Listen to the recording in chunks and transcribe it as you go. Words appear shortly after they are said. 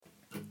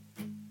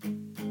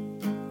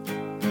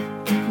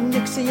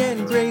Nixie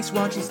and Grace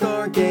watching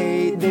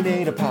Stargate. They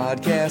made a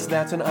podcast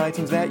that's on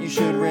iTunes that you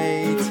should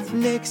rate.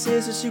 Nix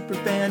is a super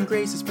fan,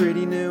 Grace is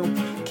pretty new.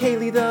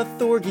 Kaylee the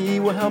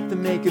Thorgy will help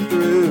them make it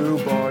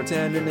through.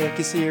 Bartender Nick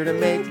is here to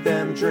make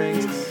them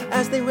drinks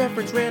as they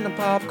reference random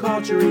pop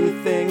culture-y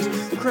things.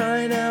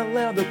 Crying out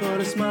loud, they'll put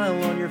a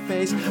smile on your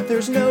face.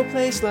 There's no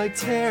place like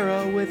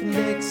Tara with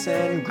Nix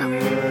and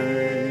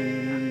Grace.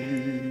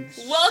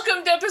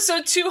 Welcome to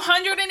episode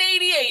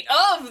 288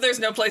 of There's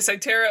No Place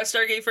Like Tara, a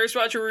Stargate First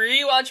Watch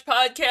Rewatch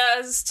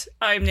podcast.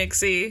 I'm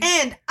Nixie.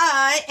 And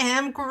I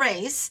am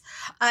Grace.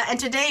 And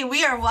today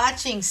we are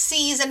watching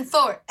Season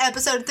 4,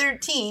 Episode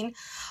 13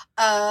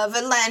 of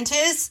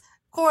Atlantis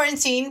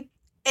Quarantine,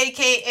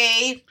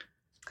 a.k.a.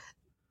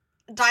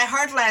 Die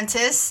Hard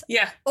Atlantis.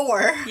 Yeah.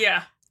 Or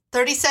Yeah.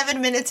 37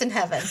 Minutes in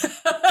Heaven.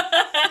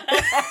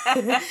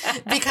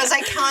 Because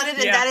I counted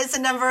and that is the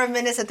number of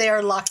minutes that they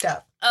are locked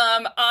up.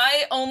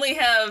 I only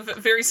have,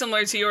 very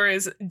similar to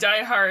yours,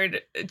 Die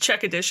Hard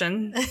Czech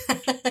Edition.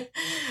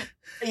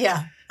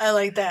 Yeah, I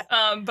like that.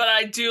 But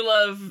I do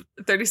love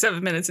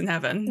 37 Minutes in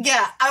Heaven.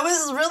 Yeah, I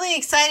was really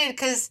excited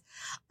because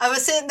I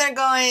was sitting there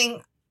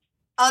going,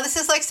 oh, this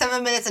is like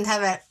 7 minutes in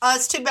heaven. Oh,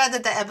 it's too bad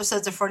that the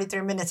episodes are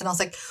 43 minutes. And I was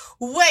like,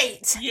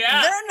 wait,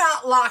 they're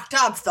not locked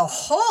up the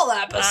whole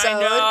episode. I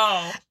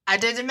know. I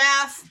did the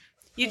math.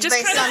 You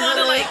just kind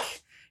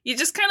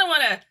of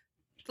want to,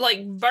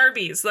 like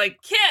Barbies,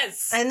 like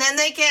kiss. And then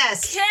they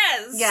kiss.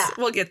 Kiss. Yeah.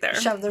 We'll get there.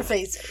 Shove their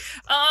faces.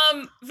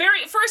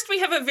 First we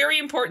have a very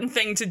important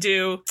thing to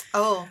do.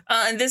 Oh.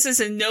 And this is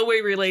in no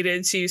way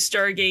related to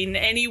Stargate in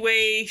any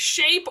way,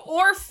 shape,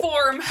 or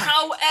form.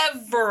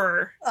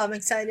 However, I'm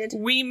excited.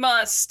 We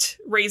must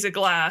raise a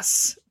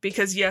glass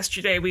because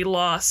yesterday we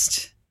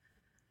lost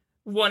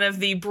one of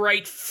the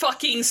bright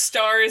fucking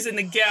stars in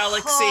the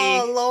galaxy.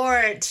 Oh,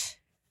 Lord.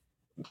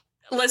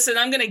 Listen,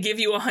 I'm going to give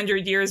you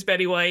 100 years,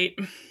 Betty White.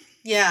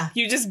 Yeah.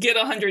 You just get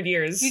 100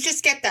 years. You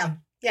just get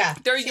them. Yeah.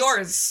 They're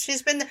yours.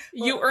 She's been...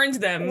 You earned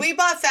them. We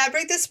bought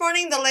fabric this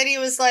morning. The lady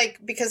was like,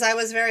 because I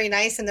was very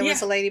nice and there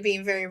was a lady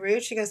being very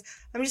rude, she goes,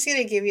 I'm just going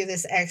to give you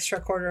this extra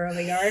quarter of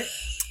a yard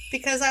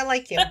because I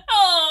like you.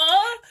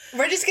 Aww.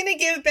 We're just going to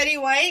give Betty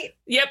White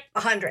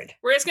 100.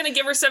 We're just going to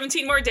give her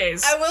 17 more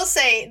days. I will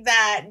say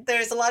that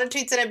there's a lot of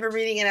tweets that I've been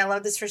reading and I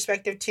love this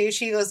perspective too.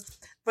 She goes...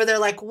 where they're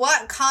like,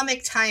 what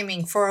comic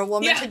timing for a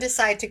woman to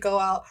decide to go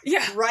out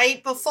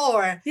right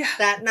before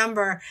that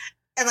number.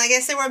 And I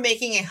guess they were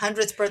making a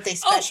 100th birthday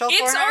special for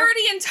her. It's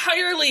already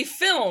entirely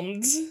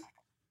filmed.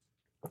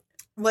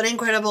 What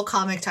incredible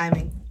comic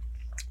timing.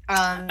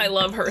 I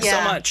love her so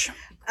much.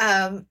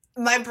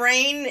 My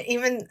brain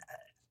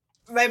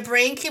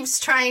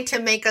keeps trying to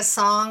make a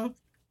song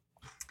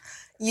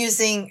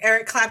using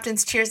Eric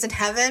Clapton's Tears in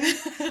Heaven,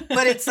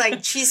 but it's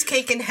like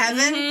Cheesecake in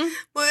Heaven. Mm-hmm.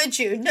 Would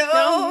you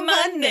know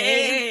my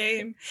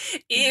name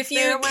if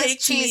there was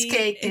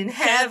cheesecake in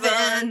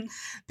heaven?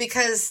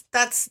 Because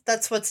that's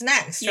what's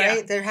next,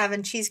 right? They're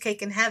having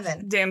Cheesecake in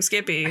Heaven. Damn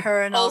Skippy.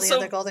 Her and all the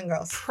other Golden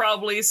Girls.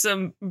 Probably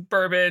some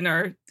bourbon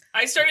or...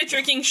 I started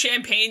drinking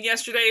champagne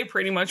yesterday,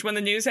 pretty much when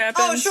the news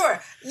happened. Oh,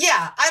 sure.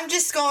 Yeah, I'm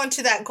just going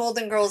to that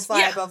Golden Girls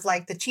vibe of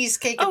like the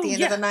cheesecake at the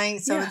end of the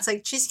night. So it's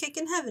like Cheesecake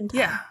in Heaven time.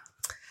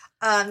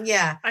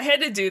 Yeah. I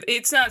had to do...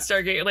 It's not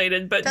Stargate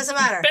related, but... Doesn't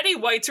matter. Betty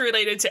White's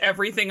related to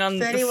everything on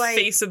Betty White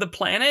face of the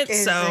planet,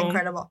 is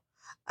incredible.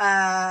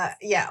 One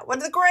of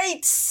the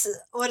greats.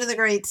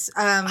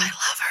 I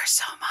love her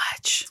so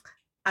much.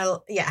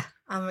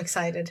 I'm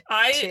excited.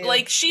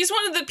 She's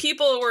one of the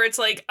people where it's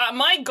like,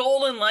 my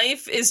goal in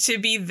life is to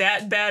be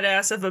that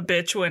badass of a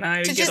bitch when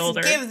I get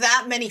older. To just give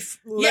that many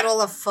little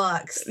of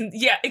fucks.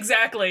 Yeah,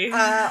 exactly.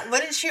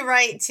 What did she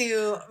write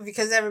to,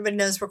 because everybody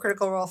knows we're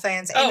Critical Role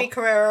fans, Amy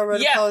Carrera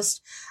wrote a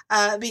post,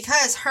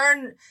 because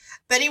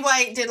Betty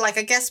White did like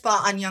a guest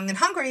spot on Young and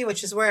Hungry,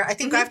 which is where I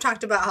think I've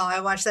talked about how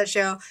I watched that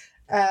show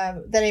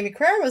that Amy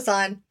Carrera was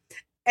on.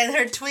 And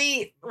her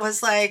tweet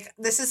was like,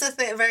 this is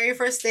the very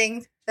first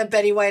thing that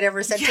Betty White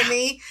ever said to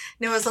me.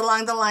 And it was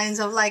along the lines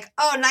of like,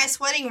 oh, nice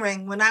wedding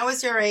ring. When I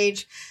was your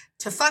age,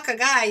 to fuck a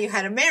guy, you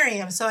had to marry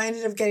him. So I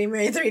ended up getting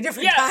married 3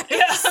 different times.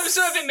 Yeah,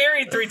 so I've been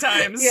married 3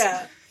 times.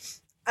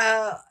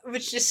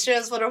 Which just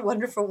shows what a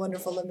wonderful,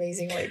 wonderful,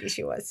 amazing lady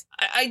she was.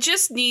 I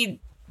just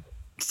need...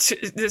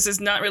 this is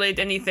not related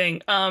to anything.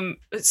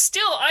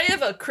 Still, I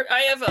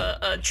have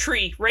a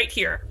tree right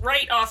here,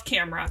 right off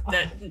camera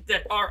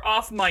that are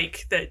off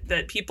mic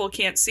that people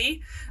can't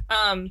see.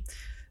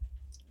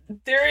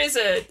 There is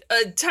a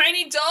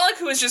tiny dog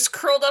who is just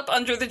curled up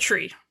under the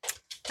tree.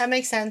 That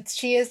makes sense.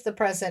 She is the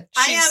present.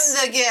 I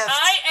am the gift.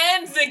 I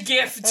am the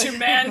gift to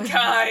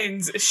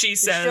mankind, she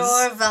says.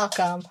 You're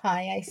welcome.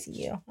 Hi, I see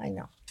you. I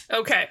know.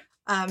 Okay.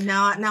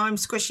 Now I'm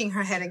squishing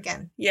her head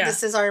again. Yeah.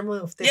 This is our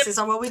move. This is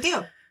what we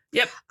do.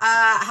 Yep.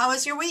 How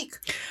was your week?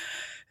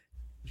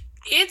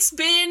 It's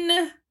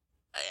been,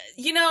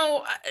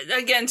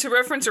 again, to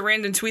reference a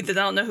random tweet that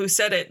I don't know who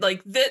said it,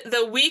 like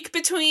the week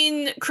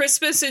between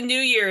Christmas and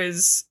New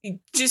Year's,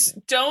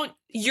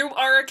 you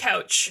are a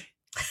couch.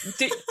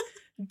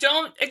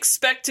 Don't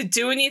expect to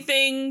do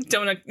anything.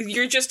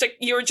 You're just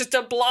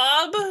a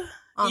blob.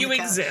 You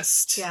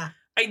exist. Yeah.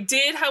 I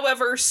did,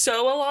 however,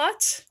 sew a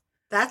lot.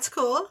 That's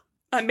cool.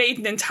 I made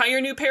an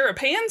entire new pair of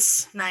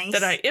pants. Nice.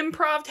 That I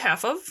improv'd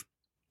half of.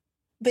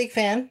 Big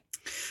fan.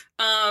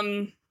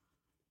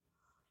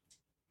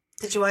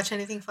 Did you watch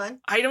anything fun?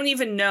 I don't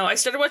even know. I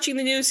started watching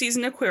the new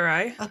season of Queer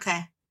Eye.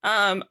 Okay.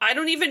 I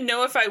don't even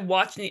know if I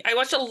watched any. I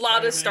watched a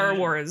lot of Star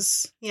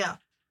Wars. Yeah.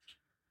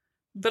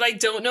 But I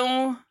don't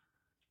know.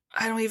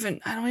 I don't even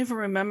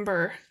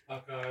remember.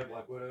 Hawkeye,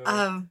 Black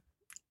Widow.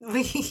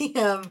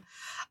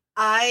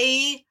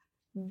 I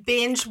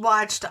binge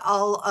watched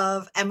all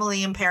of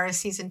Emily in Paris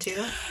season 2.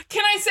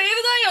 Can I say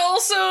that I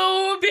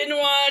also binge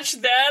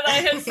watched that? I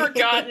had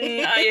forgotten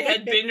I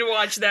had binge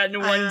watched that in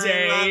one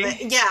day.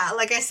 Love it. Yeah,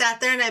 like I sat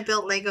there and I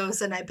built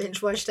Legos and I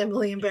binge watched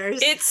Emily in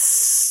Paris. It's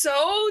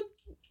so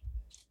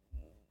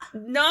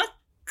not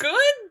good,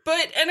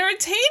 but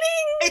entertaining.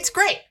 It's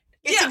great.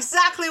 It's Yeah.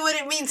 exactly what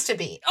it means to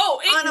be.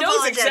 Oh, it knows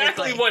Unapologetically.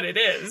 exactly what it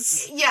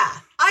is. Yeah,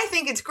 I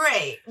think it's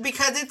great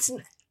because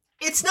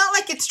it's not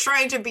like it's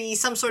trying to be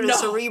some sort of No.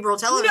 cerebral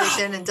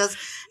television and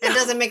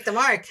doesn't make the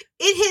mark.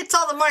 It hits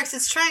all the marks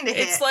it's trying to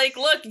hit. It's like,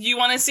 look, you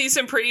want to see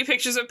some pretty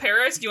pictures of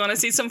Paris? You want to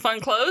see some fun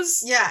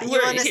clothes? yeah, you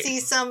We're want to here. see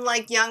some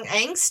like young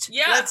angst?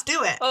 Yeah. Let's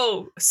do it.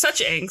 Oh,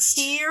 such angst.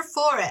 Here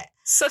for it.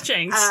 Such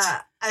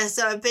angst.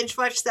 So I binge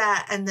watched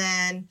that, and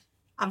then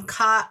I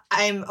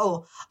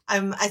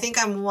think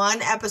I'm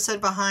one episode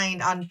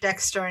behind on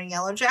Dexter and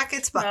Yellow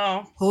Jackets, but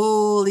No.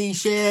 holy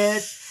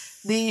shit,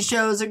 these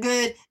shows are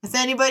good. If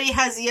anybody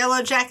has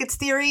Yellow Jackets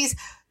theories,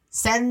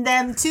 send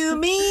them to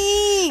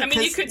me. I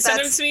mean, you 'cause could send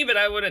them that's- to me, but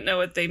I wouldn't know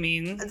what they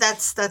mean.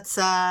 That's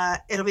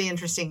it'll be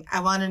interesting.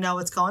 I want to know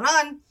what's going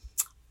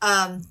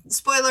on.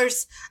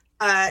 Spoilers.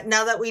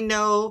 Now that we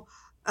know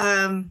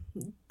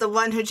the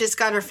one who just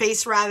got her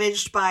face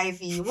ravaged by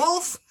the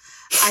wolf,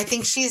 I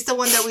think she's the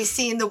one that we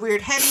see in the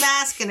weird head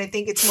mask, and I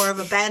think it's more of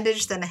a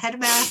bandage than a head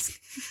mask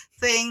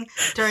thing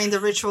during the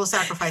ritual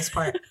sacrifice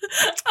part.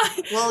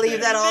 We'll leave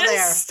that all This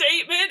there.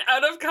 statement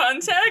out of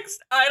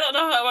context, I don't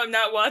know how I'm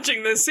not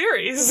watching this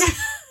series.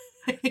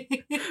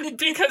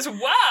 Because,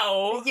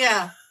 wow.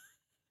 Yeah.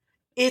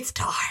 It's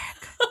dark.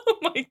 Oh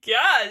my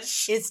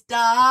gosh. It's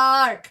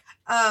dark.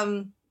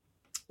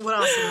 What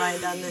else have I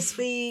done this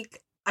week?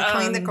 I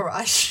cleaned the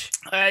garage.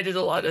 I did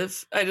a lot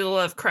of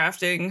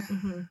crafting.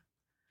 Mm-hmm.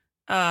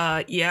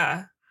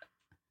 Yeah.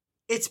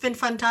 It's been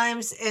fun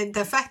times, and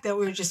the fact that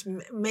we just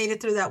made it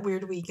through that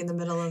weird week in the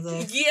middle of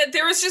the... Yeah,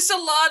 there was just a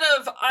lot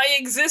of, I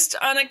exist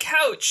on a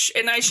couch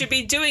and I should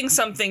be doing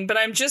something, but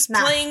I'm just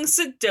playing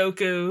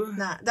Sudoku.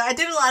 Nah, I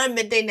did a lot of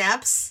midday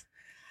naps.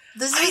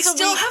 This I was a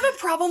still week... have a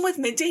problem with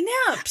midday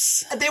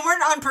naps. They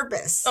weren't on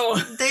purpose. Oh.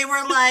 They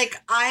were like,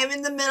 I'm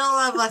in the middle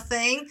of a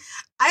thing.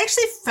 I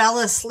actually fell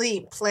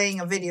asleep playing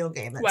a video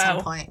game at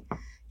some point.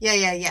 Yeah.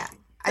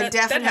 I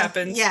definitely... That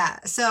happens. Yeah,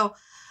 so...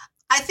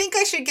 I think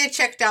I should get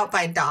checked out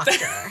by a doctor,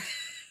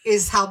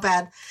 is how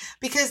bad.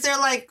 Because they're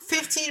like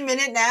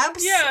 15-minute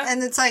naps. Yeah.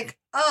 And it's like,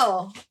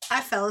 oh,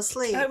 I fell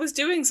asleep. I was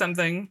doing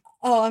something.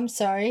 Oh, I'm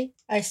sorry.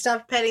 I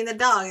stopped petting the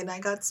dog and I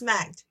got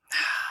smacked.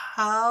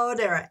 How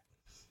dare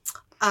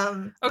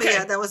I? But Okay.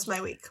 yeah, that was my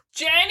week.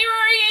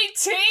 January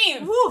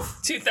 18th, Woo!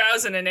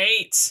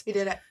 2008. You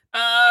did it.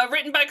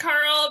 Written by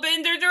Carl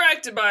Binder,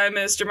 directed by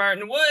Mr.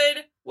 Martin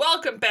Wood.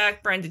 Welcome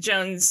back, Brenda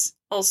Jones,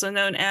 also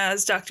known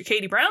as Dr.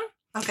 Katie Brown.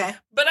 Okay.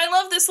 But I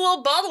love this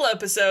little bottle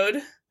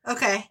episode,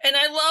 Okay. and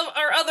I love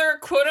our other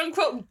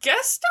quote-unquote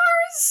guest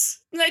stars.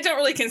 And I don't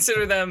really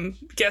consider them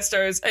guest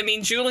stars. I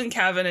mean, Julian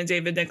Cavan and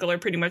David Nickel are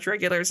pretty much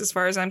regulars as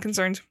far as I'm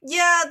concerned.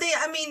 Yeah,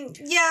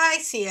 I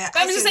see it.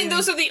 I'm just saying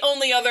those are the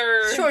only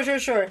other,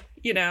 Sure.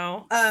 you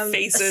know,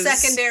 faces.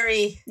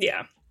 Secondary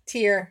Yeah.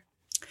 tier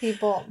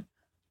people.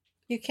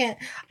 You can't.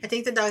 I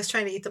think the dog's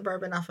trying to eat the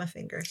bourbon off my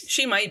fingers.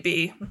 She might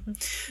be.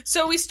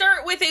 So we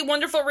start with a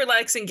wonderful,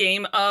 relaxing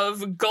game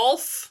of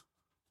golf.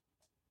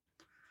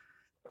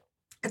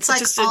 It's like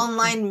Just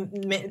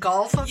online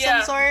golf of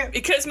some sort.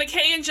 Because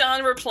McKay and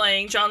John were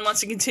playing. John wants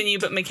to continue,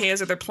 but McKay has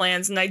other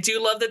plans. And I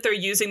do love that they're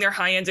using their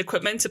high-end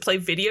equipment to play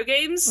video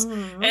games.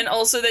 Mm-hmm. And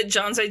also that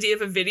John's idea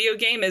of a video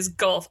game is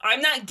golf.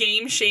 I'm not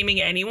game-shaming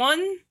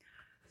anyone,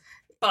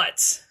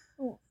 but...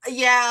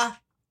 Yeah.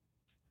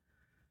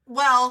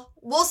 Well,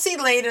 we'll see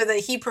later that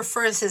he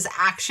prefers his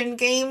action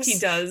games He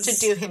does. to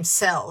do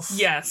himself.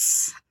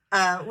 Yes.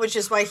 Which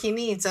is why he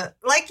needs a...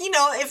 Like,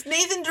 if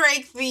Nathan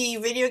Drake, the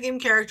video game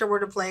character, were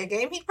to play a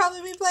game, he'd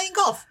probably be playing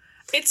golf.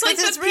 It's like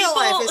the his people real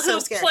life is so who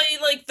scary. play,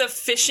 like, the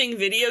fishing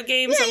video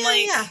games.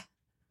 Yeah.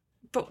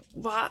 But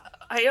why?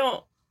 I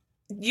don't...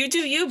 You do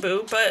you,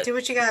 boo, but... Do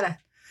what you gotta.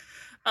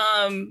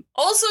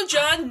 Also,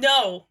 John,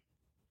 no.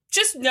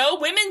 Just no,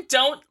 women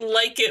don't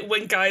like it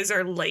when guys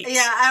are late.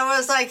 Yeah, I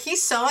was like,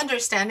 he's so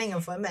understanding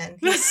of women.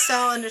 He's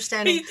so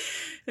understanding.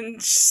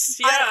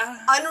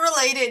 Yeah.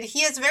 Unrelated,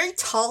 he has very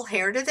tall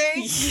hair today.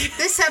 Yeah.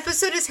 This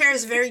episode, his hair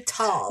is very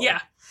tall.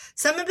 Yeah.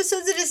 Some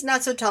episodes it is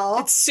not so tall.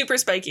 It's super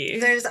spiky.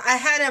 I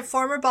had a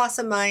former boss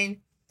of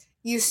mine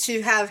used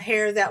to have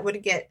hair that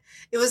would get,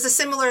 it was a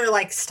similar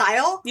like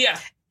style. Yeah.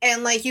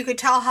 And, like, you could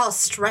tell how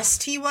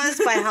stressed he was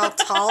by how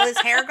tall his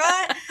hair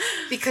got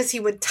because he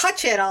would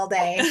touch it all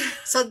day.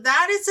 So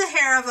that is the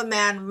hair of a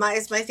man,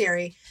 is my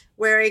theory,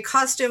 where a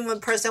costume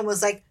person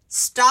was like,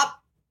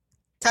 stop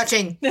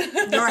touching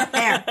your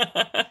hair.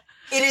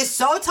 It is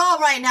so tall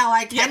right now,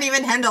 I can't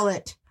even handle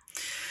it.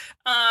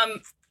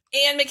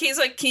 And McKay's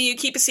like, can you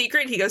keep a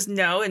secret? He goes,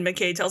 no. And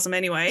McKay tells him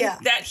anyway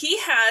that he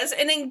has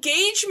an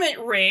engagement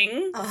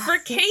ring for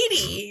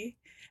Katie.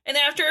 And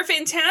after a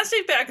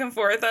fantastic back and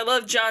forth, I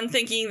love John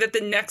thinking that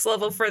the next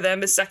level for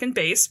them is second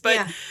base.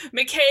 But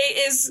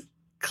McKay is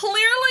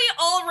clearly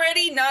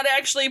already not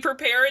actually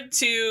prepared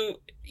to,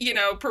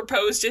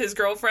 propose to his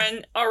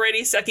girlfriend,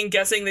 already second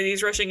guessing that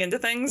he's rushing into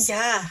things.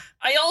 Yeah.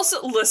 I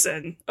also,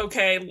 listen.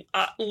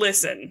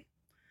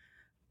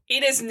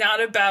 It is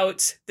not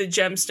about the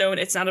gemstone.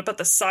 It's not about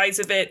the size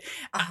of it.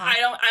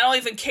 I don't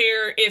even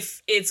care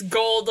if it's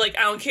gold. Like,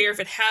 I don't care if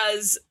it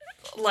has,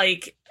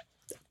 like,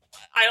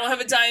 I don't have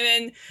a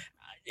diamond.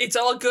 It's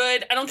all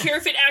good. I don't care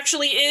if it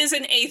actually is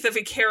an eighth of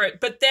a carat.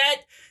 But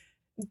that,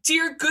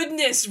 dear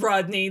goodness,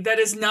 Rodney, that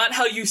is not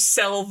how you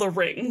sell the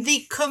ring.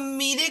 The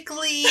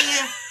comedically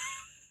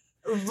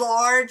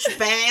large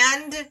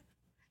band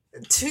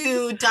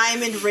to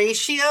diamond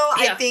ratio,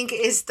 I think,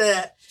 is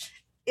the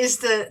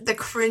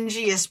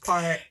cringiest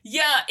part.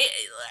 Yeah.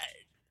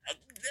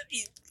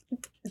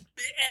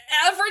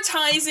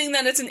 Advertising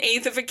that it's an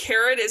eighth of a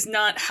carat is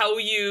not how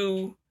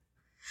you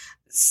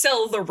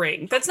sell the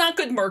ring. That's not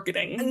good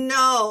marketing.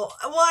 No.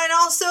 Well, and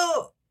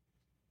also,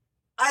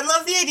 I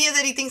love the idea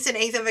that he thinks an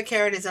eighth of a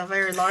carat is a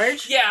very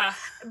large. Yeah.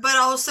 But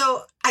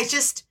also,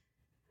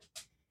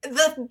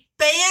 the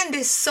band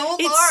is so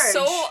large.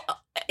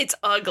 It's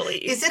ugly.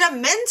 Is it a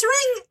men's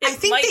ring? I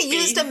think they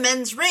used a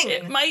men's ring.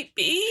 It might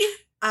be.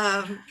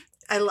 I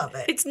love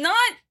it. It's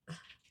not.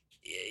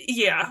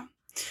 Yeah.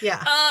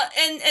 Yeah.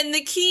 And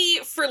the key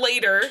for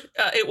later,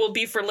 it will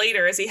be for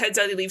later as he heads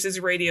out, he leaves his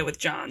radio with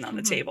John on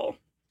the table.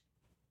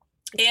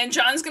 And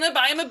John's going to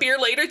buy him a beer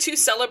later to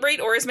celebrate,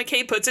 or as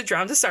McKay puts it,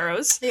 drown to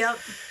sorrows. Yep.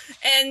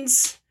 And,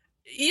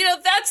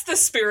 that's the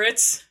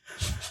spirit.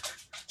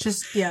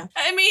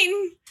 I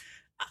mean,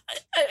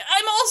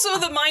 I'm also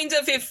the mind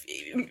of if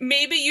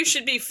maybe you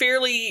should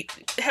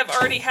have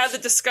already had the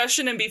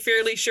discussion and be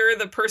fairly sure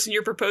the person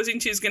you're proposing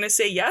to is going to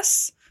say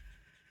yes.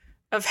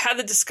 Have had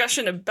the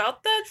discussion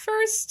about that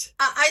first.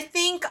 I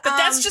think... But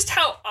that's just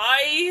how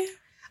I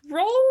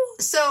roll.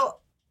 So...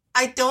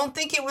 I don't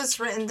think it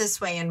was written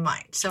this way in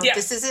mind. So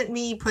this isn't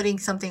me putting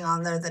something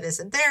on there that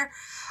isn't there.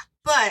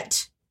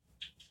 But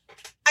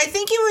I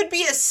think it would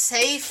be a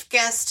safe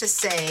guess to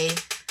say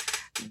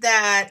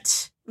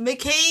that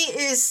McKay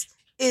is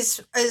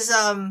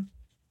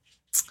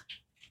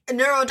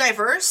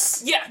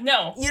neurodiverse. Yeah,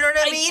 no. You know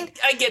what I mean?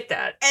 I get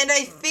that. And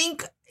I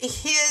think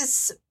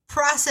his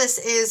process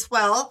is,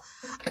 well,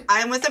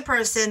 I'm with a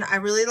person. I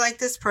really like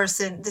this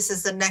person. This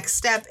is the next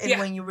step in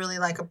when you really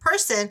like a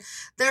person.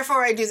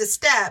 Therefore, I do the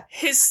step.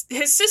 His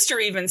sister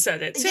even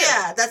said it, too.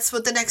 Yeah, that's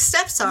what the next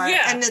steps are.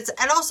 Yeah. And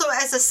also,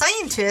 as a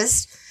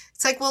scientist,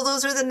 it's like, well,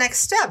 those are the next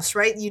steps,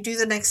 right? You do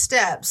the next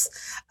steps.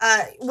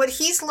 What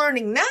he's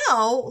learning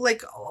now,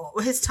 like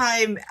his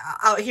time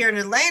out here in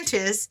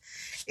Atlantis,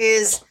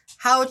 is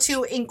how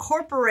to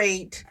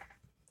incorporate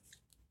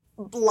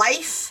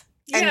life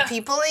and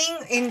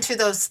peopling into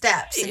those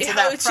steps, into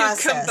that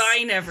process. How to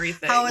combine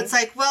everything. How it's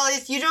like, well,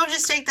 if you don't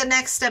just take the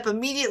next step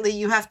immediately,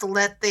 you have to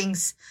let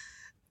things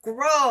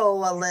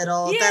grow a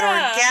little.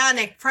 That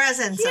organic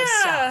presence of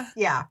stuff.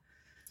 Yeah.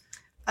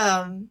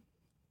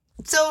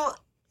 So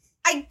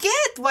I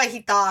get why he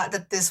thought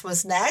that this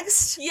was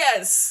next.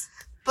 Yes.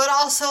 But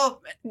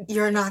also,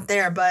 you're not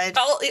there, bud.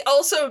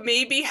 Also,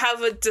 maybe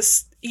have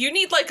you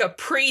need like a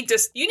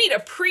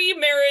pre-marriage,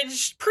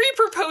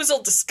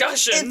 pre-proposal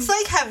discussion. It's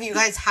like, have you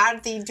guys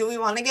had the "do we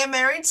want to get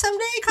married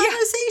someday"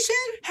 conversation?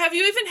 Yeah. Have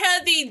you even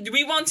had the "do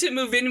we want to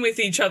move in with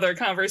each other"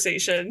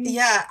 conversation?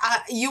 Yeah,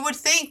 you would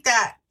think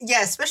that,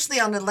 especially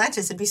on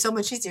Atlantis, it'd be so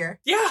much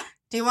easier. Yeah.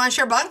 Do you want to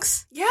share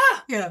bunks? Yeah.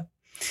 Yeah.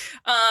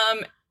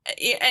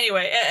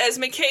 Anyway, as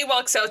McKay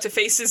walks out to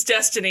face his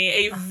destiny,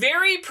 a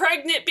very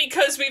pregnant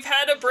because we've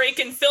had a break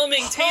in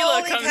filming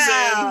Taylor comes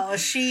in.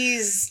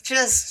 She's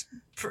just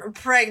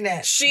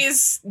pregnant.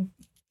 She's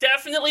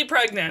definitely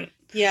pregnant.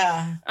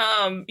 Yeah.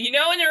 In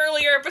an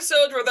earlier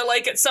episode where they're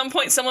like, at some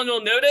point someone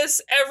will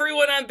notice,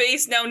 everyone on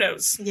base now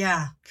knows.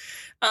 Yeah.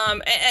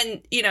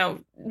 And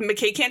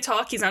McKay can't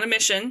talk. He's on a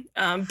mission.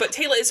 But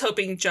Taylor is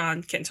hoping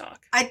John can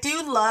talk. I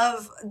do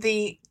love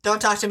the "don't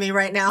talk to me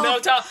right now"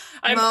 mode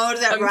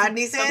that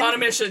Rodney's in. I'm on a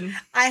mission.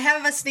 I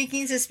have a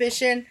sneaking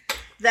suspicion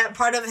that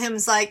part of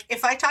him's like,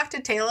 if I talk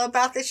to Taylor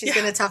about this, she's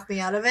going to talk me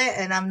out of it,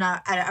 and I'm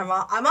not. I'm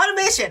on a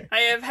mission. I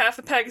have half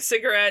a pack of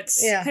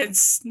cigarettes. Yeah.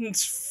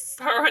 It's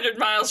 400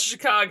 miles to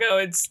Chicago.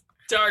 It's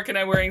dark, and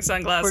I'm wearing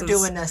sunglasses. We're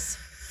doing this.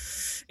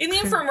 In the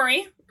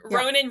infirmary,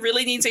 Ronan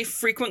really needs a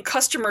frequent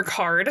customer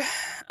card.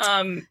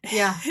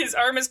 His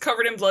arm is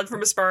covered in blood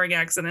from a sparring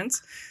accident.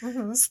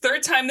 Mm-hmm. It's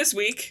third time this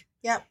week.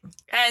 Yep.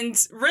 And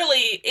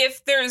really,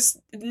 if there's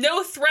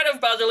no threat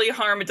of bodily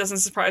harm, it doesn't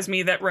surprise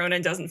me that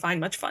Ronan doesn't find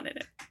much fun in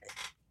it.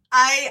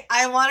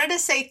 I wanted to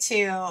say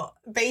too,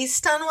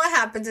 based on what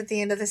happens at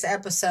the end of this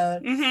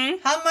episode,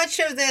 how much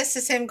of this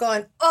is him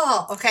going,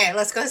 oh, okay,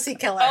 let's go see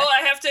Killer. Oh,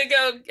 I have to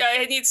go.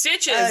 I need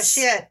stitches. Oh,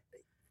 shit.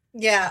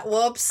 Yeah,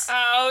 whoops.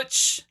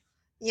 Ouch.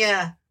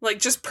 Yeah. Like,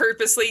 just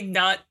purposely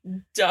not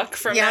duck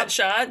from that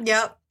shot.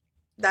 Yep.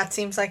 That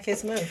seems like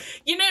his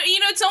move. You know,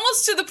 it's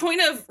almost to the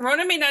point of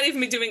Rona may not even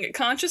be doing it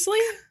consciously.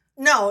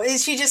 No,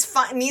 she just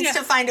needs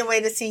to find a way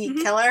to see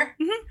Killer.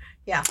 Mm-hmm.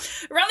 Yeah.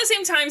 Around the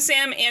same time,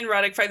 Sam and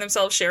Roddick find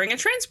themselves sharing a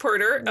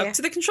transporter up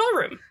to the control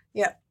room.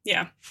 Yep.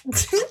 Yeah.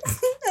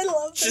 I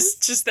love this.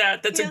 Just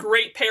that. That's a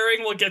great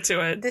pairing. We'll get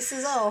to it. This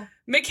is all.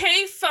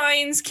 McKay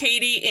finds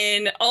Katie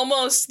in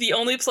almost the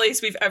only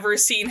place we've ever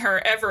seen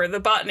her ever, the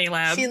botany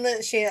lab. She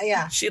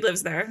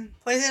lives there.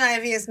 Poison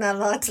ivy is not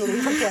allowed to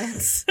leave her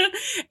plants.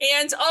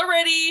 And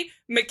already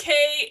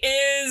McKay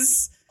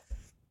is,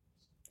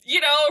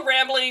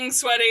 rambling,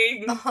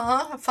 sweating.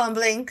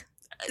 Fumbling.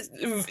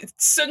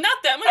 So not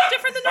that much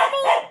different than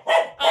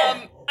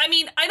normal. I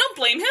mean, I don't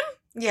blame him.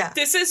 Yeah.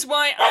 This is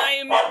why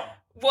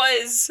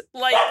was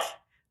like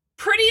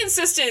pretty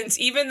insistent,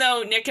 even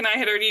though Nick and I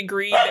had already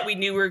agreed that we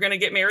knew we were going to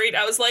get married.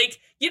 I was like,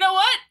 you know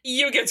what?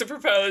 You get to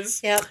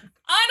propose. Yep.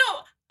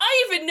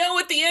 I even know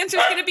what the answer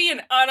is going to be,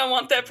 and I don't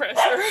want that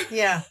pressure.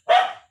 Yeah.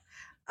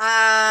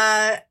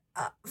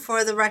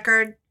 For the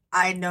record,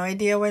 I had no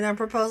idea when our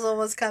proposal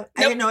was coming.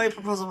 Nope. I didn't know a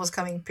proposal was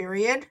coming,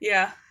 period.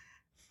 Yeah.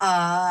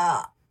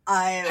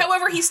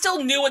 However, he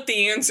still knew what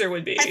the answer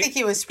would be. I think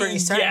he was pretty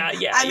certain.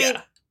 Yeah. I mean,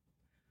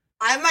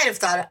 I might have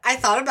thought it. I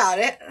thought about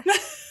it.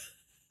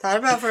 Thought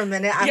about it for a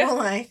minute. I won't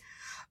lie.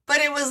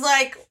 But it was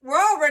like,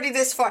 we're already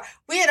this far.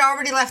 We had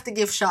already left the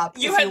gift shop.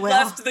 You had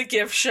left the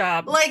gift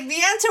shop. Like,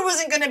 the answer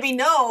wasn't going to be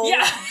no.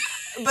 Yeah.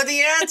 But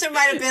the answer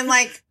might have been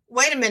like,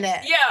 wait a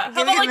minute. Yeah.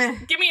 How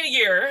about, give me a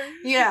year?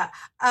 Yeah.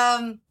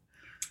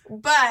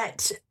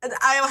 But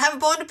I have a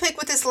bone to pick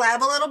with this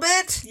lab a little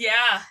bit.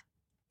 Yeah.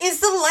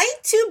 Is the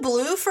light too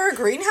blue for a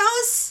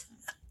greenhouse?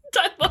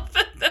 I love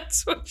that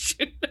that's what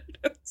you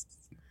noticed.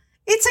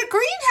 It's a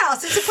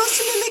greenhouse. It's supposed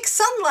to mimic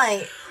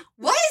sunlight.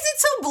 Why is it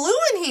so blue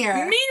in here?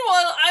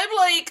 Meanwhile, I'm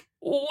like,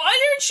 why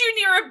aren't you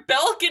near a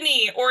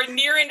balcony or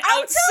near an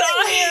outside?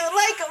 I'm telling you,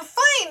 like,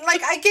 fine.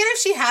 Like, I get if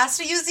she has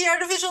to use the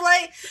artificial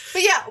light.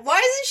 But yeah, why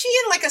isn't she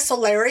in, like, a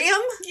solarium?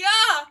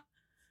 Yeah.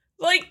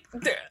 Like,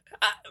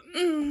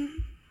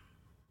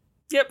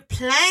 Yep.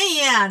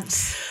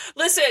 Plants.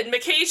 Listen,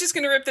 McKay's just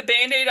going to rip the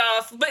Band-Aid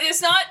off, but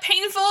it's not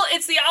painful.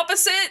 It's the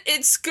opposite.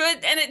 It's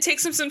good, and it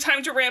takes him some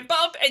time to ramp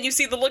up, and you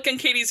see the look on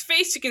Katie's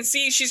face. You can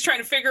see she's trying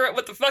to figure out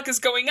what the fuck is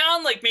going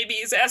on. Like, maybe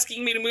he's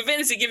asking me to move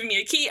in. Is he giving me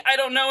a key? I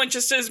don't know. And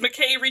just as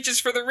McKay reaches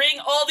for the ring,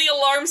 all the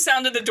alarms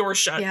sound and the door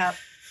shut. Yeah.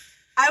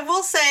 I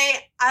will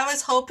say, I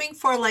was hoping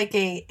for, like,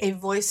 a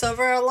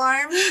voiceover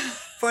alarm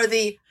for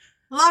the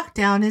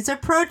lockdown is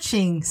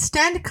approaching.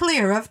 Stand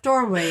clear of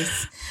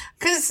doorways.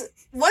 Because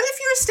what if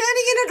you're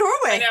standing in a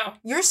doorway? I know.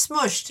 You're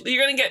smushed.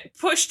 You're going to get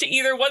pushed to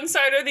either one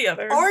side or the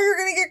other. Or you're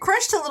going to get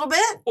crushed a little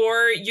bit.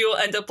 Or you'll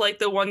end up like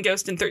the one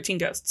ghost in 13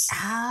 Ghosts.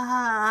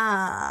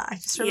 I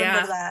just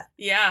remember that.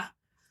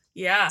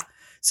 Yeah.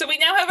 So we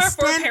now have our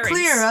four pairings. Stand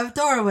clear of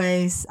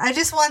doorways. I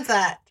just want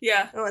that.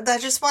 Yeah. I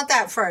just want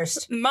that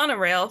first.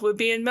 Monorail will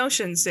be in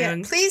motion soon.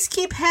 Yeah, please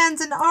keep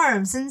hands and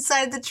arms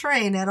inside the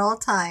train at all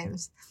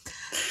times.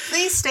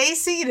 Please stay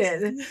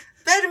seated.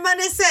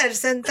 Permanecer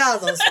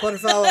sentados, por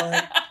favor.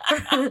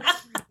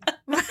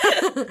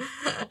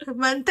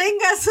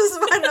 Mantenga sus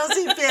manos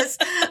y pies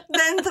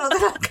dentro de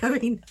la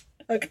cabina.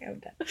 Okay, I'm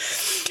done.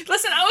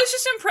 Listen, I was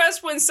just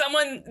impressed when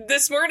someone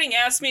this morning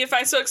asked me if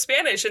I spoke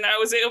Spanish, and I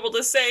was able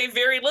to say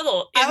very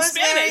little in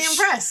Spanish.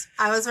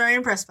 I was very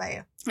impressed by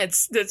you.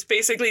 That's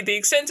basically the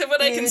extent of what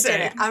I can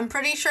say. I'm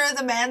pretty sure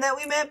the man that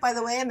we met, by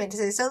the way, I meant to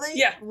say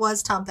something,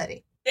 was Tom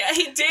Petty. Yeah,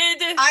 he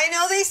did. I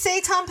know they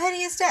say Tom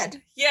Petty is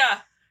dead.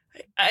 Yeah.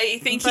 I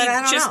think he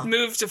just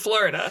moved to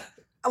Florida.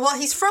 Well,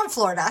 he's from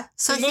Florida,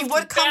 so he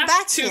would come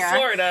back to here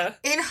Florida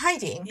in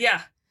hiding.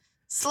 Yeah.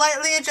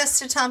 Slightly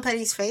adjusted Tom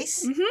Petty's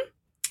face. Mm-hmm.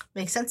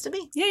 Makes sense to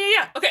me.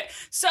 Yeah. Okay,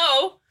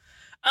 so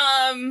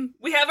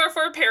we have our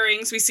four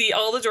pairings. We see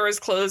all the doors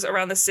close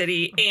around the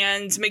city,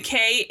 and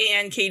McKay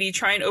and Katie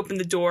try and open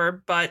the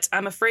door, but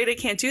I'm afraid I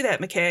can't do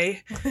that, McKay.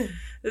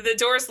 The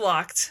door's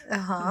locked.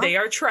 Uh-huh. They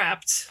are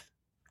trapped.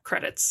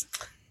 Credits.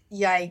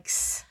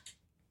 Yikes.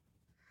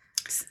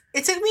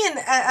 It took me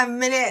a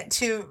minute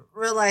to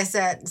realize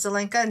that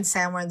Zelenka and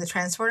Sam were in the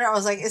transporter. I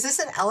was like, is this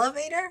an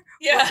elevator?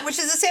 Yeah. Which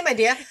is the same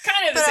idea.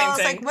 Kind of the same thing. But I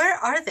was like, where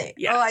are they?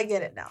 Yeah. Oh, I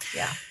get it now.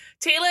 Yeah.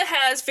 Taylor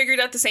has figured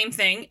out the same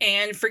thing,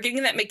 and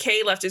forgetting that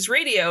McKay left his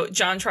radio,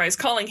 John tries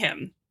calling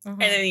him.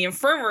 Mm-hmm. And in the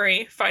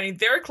infirmary, finding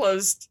their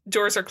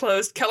doors are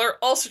closed, Keller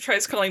also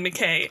tries calling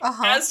McKay,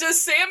 as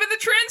does Sam in the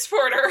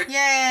transporter.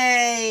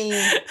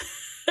 Yay!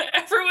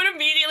 Everyone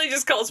immediately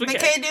just calls McKay.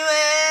 McKay, do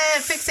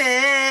it. Fix it.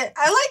 I like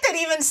that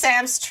even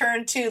Sam's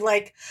turn to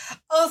like,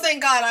 oh,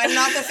 thank God, I'm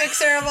not the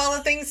fixer of all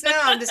the things now.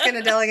 I'm just going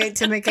to delegate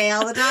to McKay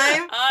all the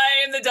time.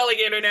 I am the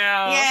delegator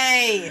now.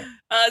 Yay.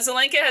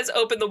 Zelenka has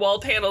opened the wall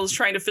panels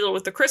trying to fiddle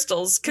with the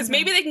crystals because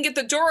maybe they can get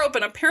the door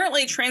open.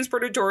 Apparently,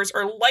 transporter doors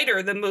are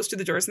lighter than most of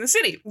the doors in the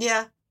city.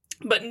 Yeah.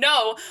 But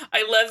no,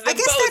 I love them both. I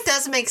guess that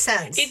does make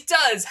sense. It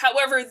does.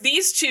 However,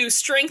 these two,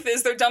 strength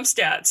is their dump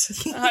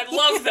stats. I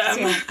love them.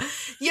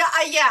 Yeah.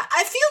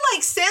 I feel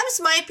like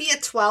Sam's might be a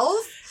 12.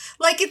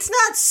 Like, it's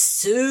not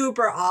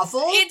super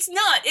awful. It's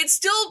not. It's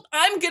still,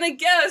 I'm going to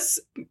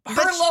guess,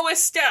 her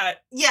lowest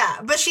stat.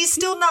 Yeah, but she's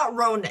still not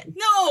Ronan.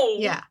 No.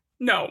 Yeah.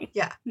 No.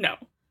 Yeah. No.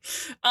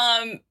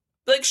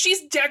 Like,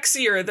 she's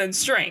dexier than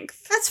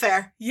strength. That's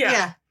fair.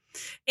 Yeah.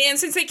 And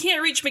since they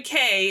can't reach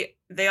McKay,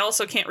 they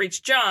also can't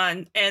reach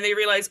John, and they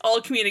realize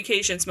all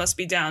communications must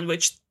be down,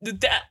 which,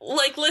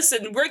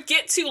 listen, we'll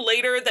get to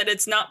later that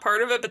it's not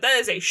part of it, but that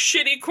is a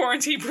shitty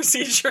quarantine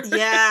procedure.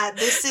 Yeah,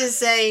 this is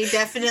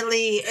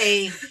definitely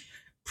a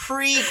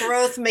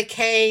pre-growth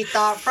McKay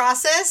thought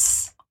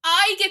process.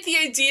 I get the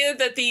idea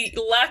that the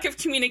lack of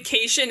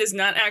communication is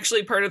not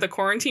actually part of the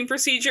quarantine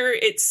procedure.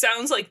 It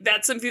sounds like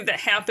that's something that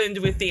happened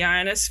with the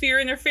ionosphere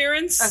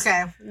interference.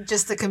 Okay,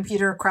 just the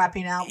computer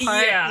crapping out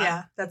part.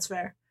 Yeah, that's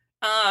fair.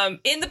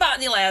 In the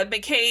botany lab,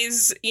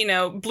 McKay's,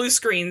 blue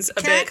screens a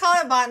bit. Can I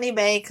call it Botany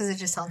Bay? Because it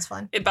just sounds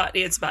fun.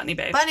 It's Botany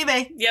Bay. Botany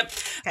Bay. Yep.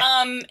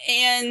 Okay.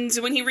 And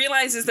when he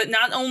realizes that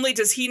not only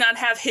does he not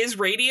have his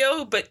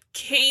radio, but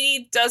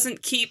Katie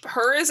doesn't keep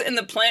hers in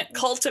the plant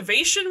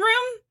cultivation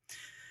room,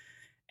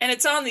 and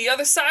it's on the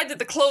other side of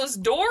the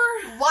closed door.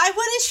 Why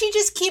wouldn't she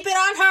just keep it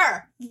on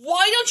her?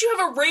 Why don't you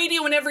have a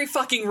radio in every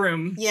fucking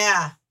room?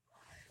 Yeah.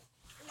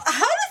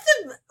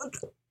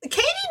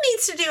 Katie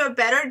needs to do a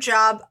better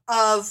job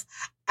of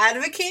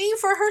advocating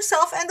for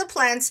herself and the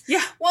plants.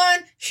 Yeah. 1,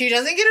 she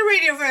doesn't get a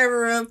radio for every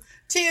room.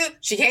 2,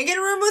 she can't get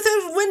a room with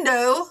a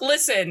window.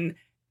 Listen,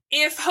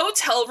 if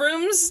hotel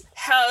rooms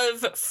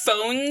have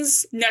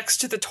phones next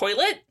to the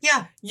toilet,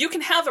 you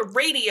can have a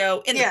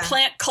radio in the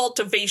plant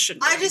cultivation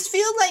room. I just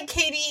feel like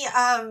Katie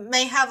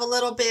may have a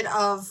little bit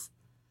of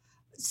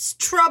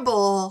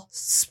trouble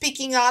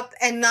speaking up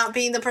and not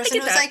being the person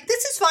who's like,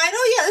 this is fine.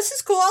 Oh, yeah, this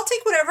is cool. I'll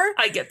take whatever.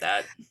 I get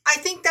that. I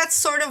think that's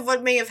sort of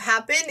what may have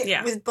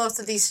happened with both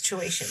of these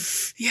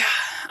situations. Yeah.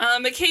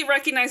 McKay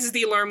recognizes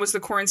the alarm was the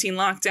quarantine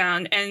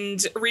lockdown.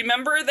 And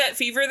remember that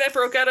fever that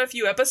broke out a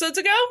few episodes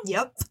ago?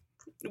 Yep.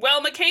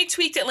 Well, McKay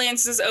tweaked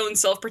Atlantis' own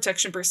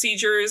self-protection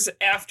procedures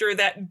after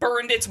that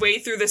burned its way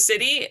through the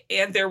city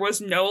and there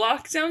was no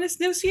lockdown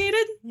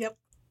associated. Yep.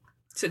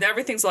 So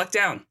everything's locked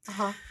down.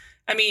 Uh-huh.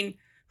 I mean,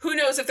 who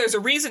knows if there's a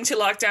reason to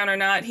lock down or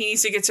not. He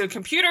needs to get to a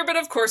computer, but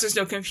of course there's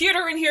no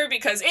computer in here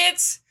because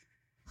it's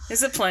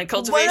a plant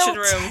cultivation room.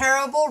 What a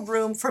terrible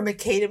room for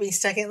McKay to be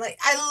stuck in. Like,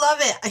 I love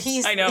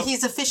it. I know.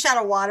 He's a fish out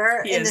of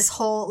water in this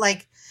whole,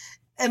 like,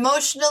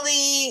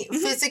 emotionally,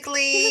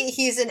 physically,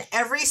 he's in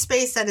every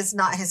space that is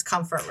not his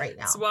comfort right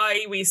now. That's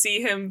why we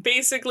see him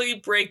basically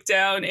break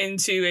down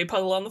into a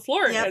puddle on the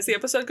floor as the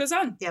episode goes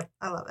on. Yep,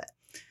 I love it.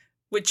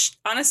 Which,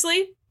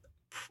 honestly,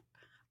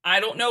 I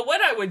don't know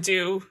what I would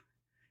do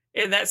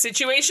in that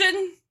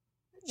situation.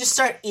 Just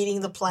start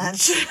eating the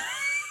plants.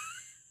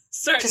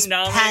 Just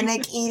numbing.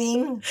 Panic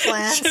eating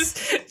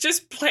plants.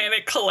 just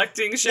panic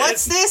collecting shit.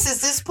 What's this?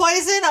 Is this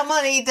poison? I'm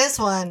gonna eat this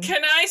one.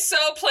 Can I sew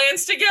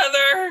plants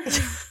together?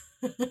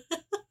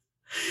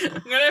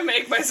 I'm gonna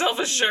make myself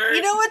a shirt.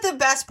 You know what the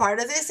best part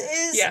of this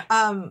is? Yeah.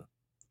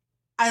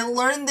 I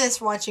learned this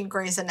watching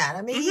Grey's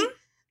Anatomy. Mm-hmm.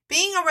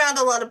 Being around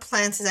a lot of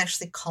plants is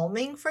actually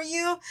calming for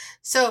you.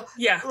 So,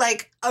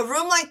 like, a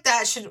room like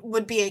that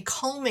would be a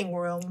calming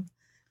room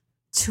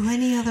to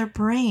any other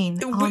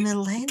brain on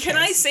Atlantis. Can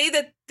I say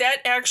that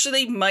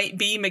actually might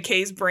be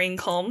McKay's brain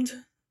calmed?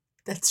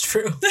 That's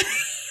true.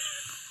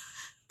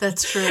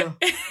 That's true.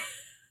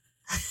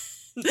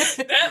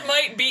 That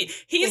might be.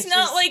 He's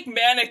not like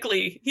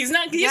manically. He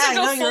doesn't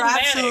go full manic. You're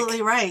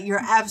absolutely right. You're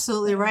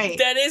absolutely right.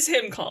 That is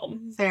him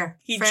calm. Fair.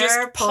 He Fair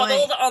just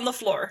puddled on the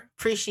floor.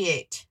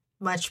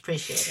 Much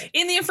appreciated.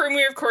 In the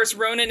infirmary, of course,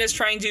 Ronan is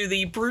trying to do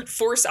the brute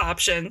force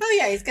option. Oh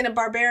yeah, he's gonna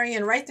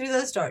barbarian right through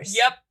those doors.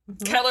 Yep.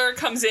 Mm-hmm. Keller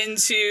comes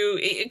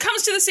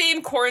to the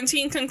same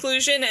quarantine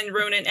conclusion, and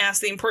Ronan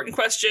asks the important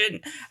question: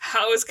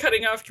 how is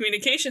cutting off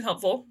communication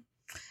helpful?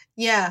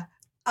 Yeah.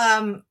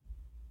 I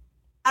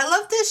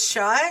love this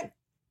shot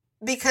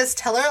because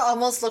Teller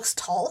almost looks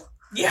tall.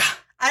 Yeah.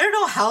 I don't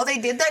know how they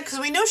did that because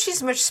we know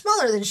she's much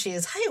smaller than she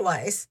is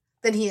height-wise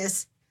than he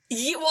is.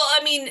 Yeah, well,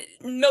 I mean,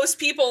 most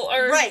people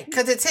are... Right,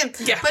 because it's him.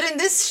 Yeah. But in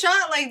this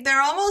shot, like,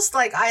 they're almost,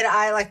 like, eye to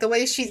eye, like, the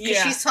way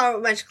she's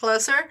so much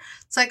closer.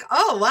 It's like,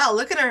 oh, wow,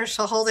 look at her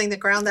holding the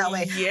ground that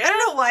way. Yeah. I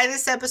don't know why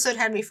this episode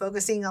had me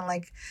focusing on,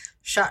 like,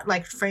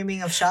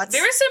 framing of shots.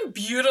 There is some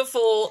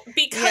beautiful...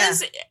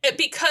 Because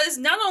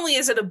not only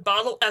is it a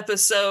bottle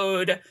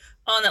episode...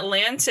 on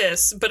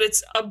Atlantis, but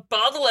it's a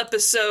bottle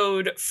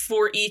episode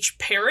for each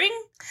pairing.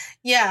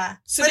 Yeah.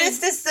 So but it's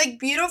this like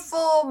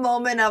beautiful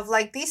moment of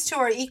like these two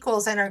are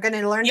equals and are going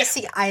to learn to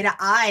see eye to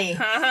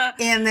eye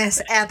in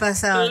this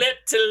episode. Lip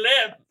to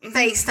lip.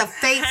 Face to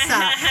face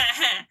up.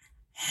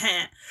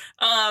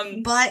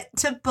 Butt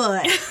to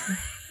butt.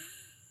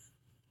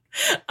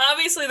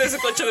 Obviously, there's a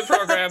glitch in the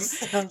program.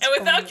 And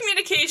without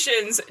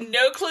communications,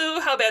 no clue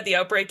how bad the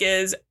outbreak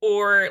is,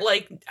 or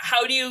like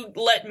how do you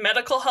let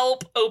medical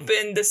help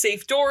open the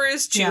safe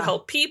doors to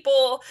help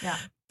people. Yeah.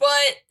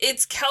 But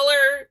it's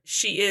Keller.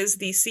 She is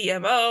the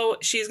CMO.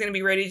 She's going to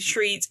be ready to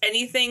treat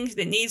anything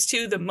that needs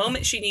to the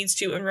moment she needs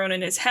to. And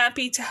Ronan is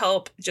happy to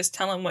help. Just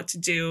tell him what to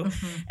do.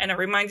 Mm-hmm. And a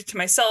reminder to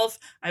myself,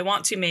 I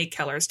want to make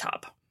Keller's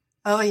top.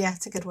 Oh, yeah.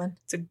 It's a good one.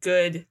 It's a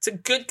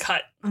good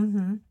cut.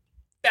 Mm-hmm.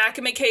 Back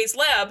in McKay's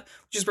lab,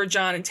 which is where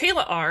John and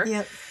Taylor are.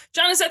 Yep.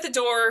 John is at the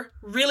door,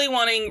 really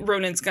wanting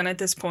Ronan's gun at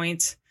this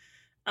point.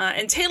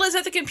 And Taylor's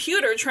at the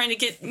computer trying to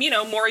get,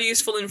 more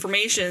useful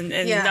information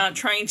and not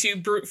trying to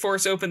brute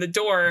force open the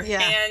door.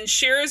 Yeah. And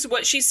shares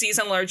what she sees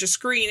on larger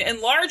screen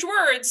in large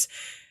words.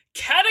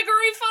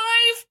 Category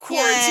 5,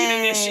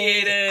 quarantine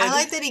initiated. I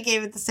like that he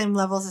gave it the same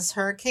levels as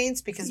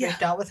hurricanes because we've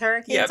dealt with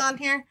hurricanes on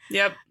here.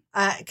 Yep.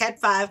 Cat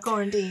 5,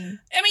 quarantine.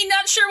 I mean,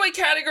 not sure what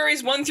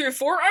categories 1 through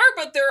 4 are,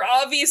 but they're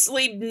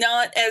obviously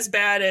not as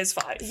bad as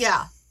 5.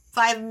 Yeah.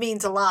 5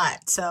 means a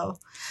lot, so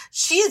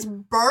she is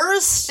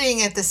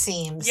bursting at the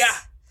seams. Yeah.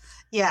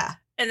 Yeah.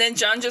 And then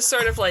John just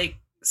sort of like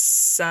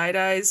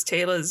side-eyes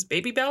Taylor's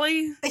baby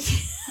belly.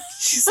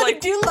 She's like, I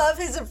do love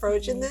his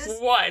approach in this.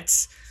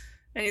 What?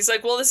 And he's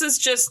like, well, this is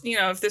just,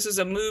 if this was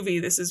a movie,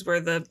 this is where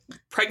the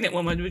pregnant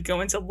woman would go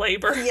into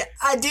labor. Yeah,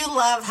 I do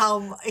love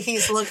how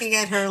he's looking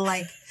at her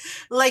like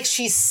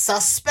she's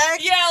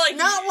suspect. Yeah, like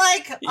not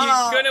like you're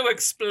gonna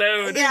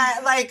explode.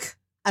 Yeah, like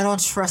I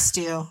don't trust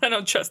you. I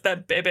don't trust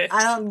that baby.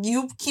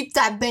 You keep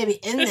that baby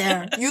in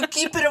there. You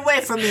keep it away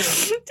from me.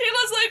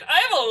 Taylor's like,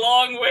 I have a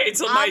long way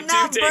till my due date.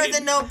 I'm not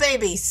birthing no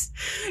babies.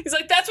 He's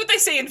like, that's what they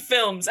say in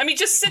films. I mean,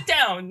 just sit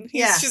down.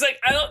 She's like,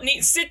 I don't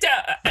need, sit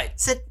down.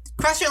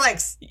 Cross your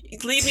legs.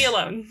 Leave me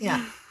alone.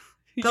 Yeah.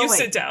 You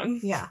sit down.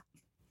 Yeah.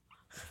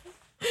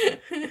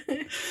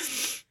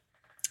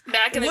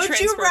 Back in the transporter. Would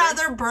you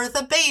rather birth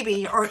a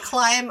baby or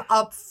climb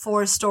up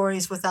 4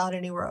 stories without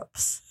any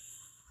ropes?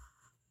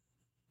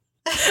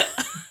 I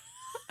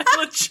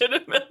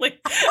legitimately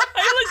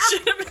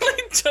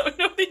don't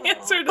know the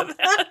answer to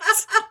that.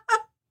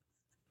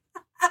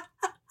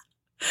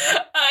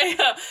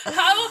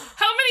 How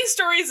many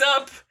stories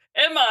up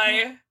am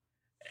I?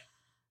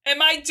 Am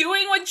I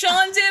doing what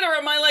John did, or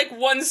am I like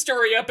 1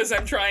 story up as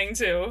I'm trying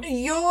to?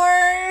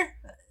 You're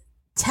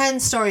 10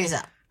 stories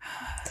up.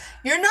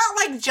 You're not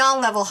like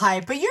John level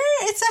height, but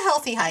it's a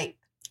healthy height.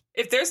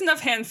 If there's enough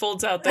hand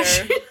folds out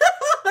there,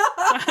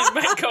 I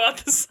might go out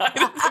the side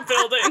of the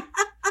building.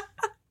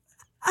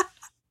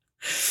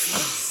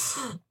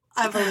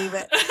 I believe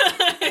it.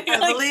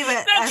 I believe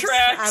it. That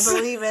tracks. I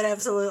believe it,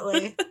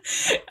 absolutely.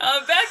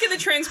 Back in the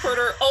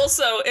transporter,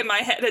 also in my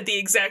head at the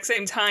exact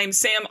same time,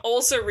 Sam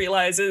also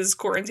realizes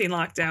quarantine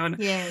lockdown.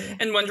 Yeah.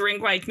 And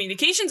wondering why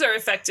communications are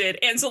affected.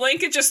 And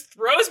Zelenka just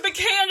throws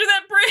McKay under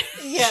that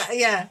bridge.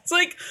 Yeah. It's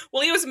like,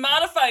 well, he was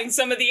modifying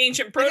some of the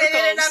ancient protocols.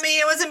 Not me.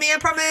 It wasn't me, I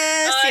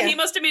promise. He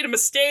must have made a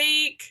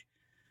mistake.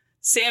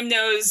 Sam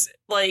knows,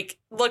 like,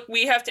 look,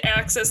 we have to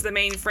access the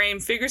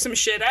mainframe, figure some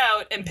shit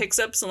out, and picks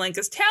up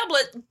Zelenka's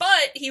tablet,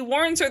 but he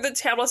warns her the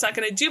tablet's not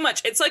going to do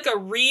much. It's like a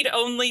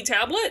read-only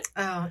tablet.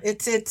 Oh,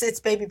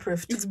 it's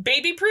baby-proofed. It's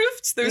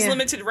baby-proofed. There's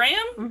limited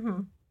RAM. Mm-hmm.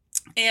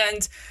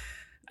 And,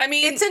 I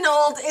mean...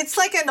 It's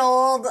like an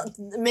old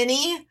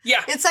mini.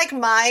 Yeah. It's like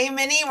my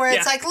mini, where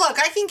it's like, look,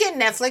 I can get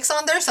Netflix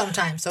on there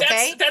sometimes,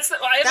 okay? That's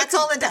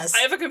all it does.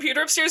 I have a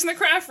computer upstairs in the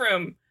craft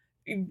room.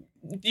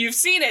 You've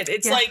seen it.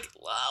 It's like,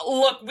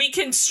 look, we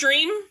can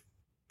stream.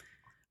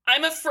 I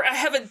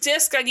have a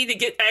disc I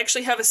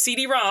actually have a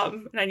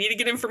CD-ROM, and I need to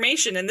get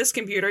information, and this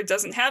computer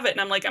doesn't have it.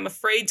 And I'm like, I'm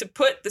afraid to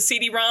put the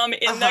CD-ROM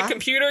in that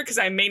computer because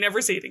I may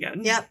never see it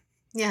again. Yep.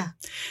 Yeah.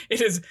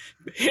 It is,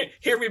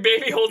 hear me,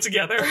 baby, hold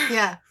together.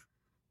 Yeah.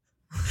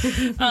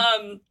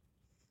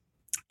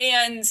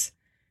 And,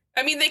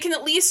 I mean, they can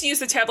at least use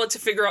the tablet to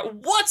figure out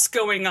what's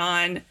going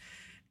on.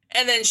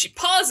 And then she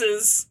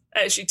pauses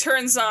as she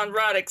turns on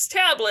Roddick's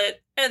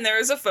tablet, and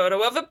there's a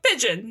photo of a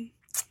pigeon.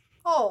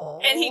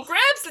 Oh. And he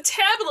grabs the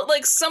tablet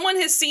like someone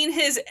has seen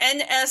his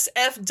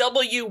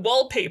NSFW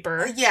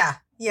wallpaper. Yeah.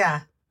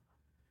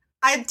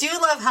 I do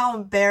love how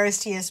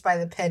embarrassed he is by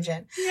the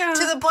pigeon. Yeah.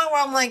 To the point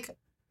where I'm like,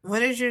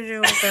 what did you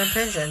do with that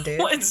pigeon, dude?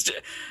 Well, is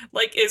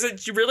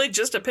it really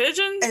just a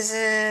pigeon? Is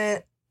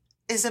a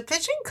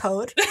pigeon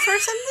code for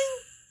something?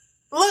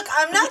 Look,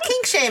 I'm not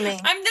kink shaming.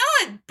 I'm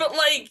not, but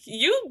like,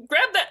 you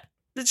grab that.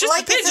 It's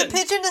just a pigeon. Is a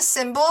pigeon a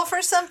symbol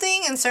for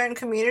something in certain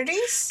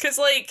communities? Because,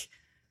 like,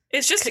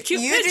 it's just a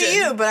cute pigeon. You do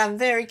you, but I'm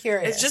very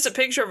curious. It's just a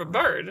picture of a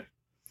bird.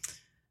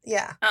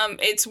 Yeah.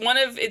 It's one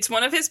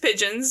of his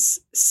pigeons.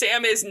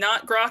 Sam is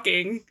not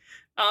grokking,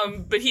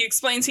 but he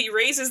explains he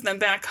raises them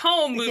back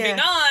home. Moving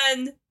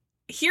on.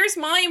 Here's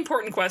my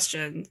important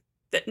question.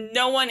 that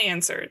no one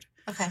answered.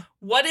 Okay.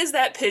 What is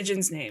that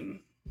pigeon's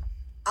name?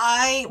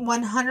 I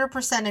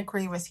 100%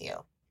 agree with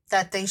you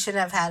that they should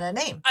have had a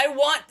name. I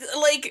want,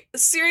 like,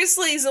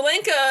 seriously,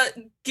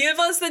 Zelenka, give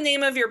us the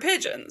name of your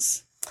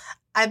pigeons.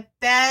 I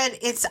bet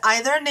it's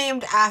either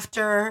named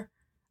after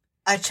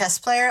a chess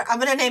player. I'm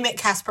going to name it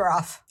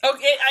Kasparov.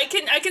 Okay,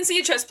 I can see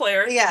a chess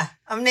player. Yeah,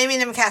 I'm naming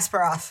him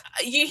Kasparov.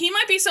 He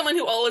might be someone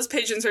who all his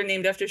pigeons are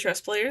named after chess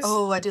players.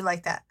 Oh, I do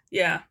like that.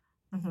 Yeah.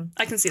 Mm-hmm.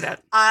 I can see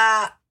that.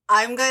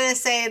 I'm going to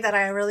say that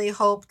I really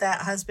hope that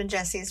husband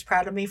Jesse is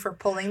proud of me for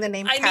pulling the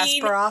name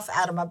Kasparov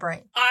out of my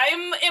brain.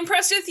 I'm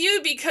impressed with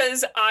you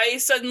because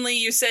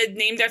you said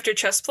named after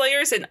chess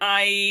players, and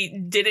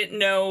I didn't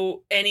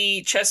know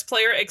any chess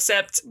player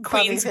except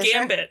Queen's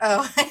Gambit.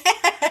 Oh.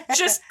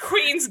 Just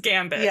Queen's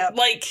Gambit. Yep.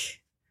 Like,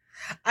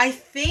 I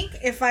think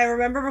if I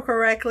remember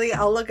correctly,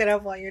 I'll look it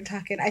up while you're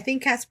talking. I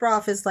think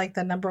Kasparov is like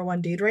the number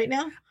one dude right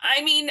now.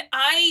 I mean,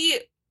 I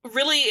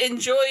really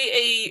enjoy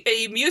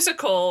a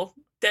musical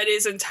that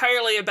is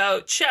entirely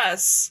about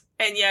chess,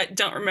 and yet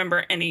don't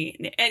remember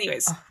any.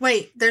 Anyways.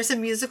 Wait, there's a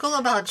musical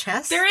about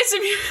chess? There is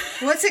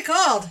What's it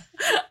called?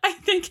 I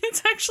think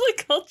it's actually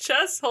called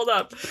Chess. Hold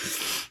up.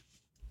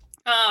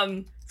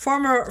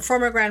 Former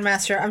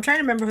Grandmaster. I'm trying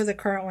to remember who the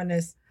current one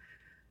is.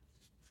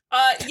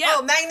 Yeah.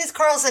 Oh, Magnus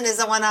Carlsen is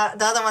the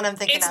other one I'm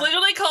thinking of. It's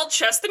literally called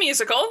Chess the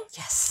Musical.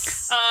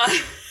 Yes.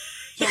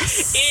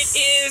 Yes.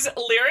 It is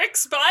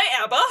lyrics by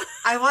ABBA.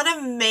 I want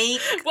to make...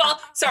 Well,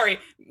 sorry.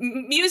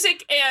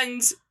 Music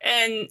and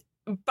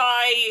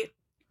by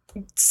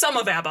some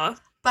of ABBA.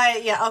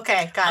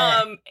 Okay,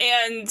 got it.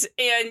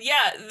 And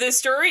yeah, the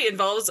story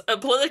involves a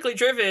politically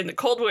driven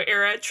Cold War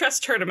era chess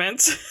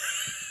tournament.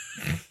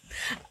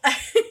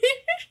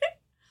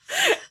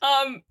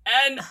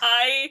 And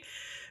I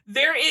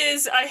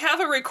have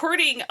a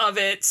recording of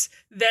it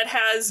that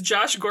has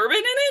Josh Groban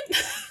in it.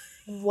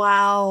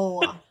 Wow.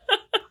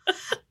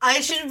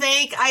 I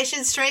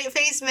should straight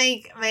face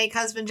make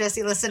husband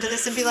Jesse listen to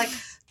this and be like,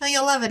 no,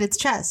 you'll love it. It's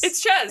chess.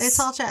 It's chess. It's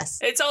all chess.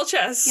 It's all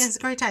chess. Yes,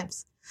 great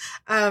times.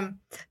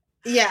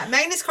 Yeah,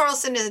 Magnus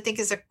Carlsen, I think,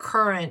 is a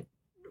current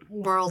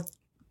world,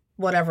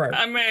 whatever,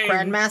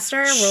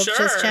 Grandmaster, world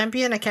chess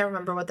champion. I can't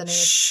remember what the name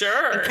is.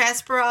 Sure. And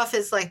Kasparov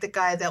is like the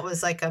guy that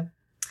was like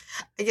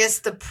I guess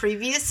the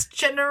previous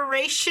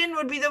generation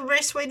would be the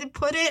best way to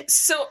put it.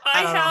 So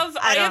I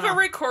have a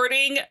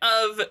recording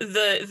of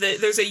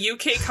there's a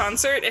UK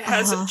concert. It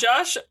has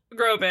Josh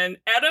Groban,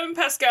 Adam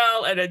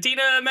Pascal, and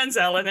Adina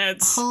Menzel in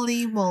it.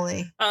 Holy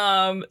moly.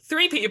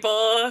 3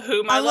 people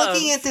whom I love. I'm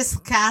looking at this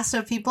cast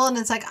of people and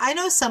it's like, I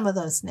know some of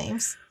those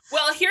names.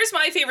 Well, here's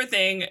my favorite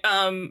thing.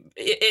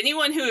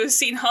 Anyone who has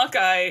seen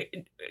Hawkeye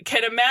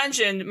can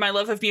imagine my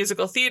love of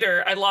musical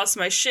theater. I lost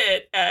my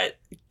shit at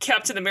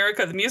Captain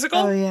America the Musical.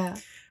 Oh, yeah.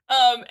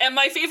 And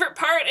my favorite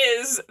part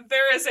is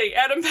there is a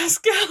Adam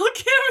Pascal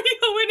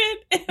cameo in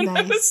it, and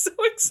nice. I was so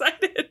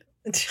excited.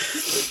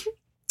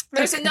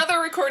 There's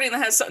another recording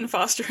that has Sutton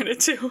Foster in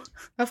it, too.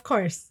 Of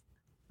course.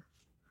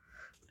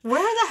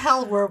 Where the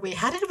hell were we?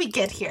 How did we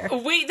get here?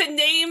 Wait, the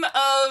name of...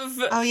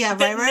 Oh, yeah,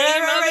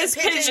 right. His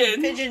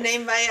pigeon. Pigeon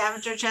named by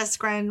amateur chess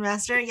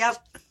grandmaster.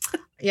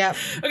 Yep.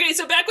 Okay,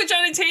 so back with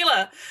John and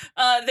Taylor.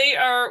 They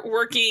are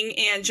working,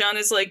 and John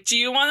is like, do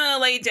you want to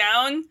lay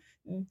down?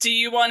 Do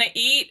you want to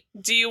eat?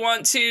 Do you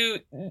want to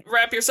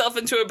wrap yourself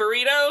into a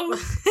burrito?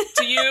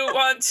 Do you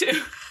want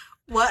to...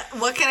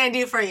 What can I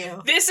do for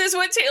you? This is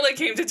what Taylor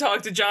came to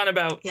talk to John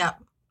about. Yeah.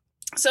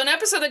 So an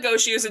episode ago,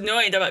 she was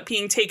annoyed about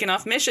being taken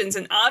off missions,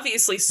 and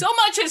obviously so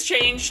much has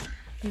changed.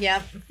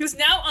 Yep. Because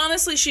now,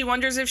 honestly, she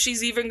wonders if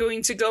she's even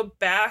going to go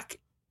back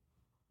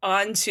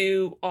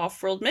onto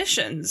off-world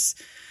missions.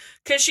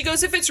 Because she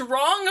goes, if it's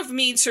wrong of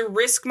me to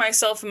risk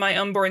myself and my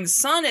unborn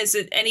son, is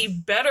it any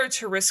better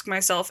to risk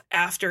myself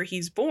after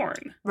he's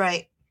born?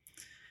 Right.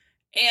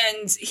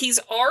 And he's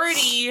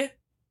already...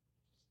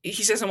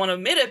 He doesn't want to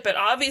admit it, but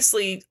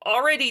obviously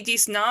already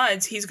decent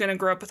odds he's going to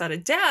grow up without a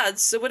dad.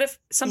 So what if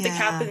something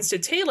happens to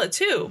Taylor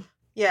too?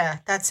 Yeah,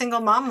 that single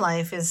mom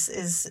life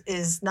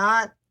is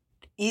not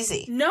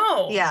easy.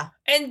 No. Yeah.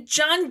 And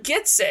John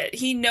gets it.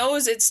 He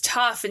knows it's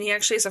tough, and he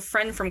actually has a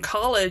friend from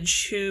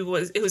college who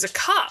was a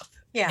cop.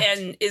 Yeah.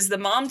 And is the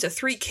mom to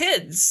 3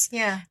 kids.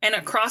 Yeah. And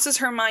it crosses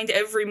her mind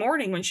every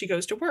morning when she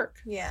goes to work.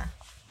 Yeah.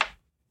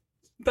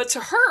 But to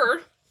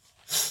her,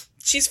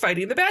 she's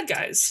fighting the bad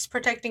guys. She's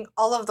protecting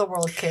all of the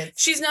world kids.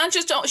 She's not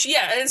just... and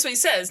that's what he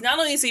says. Not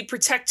only is he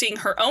protecting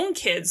her own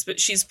kids, but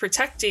she's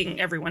protecting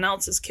everyone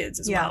else's kids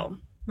as well.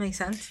 Makes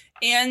sense.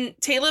 And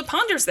Taylor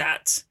ponders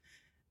that.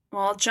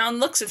 While John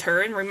looks at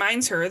her and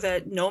reminds her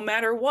that no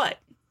matter what,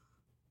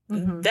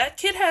 that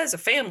kid has a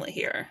family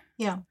here.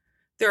 Yeah.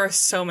 There are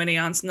so many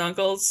aunts and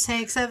uncles.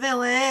 Takes a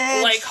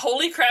village. Like,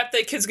 holy crap,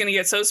 that kid's going to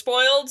get so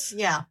spoiled.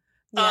 Yeah.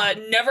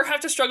 Never have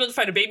to struggle to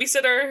find a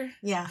babysitter.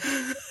 Yeah.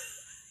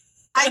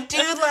 I do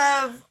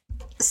love,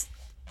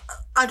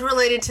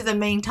 unrelated to the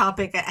main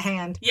topic at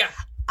hand. Yeah.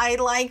 I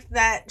like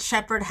that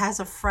Shepard has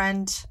a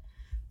friend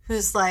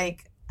who's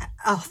like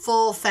a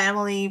full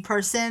family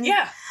person.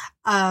 Yeah.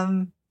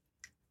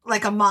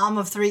 Like a mom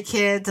of 3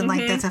 kids and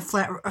like that's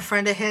a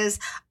friend of his.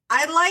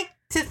 I like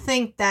to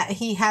think that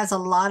he has a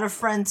lot of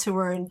friends who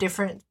are in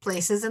different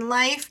places in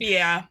life.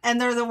 Yeah.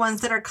 And they're the ones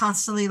that are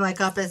constantly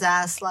like up his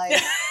ass, like,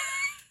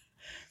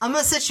 I'm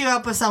going to set you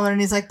up with someone.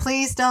 And he's like,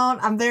 please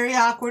don't. I'm very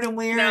awkward and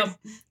weird. No.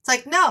 It's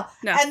like, no.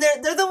 And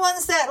they're the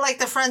ones that like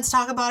the friends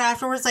talk about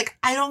afterwards. Like,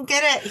 I don't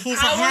get it. He's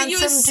How a handsome are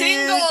you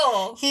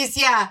single?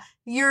 Dude.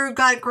 You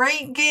got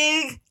great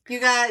gig.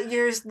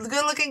 You're a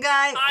good looking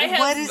guy.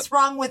 What is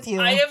wrong with you?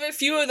 I have a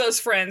few of those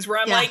friends where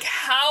I'm like,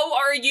 how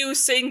are you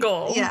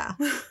single? Yeah.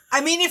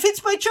 I mean, if it's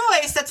by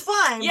choice, that's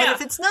fine. Yeah. But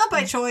if it's not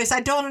by choice, I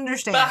don't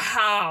understand. But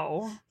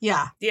how?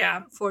 Yeah.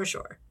 Yeah. For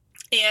sure.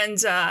 And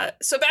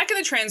so back in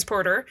the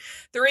transporter,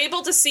 they're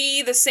able to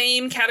see the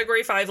same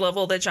Category 5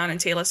 level that John and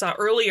Taylor saw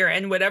earlier.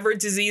 And whatever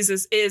disease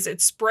this is,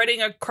 it's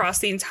spreading across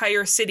the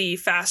entire city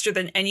faster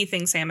than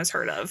anything Sam has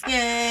heard of.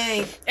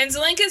 Yay. And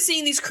Zelenka's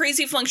seeing these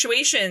crazy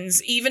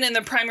fluctuations, even in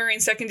the primary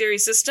and secondary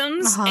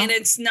systems. And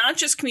it's not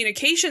just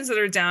communications that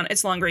are down.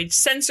 It's long-range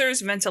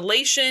sensors,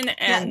 ventilation,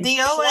 and the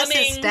plumbing.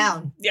 OS is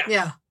down.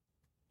 Yeah.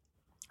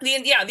 The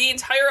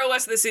entire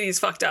OS of the city is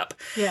fucked up.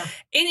 Yeah.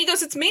 And he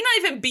goes, it may not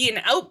even be an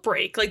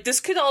outbreak. Like, this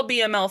could all be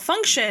a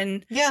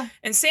malfunction. Yeah.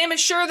 And Sam is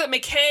sure that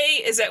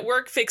McKay is at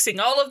work fixing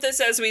all of this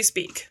as we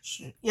speak.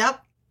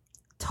 Yep.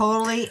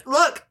 Totally.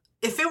 Look,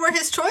 if it were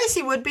his choice,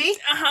 he would be.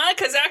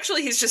 Because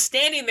actually he's just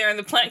standing there in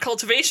the plant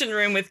cultivation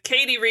room with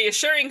Katie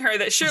reassuring her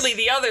that surely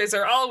the others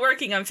are all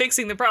working on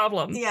fixing the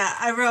problem. Yeah,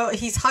 I wrote,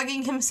 he's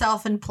hugging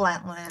himself in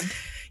Plantland.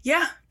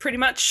 Yeah, pretty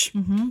much.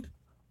 Mm-hmm.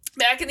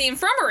 Back in the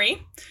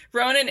infirmary,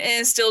 Ronan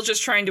is still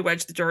just trying to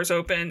wedge the doors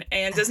open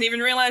and doesn't even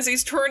realize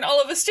he's torn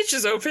all of his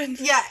stitches open.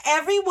 Yeah,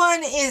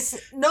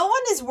 no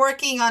one is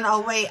working on a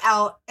way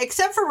out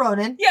except for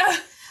Ronan. Yeah.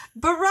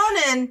 But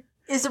Ronan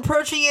is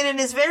approaching it in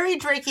his very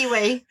Drakey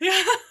way.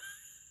 Yeah.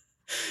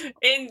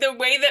 In the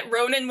way that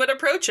Ronan would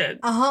approach it.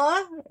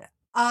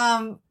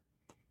 My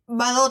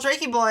little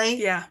Drakey boy.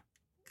 Yeah.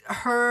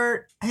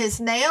 Hurt his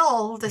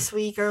nail this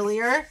week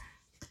earlier.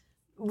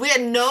 We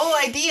had no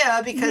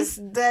idea because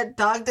that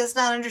dog does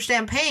not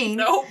understand pain.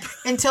 Nope.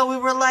 Until we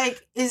were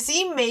like, is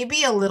he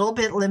maybe a little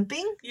bit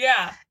limping?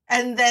 Yeah.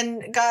 And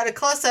then got a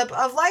close-up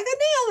of like a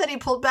nail that he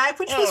pulled back,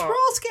 which was real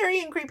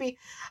scary and creepy.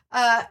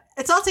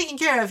 It's all taken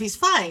care of. He's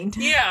fine.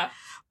 Yeah.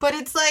 But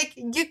it's like,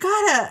 you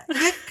gotta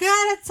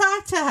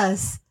talk to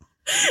us.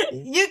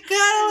 You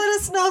gotta let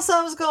us know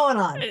something's going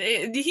on.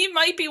 He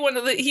might be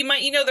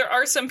there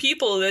are some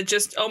people that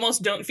just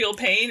almost don't feel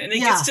pain, and it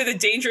gets to the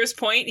dangerous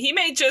point. He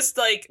may just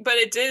but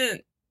it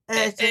didn't.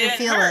 It didn't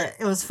feel it.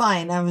 It was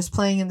fine. I was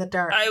playing in the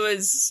dark.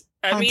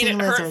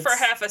 It hurt for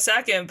half a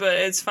second, but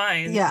it's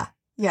fine. Yeah.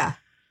 Yeah.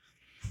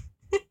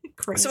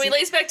 Crazy. So he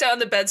lays back down on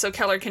the bed so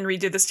Keller can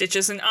redo the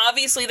stitches, and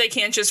obviously they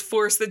can't just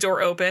force the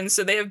door open,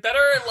 so they have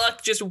better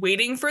luck just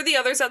waiting for the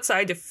others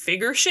outside to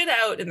figure shit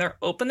out, and they'll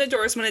open the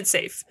doors when it's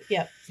safe.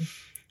 Yep.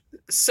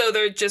 So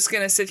they're just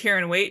gonna sit here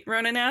and wait,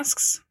 Ronan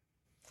asks?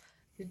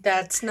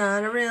 That's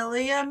not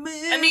really a move.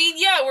 I mean,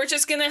 yeah, we're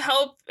just gonna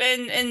help,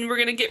 and we're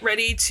gonna get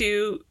ready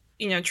to,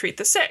 treat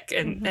the sick,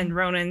 and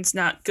Ronan's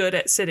not good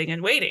at sitting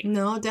and waiting.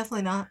 No,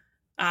 definitely not.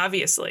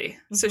 Obviously.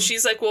 Mm-hmm. So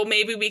she's like, well,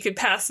 maybe we could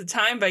pass the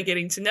time by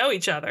getting to know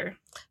each other.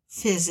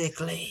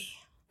 Physically.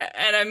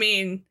 And I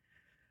mean,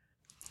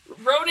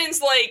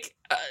 Ronan's like,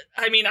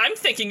 I'm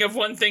thinking of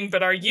one thing,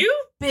 but are you?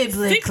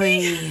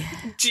 Biblically.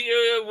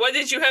 What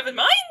did you have in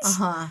mind?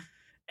 Uh-huh.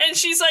 And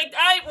she's like,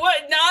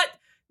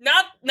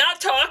 not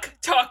talk.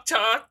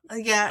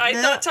 Yeah.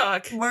 Not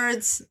talk.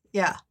 Words.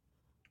 Yeah.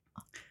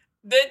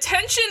 The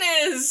tension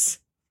is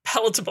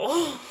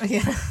palatable.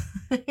 Yeah.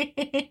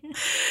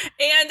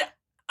 And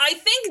I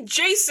think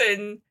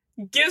Jason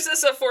gives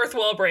us a fourth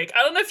wall break.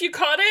 I don't know if you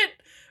caught it,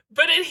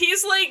 but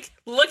he's like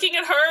looking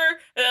at her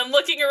and then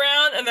looking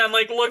around and then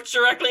like looks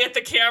directly at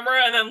the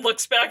camera and then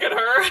looks back at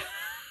her.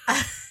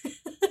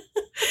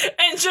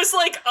 And just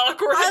like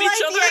awkward at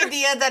each other. I like the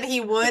idea that he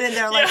would, and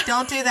they're like,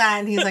 don't do that.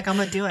 And he's like, I'm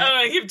going to do it. I'm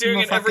going to keep doing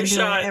it every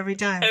shot. Every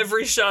time.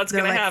 Every shot's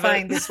going to have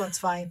fine, it. This one's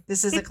fine.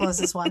 This is the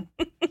closest one.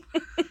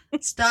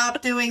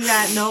 Stop doing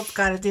that. Nope,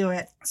 got to do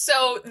it.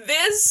 So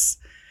this...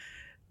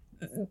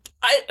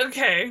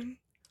 okay.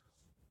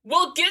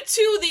 We'll get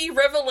to the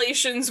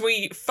revelations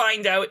we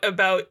find out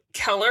about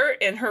Keller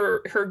and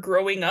her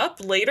growing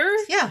up later.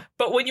 Yeah.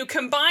 But when you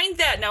combine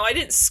that, now I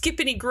didn't skip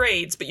any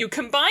grades, but you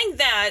combine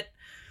that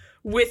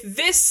with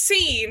this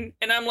scene,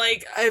 and I'm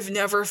like, I've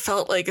never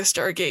felt like a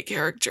Stargate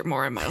character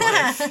more in my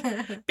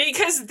life.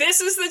 Because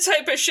this is the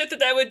type of shit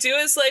that I would do.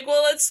 Is like,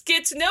 well, let's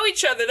get to know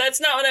each other.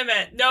 That's not what I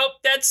meant. Nope,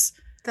 that's...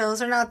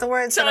 Those are not the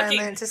words talking. that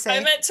I meant to say.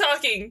 I meant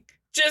talking.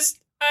 Just...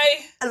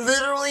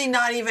 Literally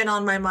not even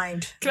on my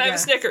mind. Can I have a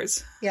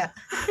Snickers? Yeah.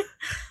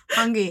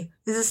 Hungry.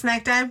 Is it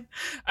snack time?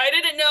 I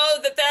didn't know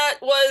that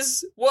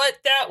was what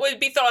that would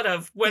be thought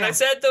of when I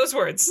said those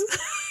words.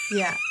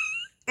 Yeah.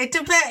 It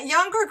depends.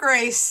 Younger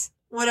Grace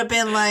would have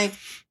been like,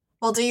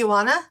 well, do you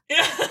wanna?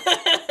 Yeah.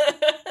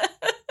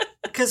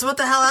 Because what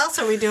the hell else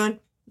are we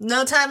doing?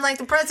 No time like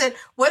the present.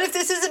 What if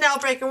this is an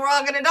outbreak and we're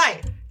all gonna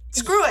die?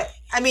 Screw it.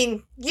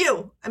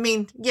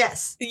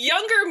 yes.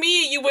 Younger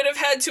me, you would have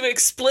had to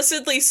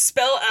explicitly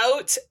spell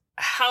out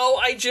how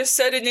I just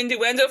said an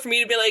innuendo for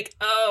me to be like,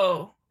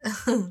 oh.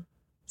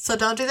 So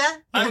don't do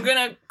that? I'm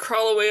going to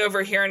crawl away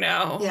over here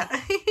now. Yeah.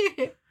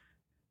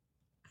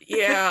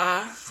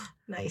 Yeah.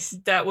 Nice.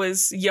 That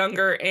was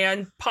younger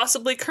and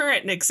possibly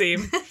current Nixie.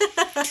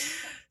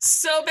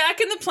 So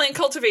back in the plant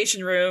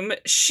cultivation room,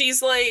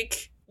 she's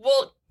like,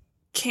 well,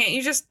 can't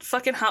you just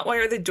fucking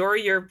hotwire the door?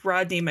 You're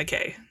Rodney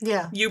McKay.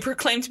 Yeah. You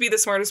proclaim to be the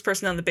smartest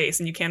person on the base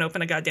and you can't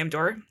open a goddamn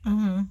door?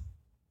 Mm-hmm.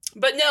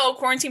 But no,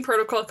 quarantine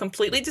protocol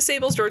completely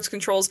disables doors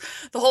controls.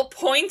 The whole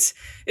point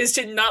is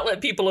to not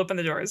let people open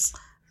the doors.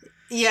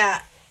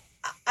 Yeah.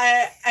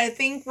 I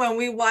think when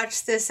we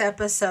watched this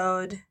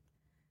episode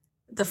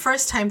the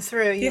first time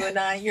through, you and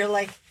I, you're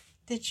like,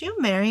 did you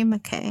marry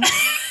McKay?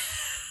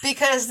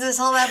 Because this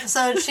whole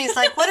episode, she's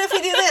like, what if we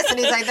do this? And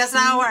he's like, that's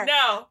not how it works.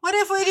 No. What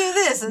if we do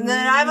this? And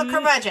then I'm a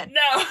curmudgeon.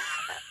 No.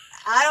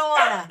 I don't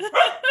want to.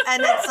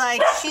 And it's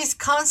like, she's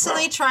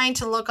constantly trying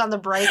to look on the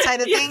bright side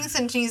of things.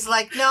 And she's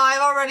like, no,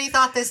 I've already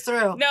thought this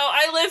through. No,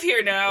 I live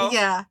here now.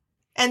 Yeah.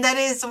 And that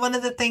is one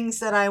of the things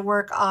that I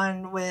work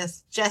on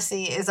with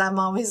Jesse is I'm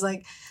always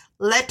like,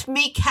 let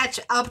me catch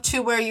up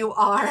to where you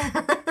are.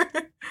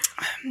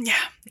 Yeah.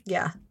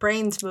 Yeah.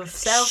 Brains move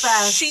so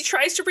fast. She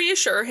tries to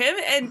reassure him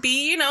and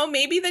be,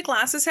 maybe the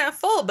glass is half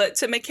full, but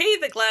to McKay,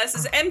 the glass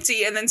is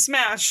empty and then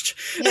smashed.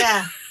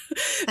 Yeah.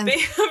 They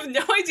have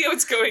no idea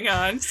what's going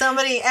on.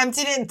 Somebody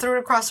emptied it and threw it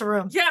across the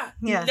room. Yeah.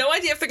 No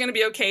idea if they're going to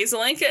be okay.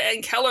 Zelenka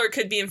and Keller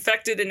could be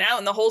infected and out,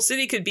 and the whole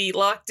city could be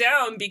locked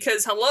down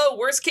because,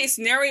 worst case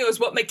scenario is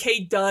what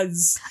McKay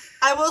does.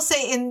 I will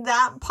say in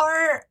that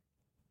part,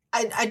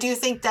 I do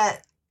think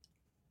that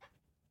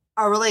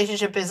our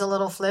relationship is a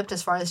little flipped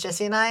as far as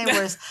Jesse and I,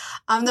 whereas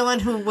I'm the one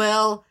who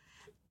will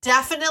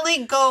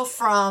definitely go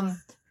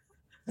from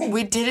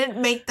we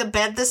didn't make the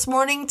bed this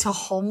morning to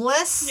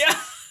homeless. Yeah.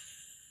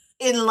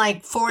 In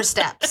like 4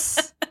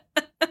 steps.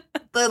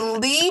 The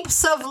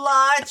leaps of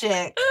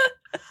logic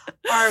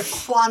are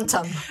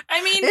quantum.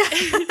 I mean,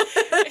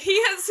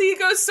 he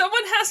goes,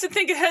 someone has to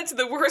think ahead to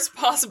the worst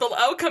possible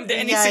outcome to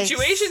any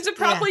situation to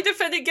properly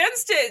defend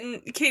against it.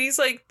 And Katie's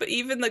like, but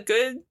even the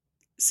good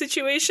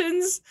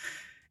situations?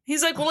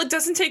 He's like, well, it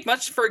doesn't take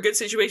much for a good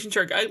situation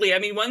to turn ugly. I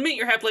mean, 1 minute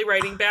you're happily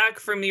writing back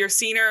from your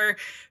senior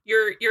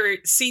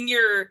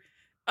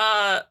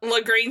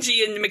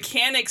Lagrangian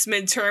mechanics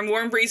midterm,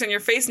 warm breeze on your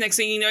face, next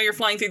thing you know you're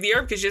flying through the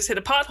air because you just hit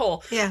a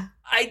pothole. Yeah.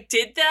 I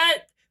did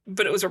that,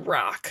 but it was a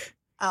rock.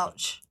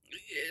 Ouch.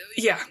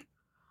 Yeah.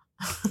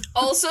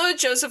 Also,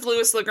 Joseph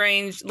Louis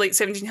Lagrange, late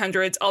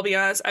 1700s. I'll be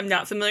honest, I'm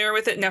not familiar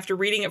with it, and after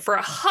reading it for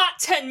a hot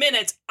 10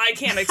 minutes, I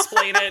can't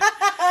explain it.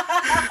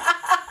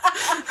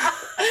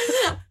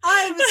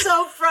 I'm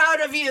so proud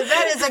of you.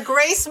 That is a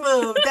grace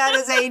move. That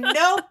is a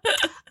nope.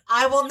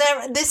 I will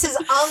never. This is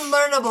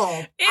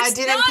unlearnable. I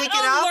didn't pick it up. It's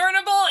not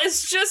unlearnable.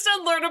 It's just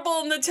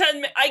unlearnable in the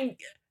 10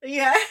 minutes.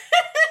 Yeah.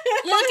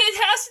 Look,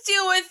 it has to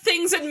deal with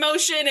things in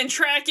motion and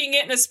tracking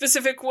it in a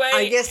specific way.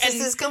 I guess this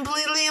is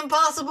completely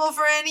impossible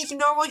for any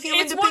normal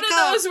human to pick up. It's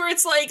one of those where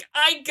it's like,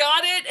 I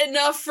got it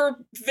enough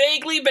for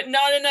vaguely, but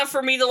not enough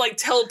for me to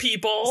tell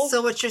people.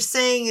 So what you're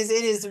saying is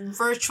it is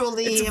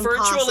virtually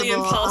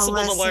impossible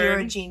unless to learn. You're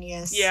a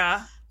genius.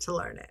 Yeah. To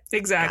learn it.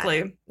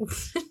 Exactly.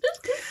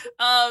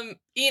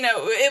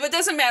 It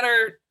doesn't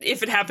matter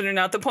if it happened or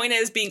not. The point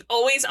is being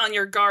always on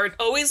your guard,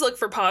 always look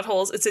for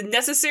potholes. It's a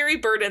necessary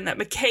burden that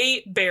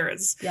McKay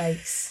bears.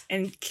 Yikes.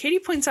 And Katie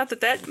points out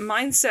that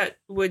mindset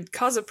would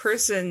cause a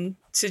person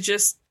to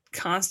just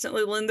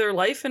constantly live their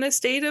life in a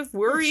state of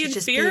worry and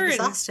fear. Be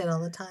exhausted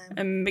all the time.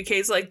 And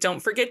McKay's like,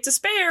 don't forget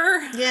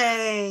despair.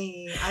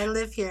 Yay. I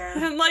live here.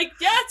 And like,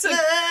 yeah, it's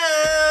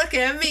look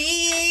at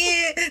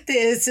me.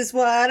 This is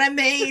what I'm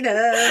made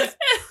of.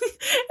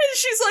 And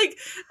she's like,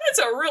 that's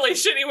a really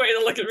shitty way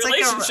to look at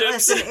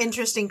relationships. It's an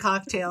interesting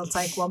cocktail. It's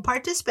like 1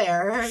 part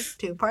despair,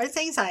 2 parts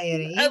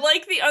anxiety. I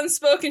like the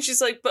unspoken.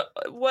 She's like, but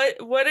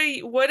what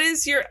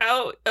is your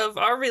out of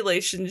our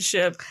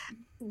relationship?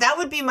 That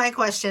would be my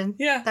question.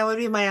 Yeah. That would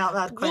be my out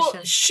loud question.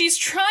 Well, she's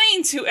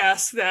trying to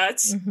ask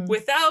that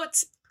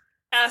without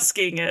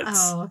asking it.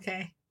 Oh,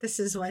 okay. This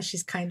is why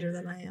she's kinder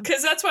than I am.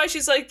 Because that's why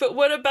she's like, but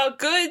what about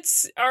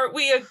goods? Aren't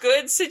we a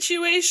good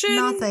situation?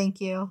 No,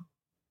 thank you.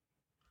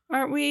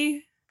 Aren't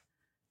we?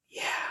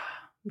 Yeah.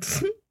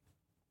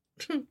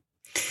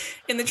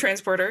 In the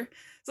transporter,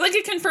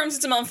 Zelenka confirms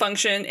it's a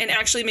malfunction, and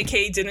actually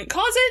McKay didn't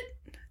cause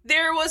it.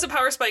 There was a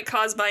power spike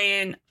caused by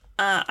an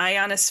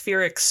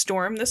ionospheric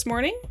storm this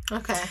morning.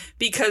 Okay.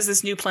 Because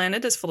this new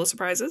planet is full of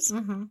surprises.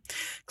 Mm-hmm.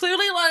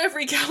 Clearly, a lot of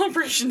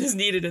recalibration is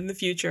needed in the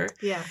future.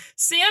 Yeah.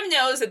 Sam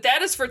knows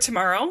that is for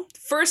tomorrow.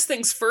 First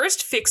things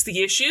first, fix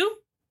the issue.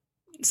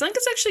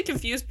 Zelenka's actually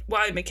confused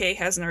why McKay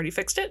hasn't already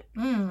fixed it.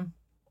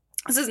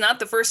 This is not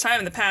the first time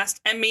in the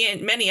past and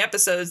many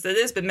episodes that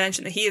it has been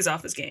mentioned that he is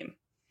off his game.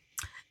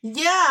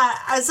 Yeah,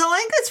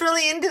 Zelenka's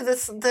really into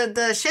this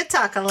the shit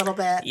talk a little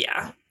bit.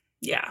 Yeah.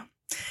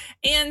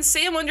 And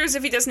Sam wonders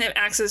if he doesn't have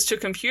access to a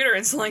computer,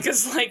 and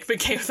Zelenka's like,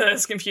 McKay without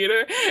his computer.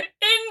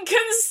 And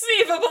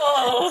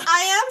Inconceivable.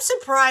 I am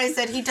surprised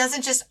that he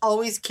doesn't just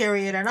always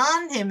carry it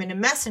on him in a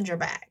messenger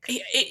bag.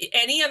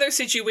 Any other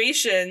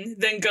situation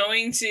than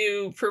going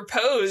to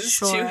propose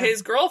to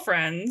his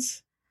girlfriend.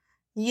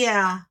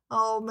 Yeah.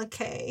 Oh,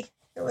 McKay.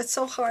 It was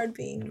so hard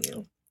being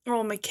you.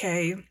 Oh,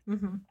 McKay.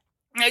 Mm-hmm.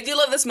 I do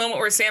love this moment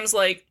where Sam's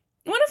like,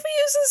 what if we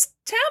use this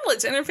tablet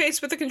to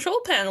interface with the control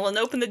panel and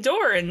open the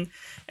door? And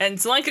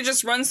Zelenka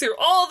just runs through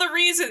all the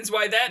reasons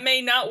why that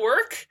may not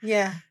work.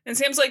 Yeah. And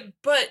Sam's like,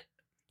 but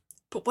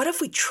what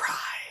if we try?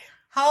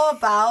 How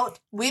about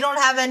we don't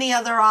have any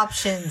other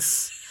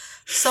options?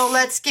 So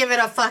let's give it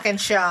a fucking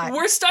shot.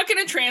 We're stuck in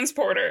a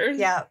transporter.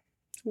 Yeah.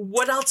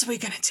 What else are we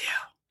going to do?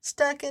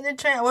 Stuck in a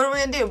what are we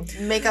going to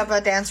do? Make up a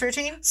dance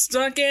routine?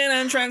 Stuck in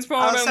a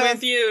transporter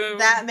with you.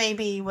 That may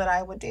be what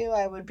I would do.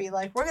 I would be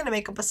like, we're going to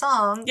make up a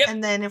song. Yep.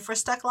 And then if we're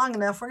stuck long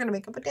enough, we're going to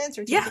make up a dance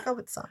routine to go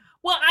with the song.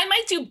 Well, I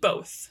might do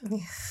both. Yeah.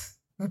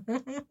 I'm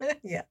going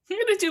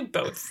to do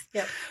both.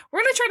 Yep. We're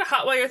going to try to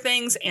hotwire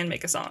things and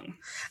make a song.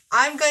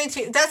 I'm going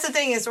to, that's the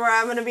thing is where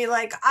I'm going to be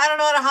like, I don't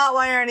know how to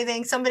hotwire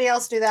anything. Somebody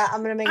else do that.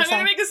 I'm going to make a song.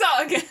 I'm going to make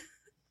a song.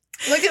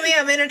 Look at me.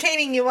 I'm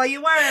entertaining you while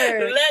you work.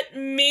 Let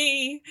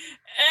me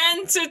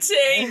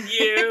entertain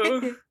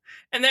you.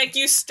 And like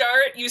you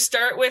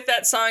start with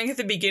that song at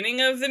the beginning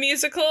of the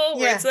musical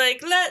where it's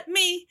like, let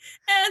me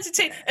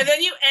entertain. And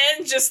then you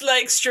end just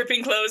like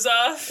stripping clothes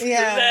off.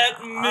 Yeah.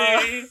 Let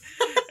me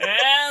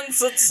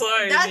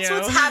entertain That's you.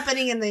 what's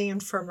happening in the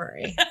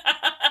infirmary.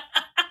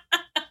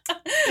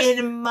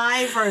 In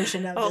my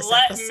version of this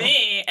episode. Let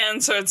me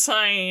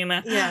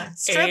entertain. Yeah.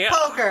 Strip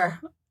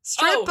poker.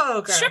 Strip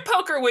poker. Strip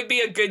poker would be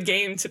a good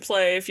game to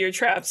play if you're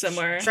trapped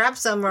somewhere. Trapped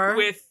somewhere.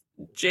 With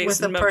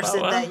Jason With a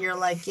person Momoa. that you're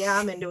like, yeah,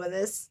 I'm into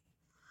this.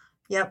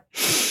 Yep.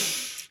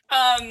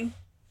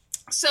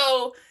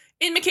 So,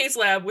 in McKay's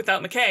lab,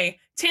 without McKay,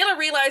 Taylor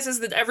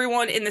realizes that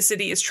everyone in the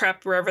city is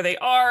trapped wherever they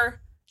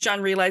are.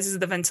 John realizes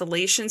the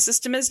ventilation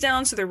system is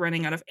down, so they're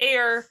running out of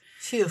air.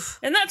 Phew.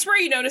 And that's where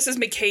he notices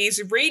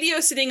McKay's radio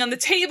sitting on the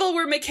table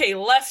where McKay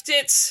left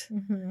it.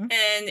 Mm-hmm.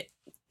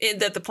 And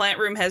that the plant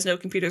room has no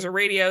computers or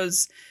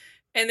radios.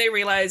 And they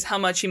realize how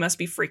much he must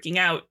be freaking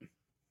out.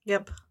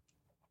 Yep.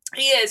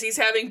 He is. He's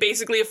having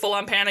basically a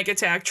full-on panic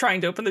attack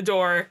trying to open the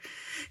door.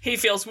 He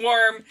feels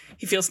warm.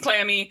 He feels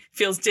clammy.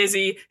 Feels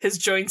dizzy. His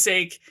joints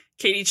ache.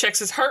 Katie checks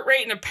his heart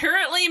rate, and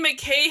apparently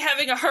McKay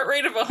having a heart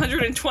rate of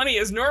 120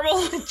 is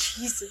normal.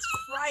 Jesus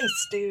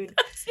Christ, dude.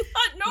 That's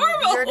not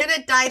normal. You're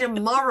gonna die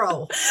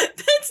tomorrow.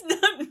 That's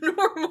not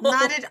normal.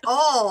 Not at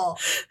all.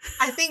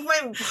 I think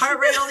my heart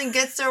rate only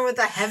gets there with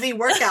a heavy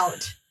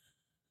workout.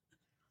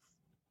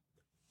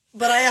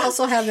 But I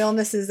also have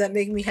illnesses that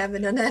make me have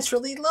an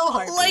unnaturally low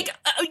heart rate. Like,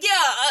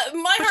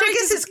 my heart rate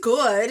rate is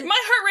good.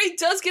 My heart rate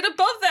does get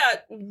above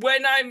that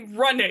when I'm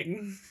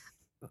running.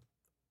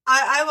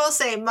 I will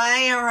say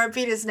my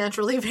heartbeat is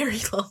naturally very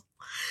low.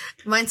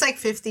 Mine's like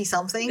 50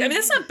 something. I mean,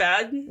 that's not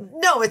bad.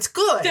 No, it's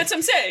good. That's what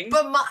I'm saying.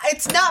 But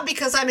it's not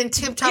because I'm in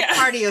tip-top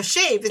cardio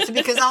shape. It's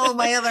because all of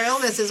my other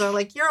illnesses are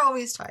like, you're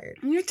always tired.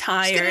 You're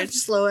tired. Just gonna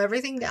slow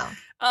everything down.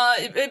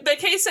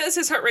 McKay says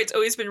his heart rate's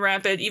always been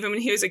rapid, even when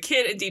he was a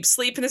kid in deep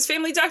sleep, and his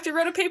family doctor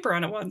wrote a paper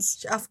on it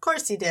once. Of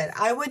course he did.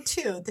 I would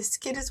too. This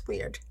kid is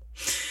weird.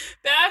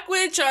 Back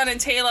with John and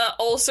Taylor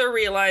also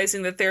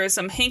realizing that there is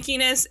some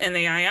hinkiness in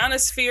the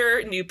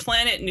ionosphere, new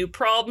planet, new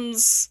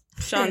problems.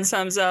 John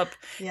sums up.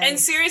 Yes. And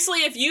seriously,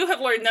 if you have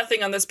learned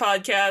nothing on this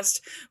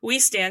podcast, we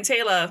stand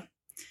Taylor.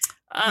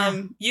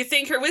 You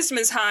think her wisdom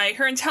is high,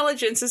 her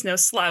intelligence is no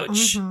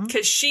slouch.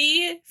 Because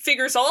she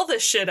figures all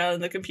this shit out on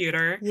the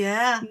computer.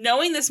 Yeah.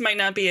 Knowing this might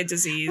not be a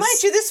disease.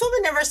 Mind you, this woman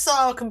never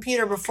saw a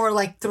computer before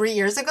like 3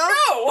 years ago.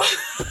 No!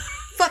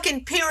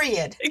 Fucking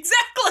period.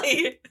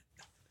 Exactly.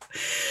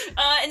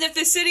 And if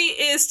the city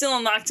is still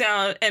in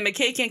lockdown and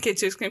McKay can't get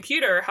to his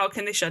computer, how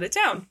can they shut it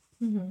down?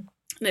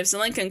 And if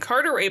Zelenka and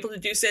Carter were able to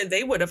do so,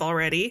 they would have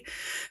already.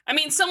 I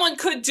mean, someone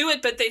could do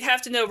it, but they'd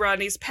have to know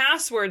Rodney's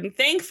password. And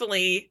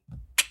thankfully,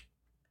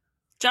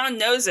 John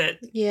knows it.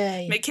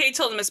 Yay. McKay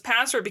told him his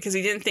password because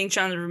he didn't think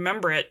John would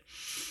remember it.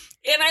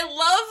 And I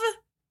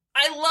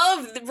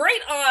love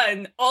right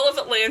on all of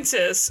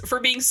Atlantis for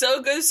being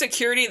so good at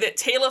security that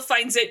Taylor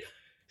finds it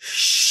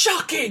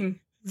shocking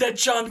that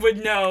John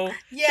would know.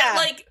 Yeah. That,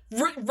 like,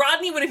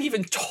 Rodney would have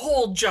even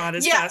told John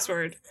his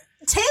password.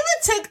 Taylor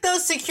took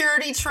those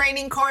security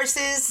training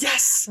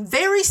courses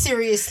very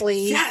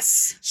seriously.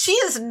 Yes. She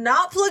is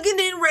not plugging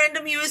in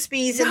random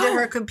USBs into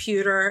her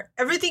computer.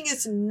 Everything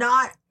is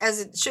not as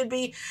it should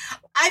be.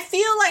 I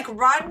feel like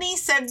Rodney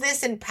said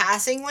this in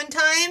passing one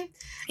time.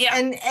 Yeah.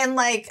 And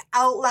like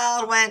out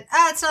loud went,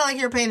 it's not like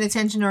you're paying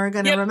attention or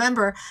going to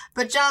remember.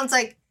 But John's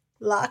like,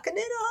 locking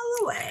it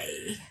all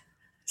away.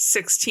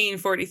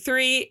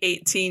 1643,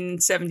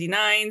 1879,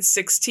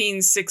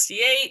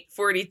 1668,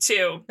 42.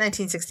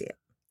 1968.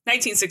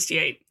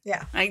 1968.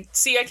 Yeah. I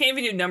can't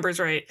even do numbers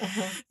right.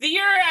 The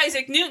year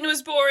Isaac Newton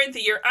was born,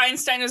 the year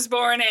Einstein was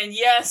born, and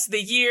yes,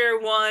 the year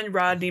one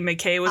Rodney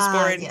McKay was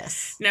born.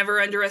 Yes. Never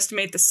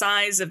underestimate the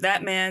size of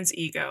that man's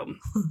ego.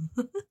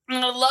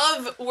 And I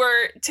love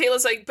where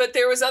Taylor's like, but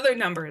there was other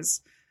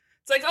numbers.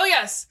 It's like, oh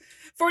yes,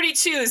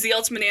 42 is the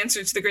ultimate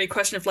answer to the great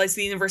question of lies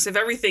the universe of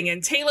everything,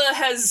 and Taylor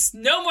has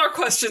no more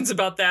questions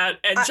about that,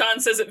 and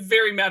John says it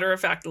very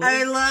matter-of-factly.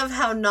 I love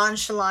how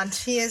nonchalant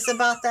he is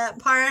about that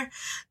part.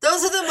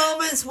 Those are the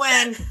moments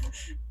when,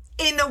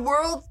 in the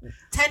world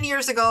 10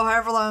 years ago,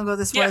 however long ago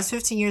this was,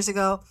 15 years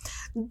ago,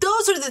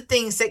 those are the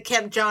things that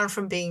kept John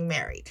from being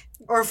married,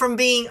 or from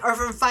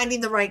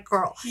finding the right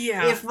girl.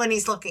 Yeah. When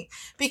he's looking.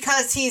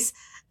 Because he's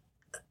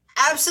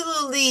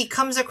absolutely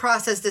comes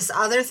across as this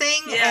other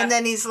thing, and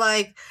then he's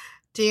like,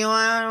 do you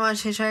want to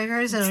watch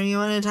Hitchhikers, or do you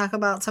want to talk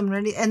about some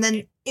ready? And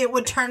then it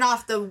would turn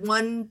off the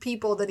one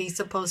people that he's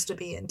supposed to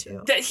be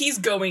into. That he's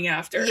going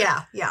after.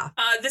 Yeah.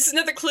 This is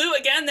another clue,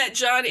 again, that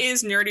John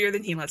is nerdier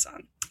than he lets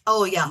on.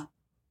 Oh, yeah.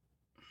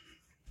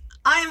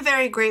 I am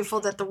very grateful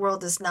that the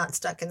world is not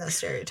stuck in those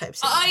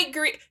stereotypes anymore. I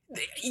agree.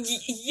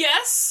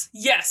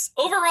 Yes.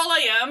 Overall,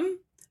 I am.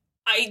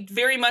 I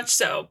very much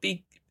so.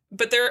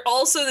 But there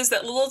also is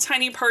that little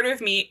tiny part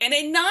of me in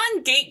a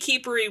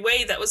non-gatekeepery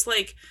way that was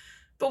like,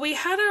 but we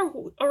had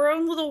our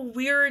own little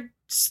weird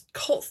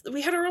cult.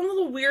 We had our own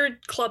little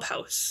weird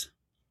clubhouse.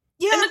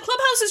 Yeah. And the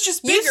clubhouse is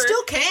just bigger. You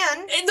still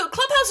can. And the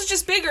clubhouse is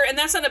just bigger, and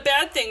that's not a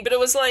bad thing. But it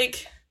was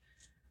like,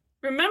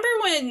 remember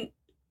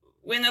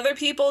when other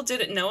people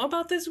didn't know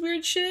about this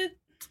weird shit?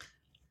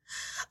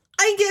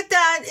 I get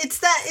that. It's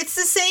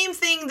the same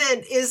thing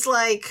that is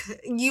like,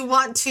 you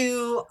want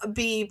to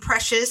be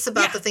precious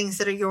about the things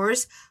that are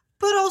yours.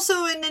 But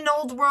also in an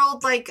old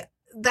world, like,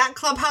 that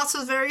clubhouse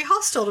was very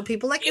hostile to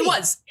people like me. It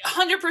was,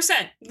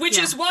 100%. Which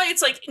is why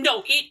it's like,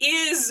 no, it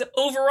is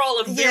overall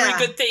a very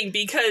good thing,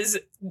 because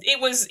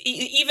it was,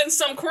 even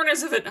some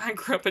corners of it, I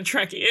grew up in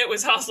Trekkie, it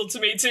was hostile to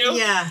me too.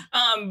 Yeah.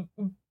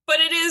 But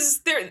it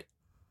is,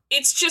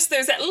 it's just,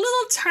 there's that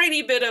little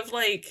tiny bit of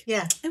like,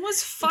 it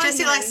was fun.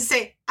 Jesse likes to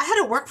say, I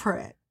had to work for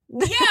it.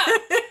 Yeah.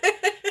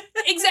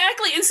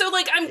 Exactly. And so,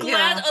 like, I'm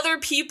glad other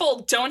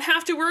people don't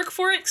have to work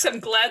for it, because I'm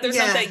glad there's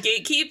not that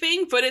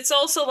gatekeeping, but it's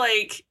also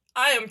like,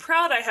 I am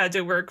proud I had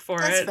to work for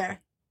it. That's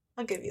fair.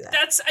 I'll give you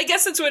that. I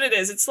guess that's what it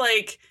is. It's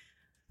like,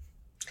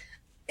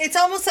 it's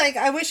almost like,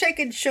 I wish I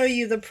could show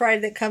you the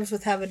pride that comes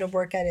with having to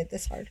work at it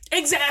this hard.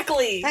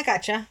 Exactly. I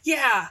gotcha.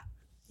 Yeah.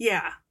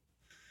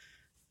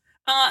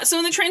 So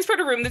in the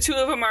transporter room, the two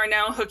of them are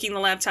now hooking the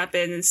laptop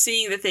in and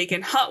seeing that they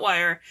can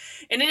hotwire,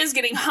 and it is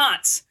getting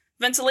hot.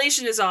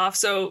 Ventilation is off,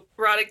 so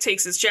Roddick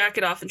takes his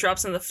jacket off and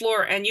drops on the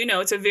floor, and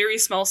it's a very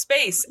small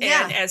space.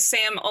 Yeah. And as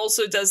Sam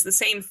also does the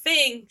same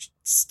thing,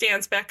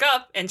 stands back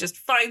up and just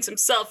finds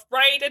himself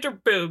right at her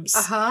boobs.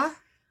 Uh-huh.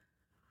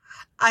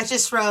 I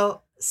just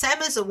wrote,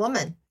 Sam is a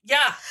woman.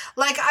 Yeah.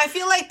 Like, I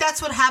feel like that's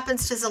what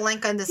happens to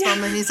Zelenka in this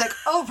moment. He's like,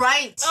 oh,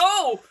 right.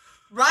 Oh!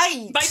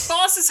 Right. My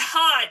boss is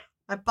hot!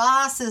 My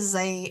boss is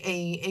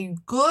a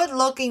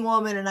good-looking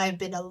woman, and I've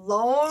been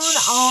alone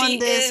on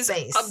this space.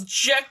 She is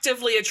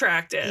objectively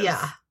attractive.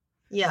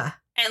 Yeah.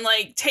 And,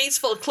 like,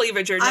 tasteful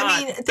cleavage or not.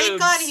 I mean, thank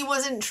God he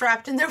wasn't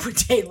trapped in there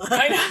with Taylor.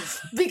 I know.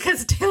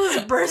 Because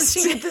Taylor's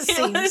bursting at the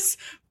seams.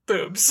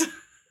 Boobs.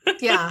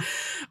 Yeah.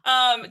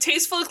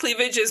 Tasteful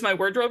cleavage is my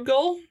wardrobe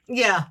goal.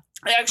 Yeah.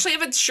 I actually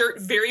have a shirt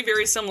very,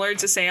 very similar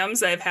to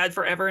Sam's that I've had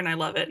forever, and I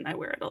love it, and I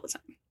wear it all the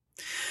time.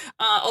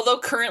 Although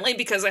currently,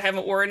 because I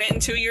haven't worn it in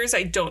 2 years,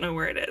 I don't know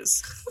where it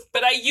is.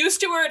 But I used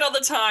to wear it all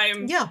the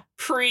time. Yeah.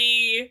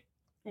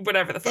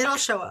 Whatever the fuck. It'll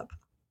show up.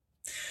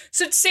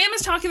 So Sam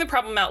is talking the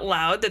problem out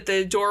loud, that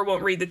the door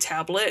won't read the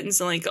tablet, and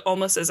so, like,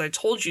 almost as I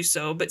told you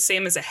so, but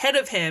Sam is ahead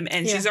of him,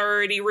 and she's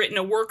already written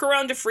a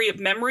workaround to free up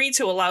memory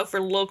to allow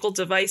for local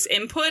device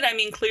input. I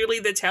mean, clearly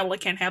the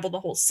tablet can't handle the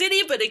whole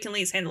city, but it can at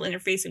least handle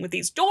interfacing with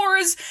these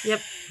doors.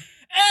 Yep.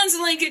 And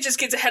Zelenka just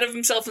gets ahead of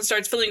himself and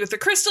starts filling with the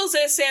crystals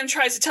as Sam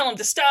tries to tell him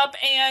to stop,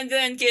 and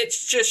then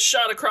gets just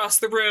shot across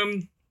the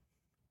room.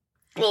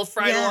 A little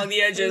fried along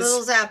the edges.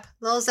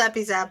 Little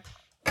zappy zap.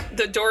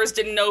 The doors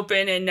didn't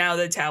open, and now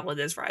the tablet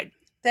is fried.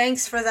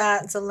 Thanks for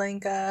that,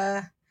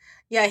 Zelenka.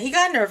 Yeah, he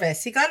got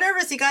nervous. He got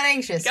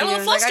anxious. Got a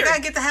little flustered. Like, I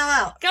gotta get the hell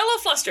out. Got a little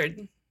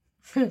flustered.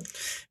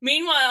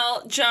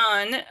 Meanwhile,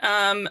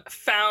 John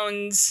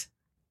found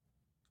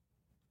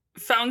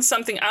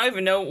something. I don't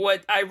even know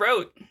what I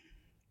wrote.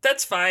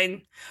 That's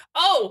fine.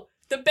 Oh,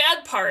 the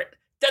bad part.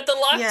 That the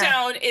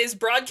lockdown is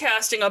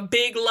broadcasting a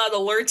big loud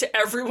alert to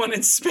everyone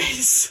in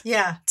space.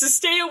 Yeah. To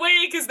stay away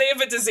because they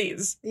have a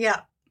disease.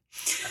 Yeah.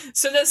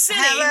 So the city...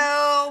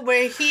 Hello,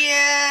 we're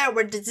here.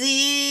 We're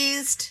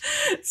diseased.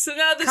 So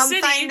now the Come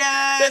city find us.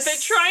 that they're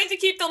trying to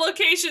keep the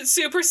location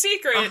super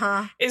secret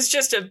is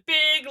just a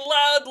big,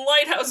 loud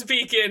lighthouse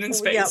beacon in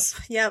space.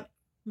 Yep.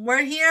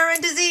 We're here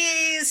and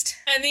diseased.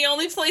 And the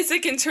only place they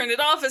can turn it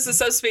off is the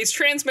subspace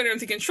transmitter in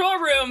the control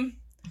room.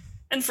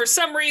 And for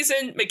some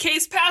reason,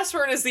 McKay's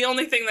password is the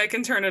only thing that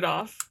can turn it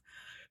off.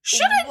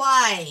 Shouldn't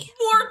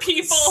more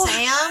people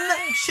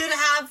Sam should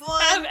have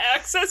one. Have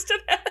access to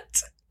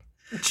that?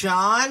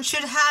 John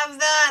should have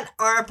that.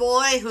 Our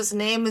boy, whose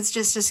name is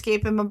just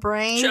escaping my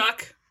brain.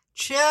 Chuck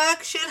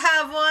should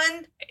have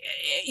one.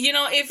 You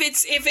know, if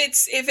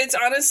it's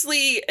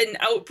honestly an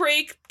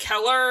outbreak,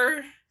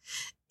 Keller.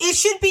 It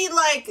should be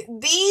like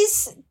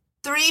these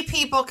 3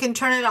 people can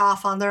turn it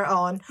off on their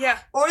own. Yeah.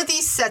 Or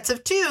these sets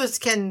of 2s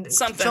can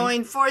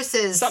join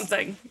forces.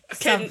 Something.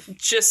 Can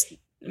just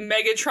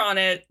Megatron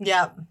it.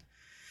 Yep.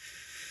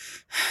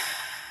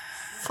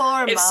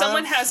 If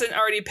someone hasn't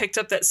already picked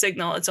up that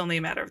signal, it's only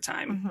a matter of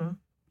time. Mm-hmm.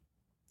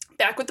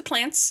 Back with the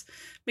plants,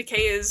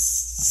 McKay is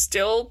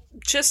still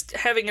just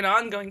having an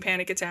ongoing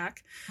panic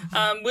attack.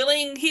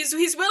 Mm-hmm.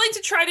 He's willing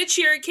to try to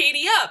cheer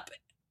Katie up.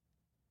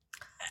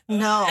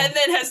 No. And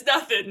then has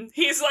nothing.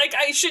 He's like,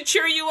 I should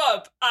cheer you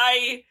up.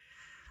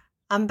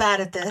 I'm bad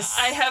at this.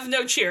 I have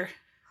no cheer.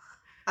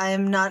 I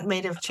am not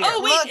made of cheer.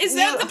 Oh, wait, Look, is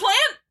that the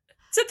plant?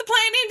 Is that the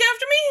plant named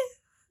after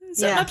me? Is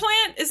that my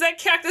plant? Is that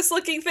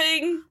cactus-looking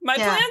thing my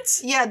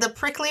plant? Yeah, the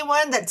prickly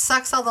one that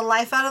sucks all the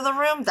life out of the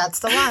room, that's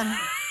the one.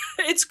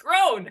 It's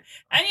grown.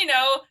 And,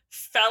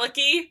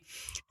 phallic-y.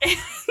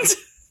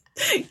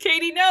 And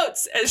Katie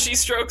notes, as she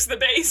strokes the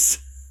base,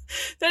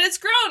 that it's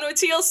grown with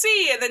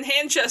TLC, and then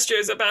hand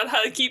gestures about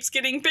how it keeps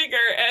getting bigger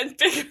and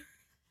bigger.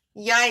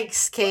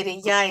 Yikes,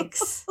 Katie,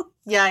 yikes.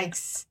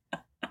 Yikes.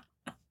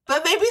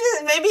 But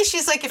maybe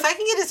she's like, if I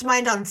can get his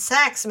mind on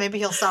sex, maybe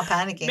he'll stop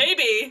panicking.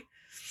 Maybe.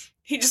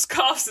 He just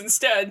coughs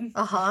instead.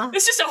 Uh-huh.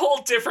 It's just a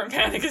whole different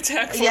panic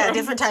attack for him.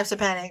 Different types of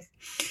panic.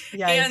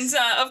 Yikes. And,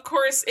 of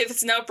course, if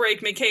it's an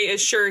outbreak, McKay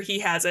is sure he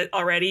has it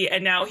already,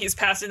 and now he's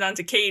passed it on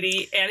to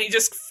Katie, and he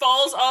just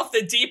falls off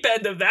the deep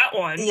end of that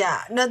one.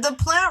 Yeah. Now, the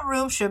plant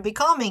room should be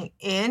calming.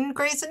 In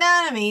Grey's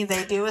Anatomy,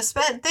 they do a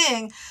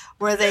thing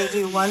where they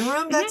do one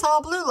room that's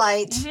all blue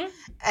light,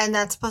 and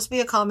that's supposed to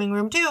be a calming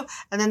room, too.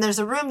 And then there's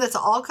a room that's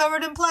all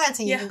covered in plants,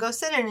 and you can go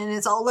sit in, and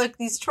it's all like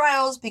these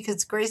trials,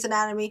 because Grey's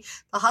Anatomy,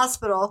 the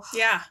hospital,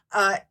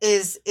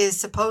 is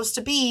supposed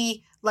to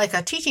be like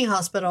a teaching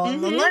hospital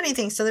and learning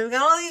things. So they've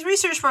got all these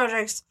research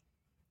projects.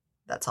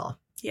 That's all.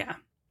 Yeah.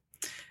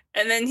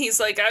 And then he's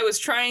like, I was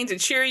trying to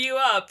cheer you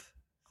up.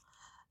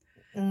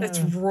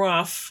 That's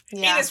rough.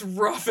 Yeah. It is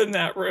rough in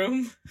that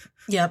room.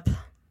 Yep.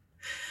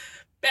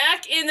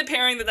 Back in the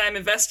pairing that I'm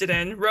invested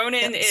in,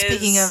 Ronan is...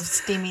 Speaking of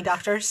steamy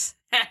doctors.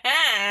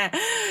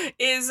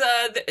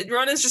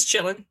 Ronan's just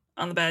chilling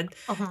on the bed.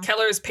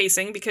 Keller is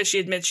pacing because she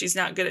admits she's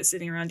not good at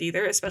sitting around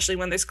either, especially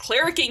when there's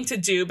clericing to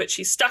do, but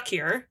she's stuck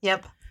here.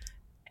 Yep.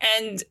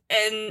 And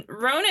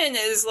Ronan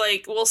is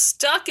like, well,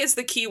 stuck is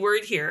the key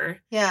word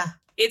here. Yeah.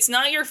 It's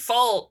not your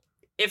fault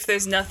if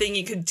there's nothing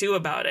you can do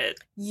about it.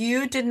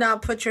 You did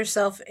not put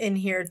yourself in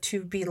here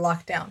to be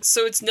locked down.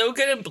 So it's no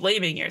good in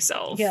blaming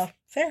yourself. Yeah,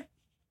 fair.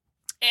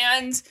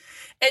 And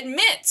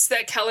admits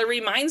that Keller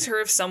reminds her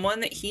of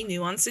someone that he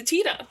knew on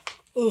Satita.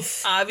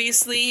 Oof.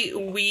 Obviously,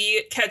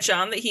 we catch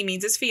on that he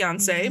means his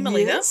fiancée,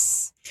 Melita.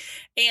 Yes.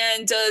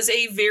 And does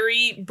a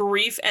very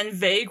brief and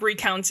vague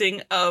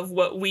recounting of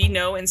what we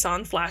know and saw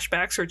in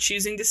flashbacks, her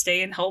choosing to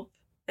stay and help,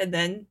 and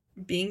then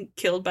being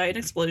killed by an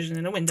explosion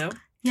in a window.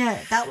 Yeah,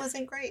 that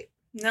wasn't great.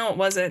 No, it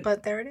wasn't.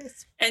 But there it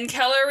is. And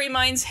Keller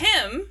reminds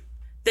him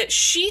that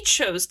she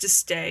chose to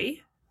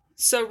stay,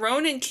 so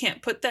Ronan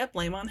can't put that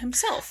blame on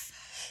himself.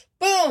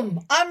 Boom!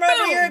 I'm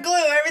rubber, you're glue.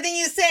 Everything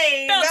you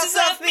say bounces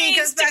off me,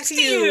 comes back to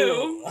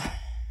you.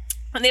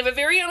 And they have a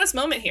very honest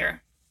moment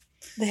here.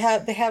 They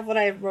have what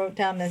I wrote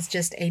down as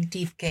just a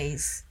deep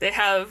gaze. They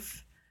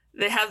have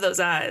those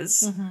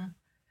eyes.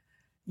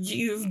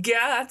 You've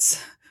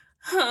got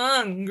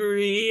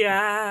hungry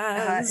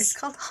eyes. It's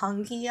called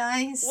hungry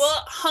eyes.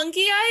 Well,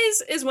 hungry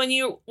eyes is when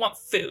you want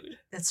food.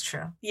 That's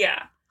true.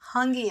 Yeah.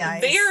 Hungry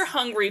eyes. They are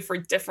hungry for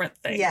different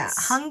things. Yeah,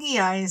 hungry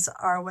eyes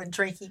are what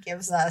Drakey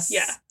gives us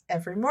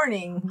every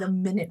morning the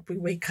minute we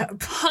wake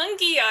up.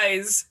 Hungry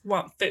eyes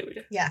want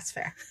food. Yeah, it's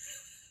fair.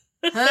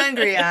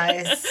 Hungry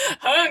eyes.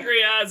 Hungry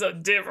eyes are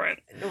different.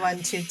 The one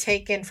to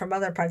take in from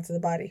other parts of the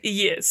body.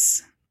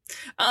 Yes.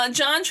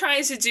 John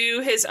tries to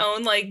do his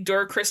own,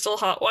 door crystal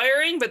hot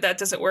wiring, but that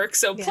doesn't work.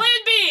 So plan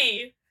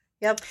B!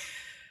 Yep.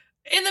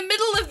 In the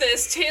middle of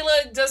this,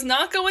 Taylor does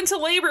not go into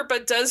labor,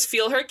 but does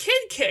feel her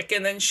kid kick,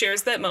 and then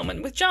shares that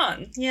moment with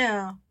John.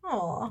 Yeah.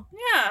 Aw.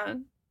 Yeah.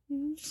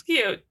 It's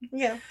cute.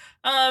 Yeah.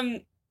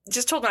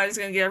 Just told Maddie's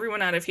going to get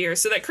everyone out of here.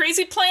 So that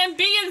crazy plan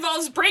B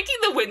involves breaking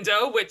the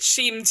window, which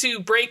seemed to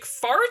break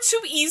far too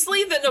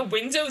easily than a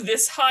window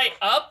this high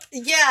up.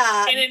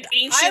 Yeah. In an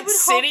ancient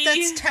city. Hope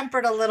that's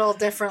tempered a little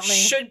differently.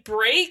 Should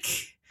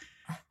break.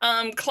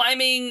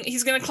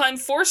 He's going to climb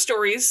 4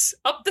 stories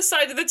up the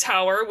side of the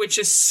tower, which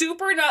is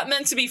super not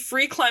meant to be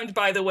free climbed,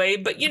 by the way.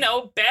 But,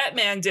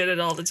 Batman did it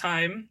all the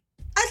time.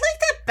 I like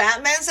that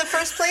Batman's the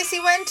first place he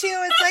went to.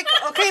 It's like,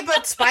 okay,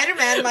 but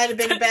Spider-Man might have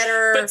been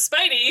better. But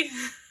Spidey...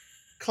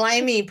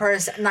 climby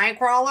person.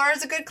 Nightcrawler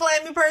is a good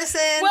climby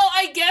person. Well,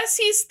 I guess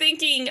he's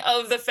thinking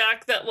of the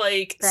fact that,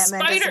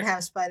 Batman doesn't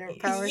have spider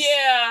powers.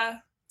 Yeah.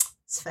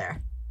 It's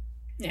fair.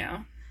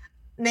 Yeah.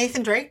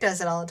 Nathan Drake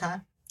does it all the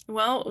time.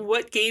 Well,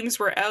 what games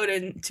were out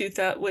in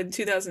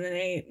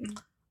 2008?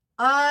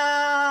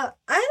 I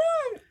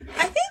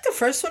think the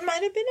first one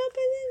might have been up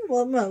by then.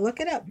 Well, I'm going to look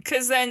it up.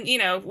 Because then,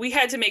 we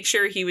had to make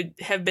sure he would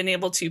have been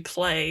able to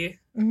play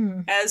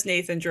as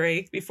Nathan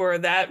Drake before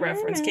that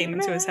reference came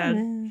into his head.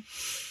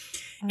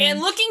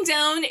 And looking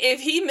down, if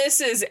he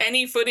misses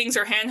any footings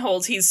or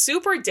handholds, he's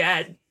super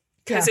dead.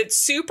 because it's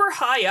super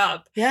high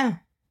up. Yeah.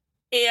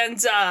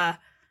 And,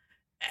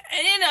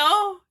 you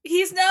know,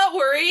 he's not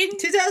worried.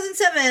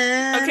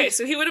 2007. Okay,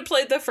 so he would have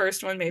played the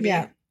first one, maybe.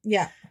 Yeah.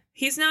 Yeah.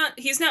 He's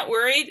not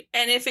worried,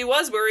 and if he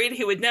was worried,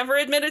 he would never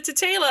admit it to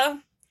Taylor.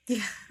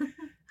 Yeah.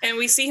 And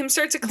we see him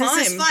start to climb.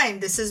 This is fine.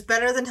 This is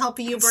better than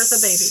helping you birth a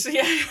baby.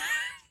 Yeah.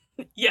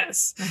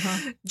 Yes.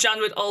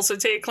 John would also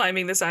take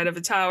climbing the side of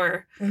a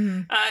tower.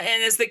 And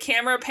as the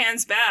camera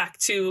pans back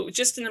to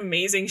just an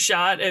amazing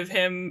shot of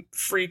him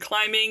free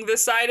climbing the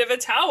side of a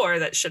tower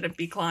that shouldn't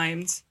be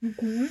climbed.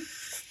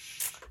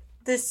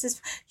 This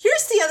is...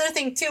 Here's the other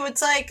thing, too.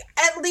 It's like,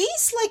 at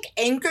least, like,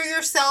 anchor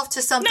yourself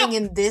to something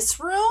in this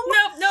room.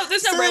 No,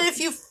 there's no rope. So that if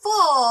you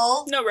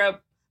fall... No rope.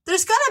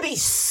 There's gotta be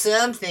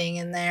something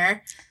in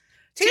there.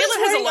 Taylor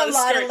has a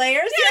lot of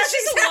layers. Yeah,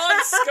 she's a long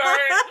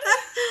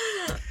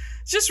skirt.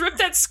 Just rip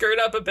that skirt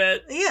up a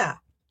bit. Yeah.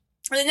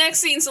 The next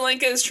scene,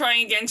 Zelenka is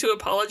trying again to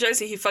apologize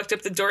that he fucked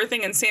up the door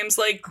thing, and Sam's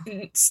like,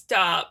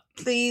 stop.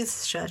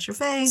 Please shut your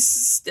face.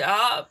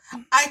 Stop.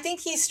 I think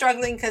he's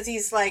struggling because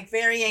he's, like,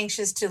 very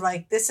anxious to,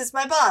 like, this is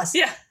my boss.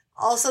 Yeah.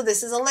 Also,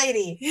 this is a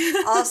lady.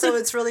 Also,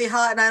 it's really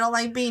hot and I don't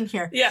like being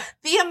here. Yeah.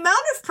 The amount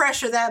of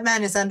pressure that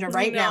man is under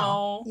right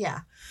now.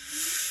 Yeah.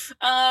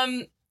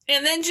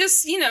 And then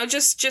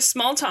just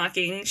small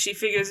talking, she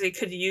figures they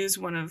could use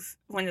one of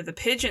the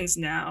pigeons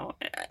now.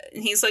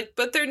 And he's like,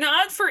 but they're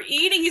not for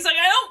eating. He's like,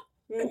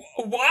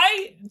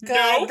 why?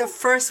 God, no. the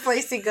first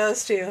place he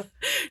goes to.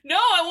 No,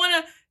 I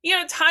want to,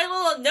 tie a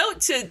little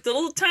note to the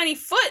little tiny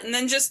foot and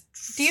then just...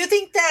 Do you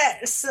think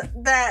that's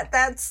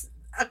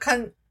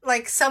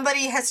like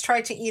somebody has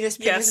tried to eat his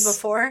pigeons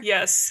before?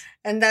 Yes.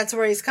 And that's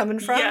where he's coming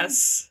from?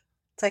 Yes.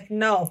 It's like,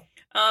 no.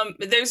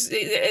 There's...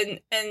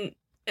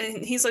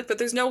 And he's like, but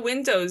there's no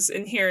windows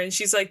in here. And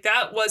she's like,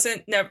 that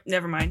wasn't...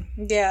 Never mind.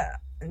 Yeah.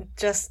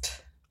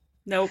 Just...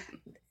 Nope.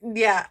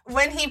 Yeah.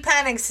 When he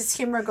panics, his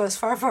humor goes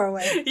far, far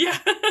away. Yeah.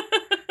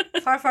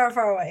 Far, far,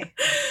 far away.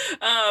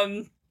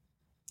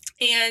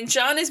 And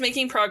John is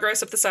making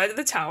progress up the side of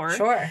the tower.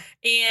 Sure.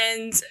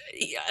 And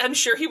I'm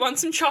sure he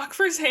wants some chalk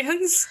for his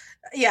hands.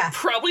 Yeah.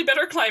 Probably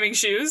better climbing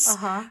shoes.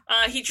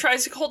 He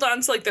tries to hold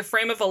on to like the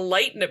frame of a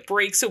light and it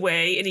breaks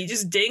away and he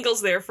just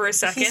dangles there for a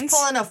second. He's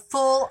pulling a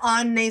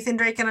full-on Nathan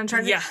Drake in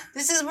Uncharted. Yeah.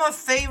 This is my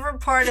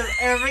favorite part of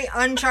every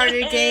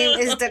Uncharted game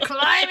is the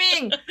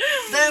climbing.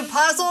 The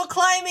puzzle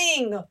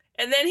climbing.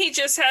 And then he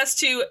just has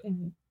to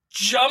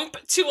jump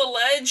to a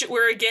ledge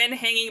where, again,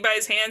 hanging by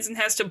his hands and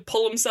has to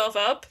pull himself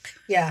up.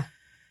 Yeah.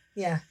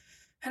 Yeah.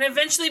 And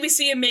eventually we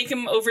see him make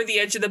him over the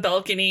edge of the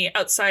balcony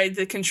outside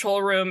the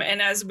control room.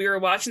 And as we were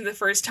watching the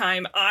first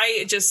time,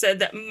 I just said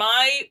that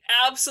my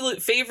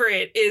absolute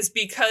favorite is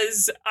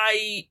because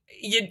filming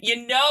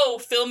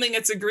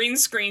it's a green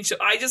screen. So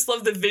I just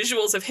love the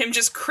visuals of him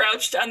just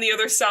crouched on the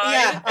other side.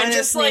 Yeah, and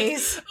just like,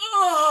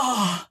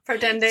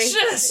 pretending.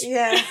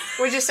 Yeah.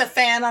 With just a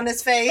fan on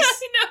his face.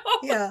 I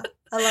know. Yeah.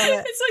 I love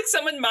it. It's like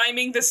someone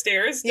miming the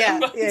stairs. Yeah.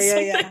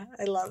 Yeah.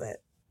 I love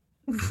it.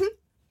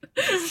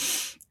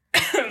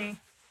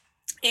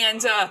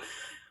 And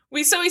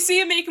we see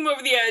him make him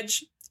over the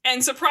edge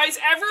and surprise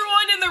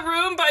everyone in the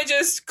room by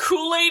just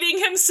Kool-Aiding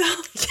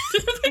himself.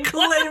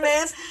 Kool-Aid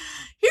man.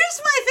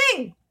 Here's my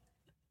thing.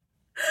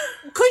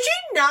 Could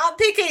you not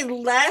pick a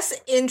less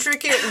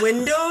intricate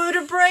window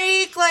to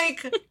break?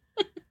 Like,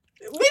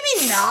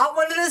 maybe not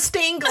one of the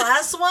stained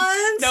glass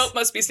ones? Nope,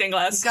 must be stained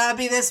glass. Gotta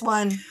be this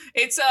one.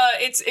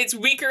 It's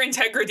weaker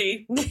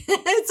integrity.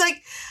 It's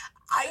like,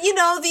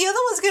 the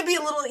other one's gonna be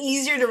a little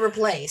easier to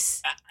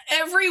replace.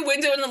 Every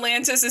window in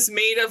Atlantis is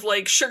made of,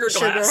 like, sugar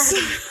glass.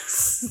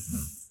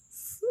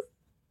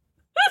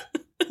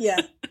 Yeah.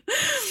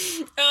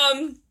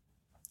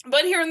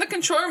 But here in the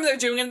control room, they're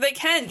doing what they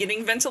can,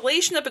 getting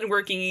ventilation up and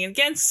working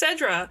against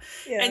Cedra.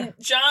 Yeah. And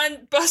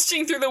John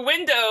busting through the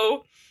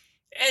window,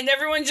 and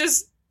everyone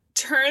just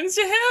turns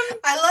to him.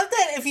 I love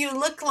that if you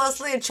look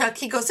closely at Chuck,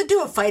 he goes to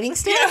do a fighting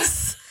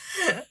stance.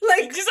 Yeah.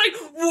 Like, just like,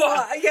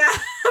 what? Yeah.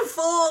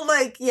 Full,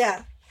 like,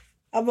 yeah.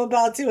 I'm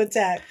about to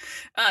attack.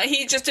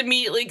 He just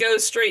immediately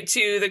goes straight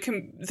to the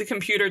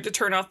computer to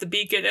turn off the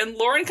beacon. And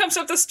Lauren comes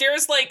up the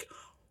stairs like,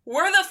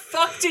 where the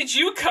fuck did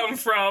you come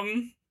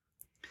from?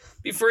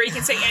 Before he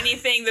can say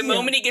anything, the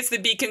moment he gets the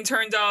beacon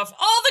turned off,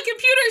 all the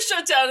computers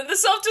shut down and the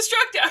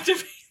self-destruct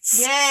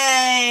activates.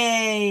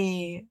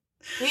 Yay!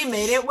 We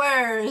made it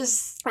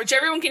worse. Which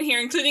everyone can hear,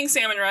 including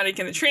Sam and Roddick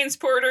in the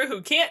transporter,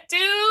 who can't do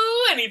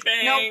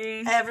anything.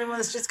 Nope.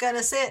 Everyone's just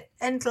gotta sit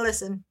and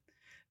listen.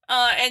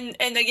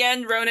 And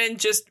again, Ronan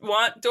just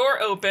want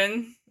door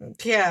open.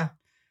 Yeah.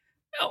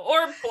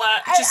 Or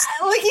black.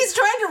 Like he's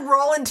trying to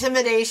roll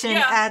intimidation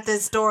at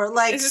this door.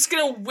 Like he's just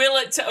gonna will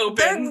it to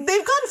open.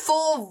 They've gone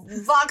full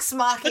Vox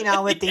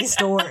Machina with these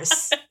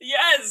doors.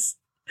 Yes.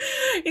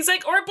 He's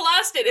like, or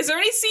blast it. Is there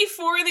any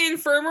C4 in the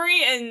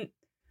infirmary? And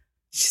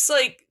she's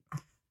like,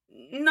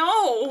 no.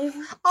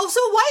 Oh,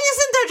 so why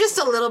isn't there just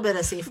a little bit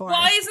of C4?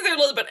 Why isn't there a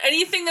little bit?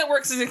 Anything that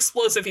works as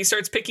explosive, he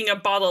starts picking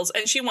up bottles,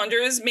 and she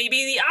wonders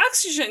maybe the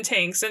oxygen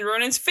tanks, and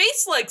Ronan's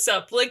face lights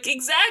up, like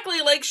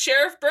exactly like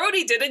Sheriff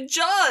Brody did in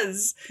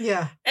Jaws.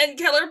 Yeah. And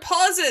Keller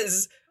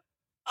pauses.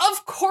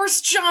 Of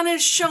course John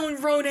has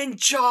shown Ronan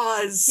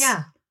Jaws.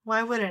 Yeah.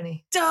 Why wouldn't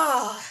he?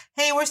 Duh.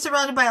 Hey, we're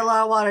surrounded by a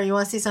lot of water. You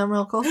want to see something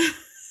real cool?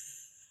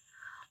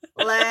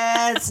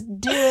 Let's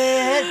do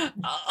it.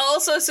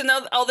 Also, so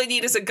now all they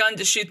need is a gun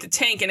to shoot the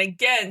tank. And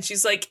again,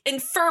 she's like,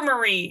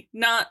 infirmary,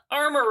 not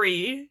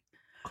armory.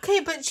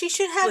 Okay, but she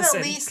should have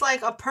at least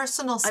like a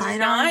personal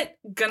sidearm. I'm not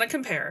gonna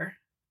compare.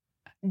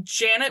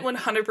 Janet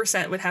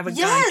 100% would have a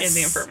gun in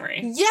the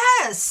infirmary.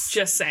 Yes.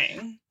 Just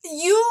saying.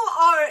 You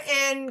are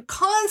in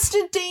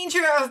constant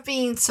danger of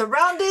being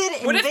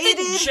surrounded, what invaded. What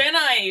if the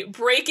Jedi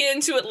break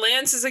into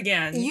Atlantis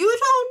again? You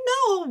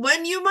don't know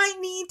when you might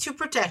need to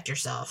protect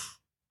yourself.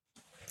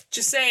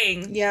 Just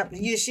saying. Yep,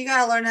 she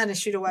gotta learn how to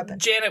shoot a weapon.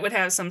 Janet would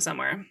have some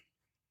somewhere.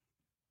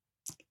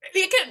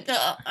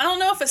 I don't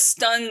know if a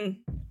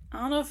stun... I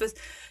don't know if it's...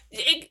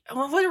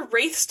 would a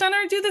Wraith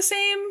Stunner do the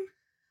same?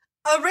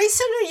 A Wraith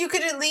Stunner, you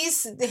could at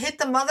least hit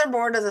the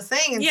motherboard of the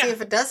thing and see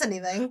if it does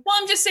anything. Well,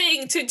 I'm just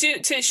saying,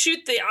 to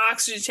shoot the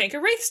oxygen tank, a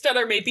Wraith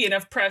Stunner may be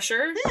enough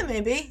pressure. Yeah,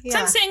 maybe. Yeah. So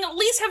I'm saying at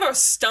least have a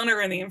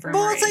stunner in the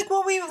infirmary. Well, it's like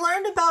what we've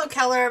learned about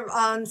Keller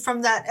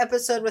from that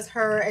episode with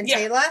her and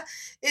Tayla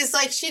is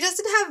like she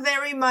doesn't have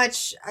very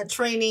much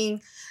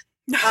training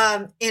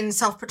in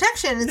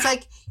self-protection. It's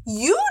like,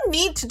 you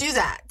need to do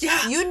that.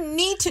 Yeah. You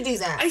need to do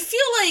that. I feel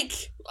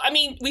like, I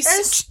mean,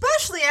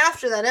 especially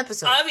after that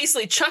episode.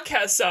 Obviously, Chuck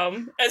has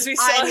some, as we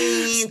saw. I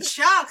mean,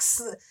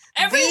 Chuck's...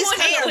 Everyone these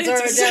hands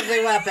are a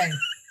deadly weapon.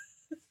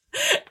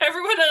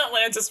 Everyone in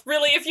Atlantis.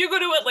 Really, if you go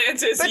to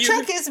Atlantis... But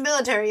Chuck is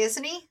military,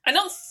 isn't he? I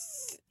don't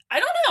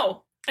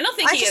know. I don't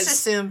think he is. I just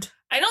assumed.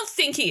 I don't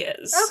think he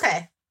is.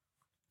 Okay.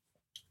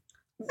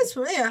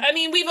 I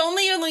mean, we've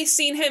only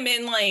seen him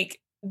in,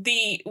 like,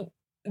 the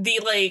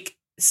like,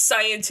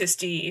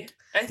 scientist-y.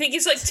 I think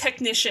he's, like,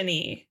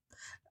 technician-y.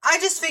 I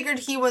just figured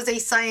he was a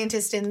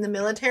scientist in the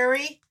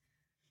military.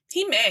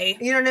 He may.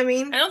 You know what I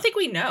mean? I don't think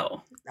we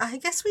know. I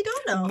guess we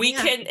don't know. We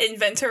can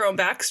invent our own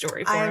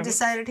backstory for him. I have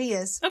decided he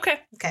is. Okay.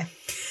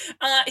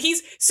 I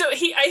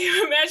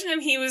imagine him,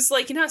 he was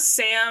like, you know how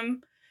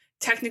Sam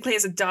technically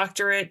has a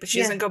doctorate, but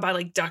she doesn't go by,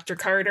 like, Dr.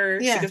 Carter.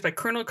 She goes by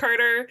Colonel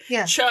Carter.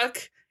 Yeah.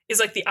 Chuck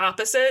is, like, the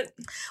opposite.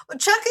 Well,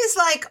 Chuck is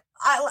like,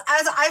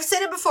 as I've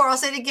said it before, I'll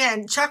say it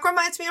again. Chuck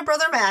reminds me of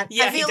Brother Matt.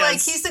 Yeah, I feel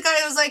like he's the guy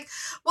who's like,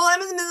 well,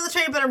 I'm in the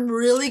military, but I'm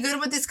really good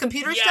with this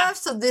computer stuff,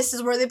 so this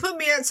is where they put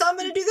me at, so I'm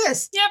going to do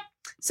this. Yep.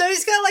 So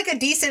he's got like a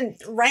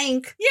decent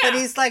rank, but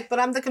he's like, but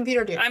I'm the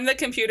computer dude. I'm the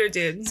computer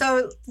dude.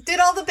 So did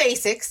all the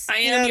basics. I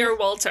am your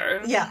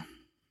Walter. Yeah.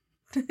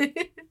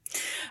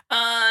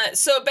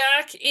 So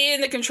back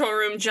in the control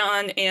room,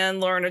 John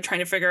and Lauren are trying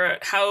to figure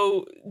out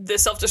how the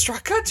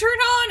self-destruct got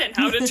turned on and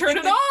how to turn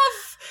it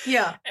off.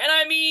 Yeah. And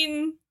I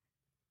mean,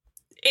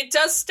 it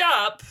does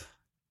stop.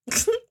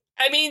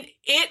 I mean,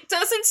 it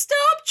doesn't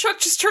stop. Chuck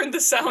just turned the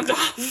sound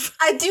off.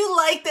 I do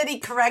like that he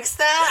corrects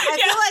that. I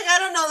feel like I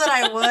don't know that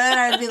I would.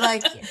 I'd be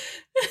like,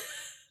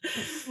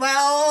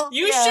 well,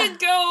 you should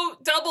go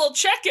double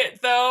check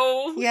it,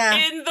 though. Yeah.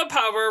 In the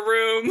power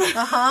room.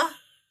 Uh-huh.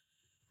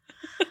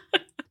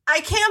 I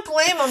can't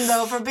blame him,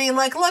 though, for being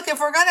like, look, if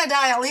we're going to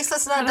die, at least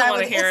let's not die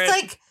with it. It's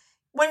like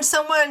when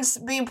someone's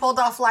being pulled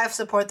off life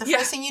support, the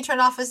first thing you turn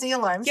off is the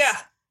alarms. Yeah.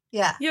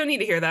 Yeah. You don't need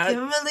to hear that. Give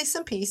him at least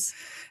some peace.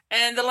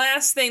 And the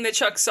last thing that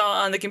Chuck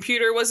saw on the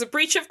computer was a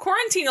breach of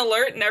quarantine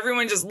alert, and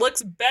everyone just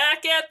looks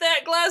back at that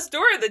glass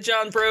door that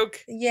John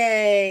broke.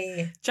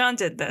 Yay. John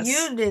did this.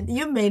 You did.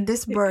 You made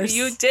this burst.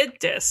 You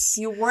did this.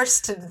 You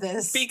worsted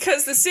this.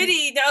 Because the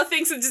city now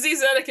thinks the disease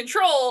is out of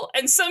control,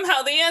 and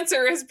somehow the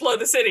answer is blow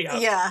the city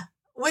up. Yeah.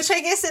 Which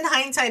I guess in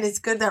hindsight is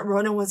good that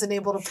Ronan wasn't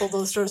able to pull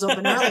those doors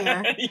open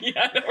earlier.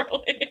 Yeah, no,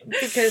 really.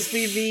 Because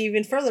we'd be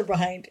even further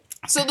behind.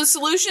 So the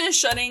solution is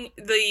shutting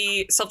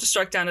the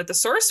self-destruct down at the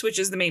source, which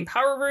is the main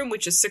power room,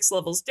 which is 6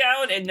 levels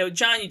down. And no,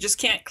 John, you just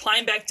can't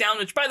climb back down,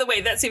 which, by the way,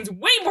 that seems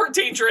way more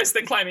dangerous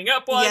than climbing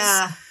up was.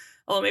 Yeah.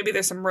 Although maybe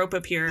there's some rope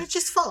up here.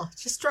 Just fall.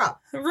 Just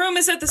drop. The room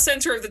is at the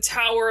center of the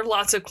tower,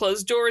 lots of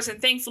closed doors, and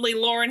thankfully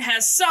Lauren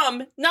has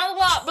some, not a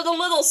lot, but a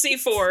little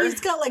C4. He's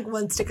got like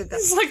one stick of gum.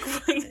 It's like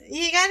one.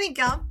 You got any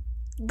gum?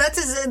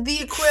 That's the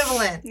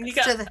equivalent.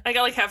 I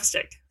got like half a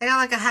stick. I got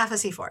like a half a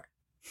C4.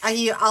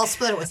 I'll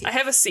split it with you. I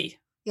have a C.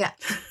 Yeah.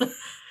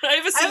 I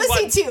have a C1. I have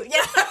a C too.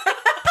 Yeah.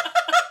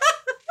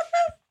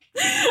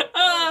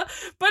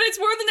 But it's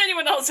more than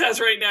anyone else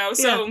has right now.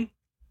 So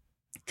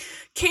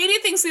Katie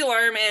thinks the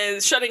alarm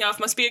is shutting off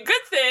must be a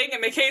good thing,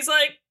 and McKay's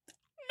like,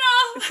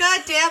 no.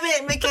 God damn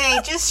it,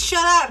 McKay. Just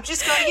shut up.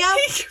 Just go, yeah.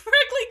 He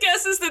correctly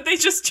guesses that they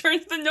just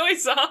turned the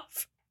noise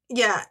off.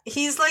 Yeah.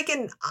 He's like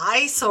an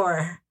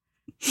eyesore.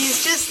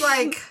 He's just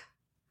like...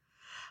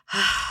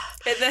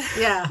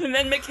 And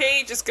then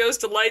McKay just goes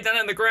to lie down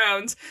on the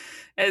ground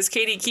as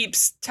Katie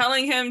keeps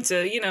telling him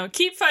to,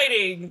 keep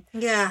fighting.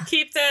 Yeah.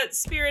 Keep that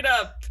spirit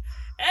up.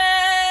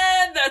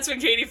 And that's when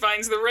Katie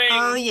finds the ring.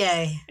 Oh,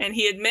 yay. And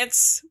he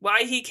admits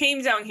why he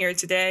came down here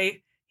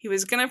today. He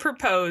was going to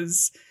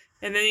propose.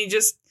 And then he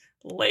just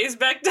lays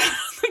back down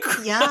on the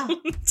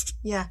ground.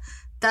 Yeah.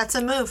 That's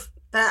a move.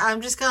 I'm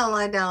just going to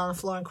lie down on the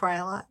floor and cry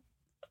a lot.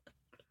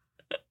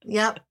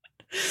 Yep.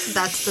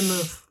 That's the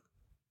move.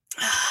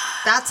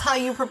 That's how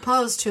you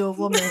propose to a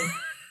woman.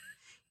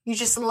 You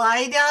just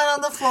lie down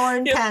on the floor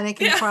and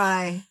panic and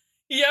cry.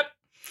 Yep.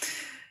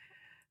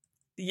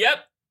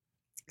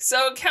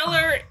 So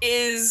Keller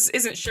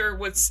isn't sure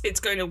it's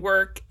going to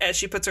work as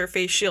she puts her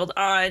face shield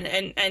on,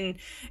 and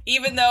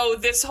even though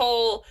this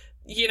whole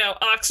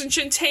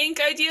oxygen tank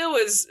idea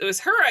was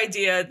her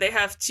idea, they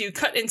have to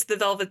cut into the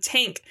velvet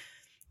tank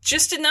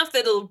just enough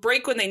that it'll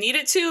break when they need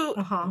it to,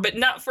 but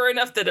not for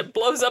enough that it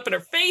blows up in her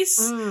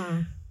face.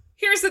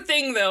 Here's the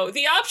thing, though.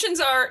 The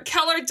options are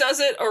Keller does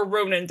it or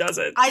Ronan does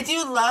it. I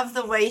do love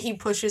the way he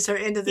pushes her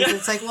into this.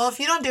 It's like, well, if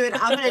you don't do it,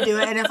 I'm going to do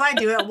it. And if I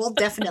do it, we'll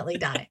definitely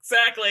die.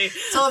 Exactly.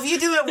 So if you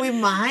do it, we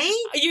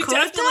might. You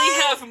definitely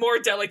have more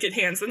delicate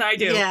hands than I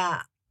do.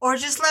 Yeah. Or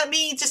just let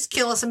me just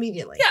kill us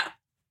immediately. Yeah.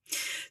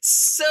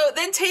 So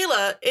then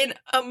Taylor, in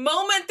a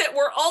moment that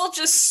we're all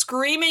just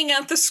screaming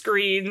at the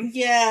screen.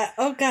 Yeah.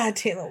 Oh, God,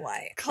 Taylor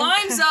White.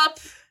 Climbs up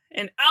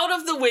and out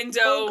of the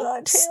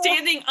window,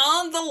 standing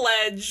on the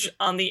ledge,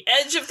 on the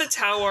edge of the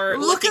tower,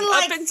 looking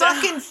like up and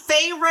fucking down.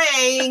 Fay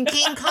Ray in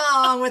King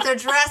Kong with her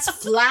dress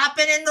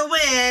flapping in the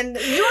wind.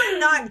 You are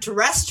not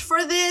dressed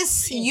for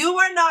this. You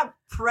are not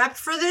prepped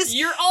for this.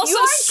 You're also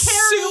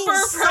carrying super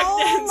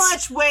pregnant. so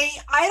much weight.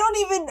 I don't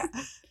even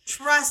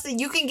trust that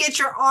you can get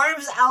your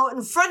arms out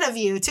in front of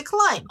you to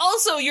climb.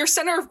 Also, your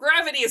center of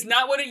gravity is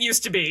not what it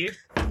used to be.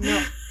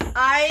 No.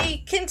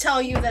 I can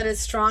tell you that as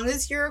strong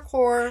as your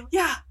core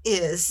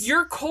is,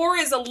 your core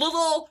is a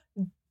little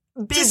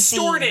busy.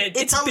 Distorted.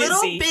 It's a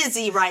little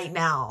busy right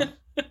now.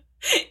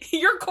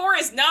 Your core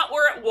is not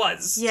where it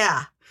was.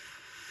 Yeah.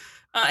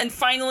 And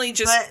finally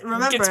just but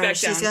remember, gets back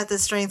down. She's got the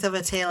strength of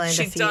a tail and a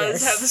fetus. She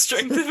does have the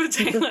strength of a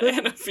tail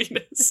and a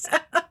fetus.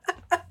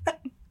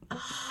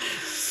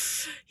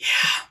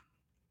 Yeah.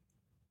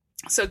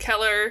 So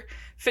Keller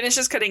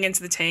finishes cutting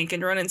into the tank,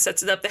 and Ronan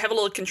sets it up. They have a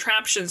little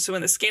contraption, so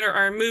when the scanner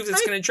arm moves,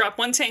 it's going to drop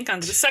one tank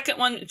onto the second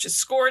one. It's just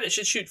scored. It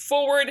should shoot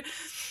forward.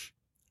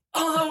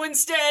 Although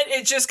instead,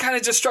 it just kind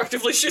of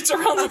destructively shoots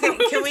around the room.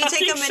 Can we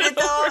take a minute,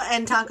 though,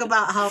 and talk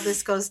about how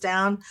this goes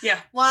down? Yeah.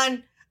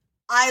 One,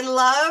 I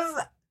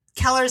love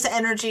Keller's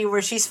energy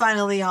where she's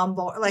finally on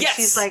board. Like,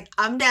 she's like,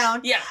 I'm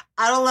down. Yeah.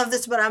 I don't love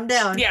this, but I'm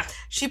down. Yeah.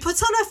 She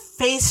puts on a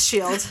face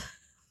shield.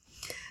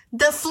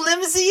 The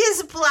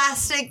flimsiest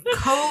plastic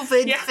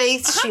COVID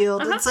face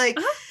shield. It's like,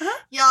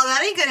 y'all,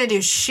 that ain't gonna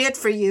do shit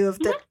for you if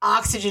the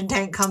oxygen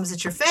tank comes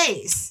at your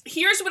face.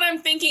 Here's what I'm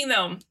thinking,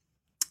 though.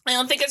 I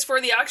don't think it's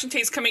for the oxygen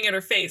tanks coming at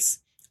her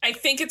face. I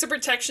think it's a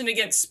protection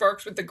against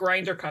sparks with the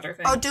grinder cutter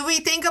thing. Oh, do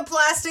we think a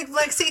plastic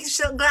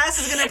plexiglass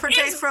is gonna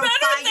protect it's from better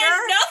fire?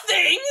 Than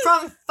nothing.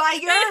 From fire?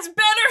 It's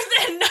better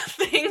than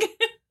nothing.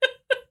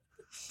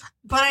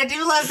 But I do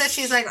love that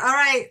she's like, all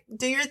right,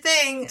 do your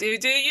thing. Do you.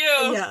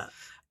 Yeah.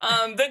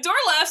 The door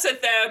laughs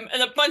at them,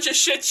 and a bunch of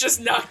shit's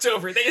just knocked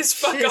over. They just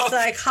fuck off. She's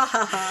like, ha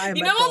ha ha.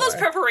 You know all those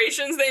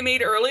preparations they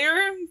made earlier?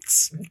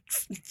 It's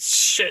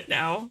shit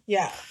now.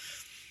 Yeah.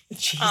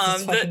 Jesus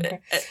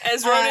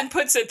as Ronan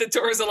puts it, the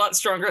door is a lot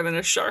stronger than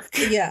a shark.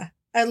 Yeah.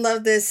 I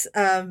love this.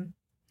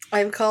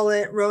 I call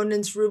it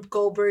Ronan's Rube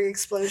Goldberg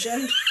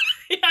explosion.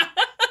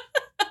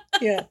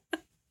 Yeah.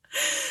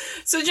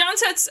 So John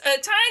sets a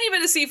tiny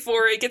bit of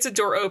C4. It gets a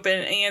door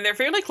open, and they're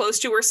fairly close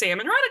to where Sam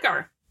and Roddick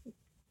are.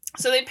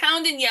 So they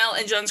pound and yell,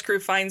 and John's crew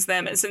finds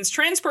them. And since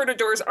transporter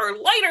doors are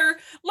lighter,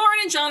 Lauren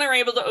and John are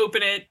able to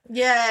open it.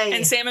 Yay.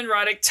 And Sam and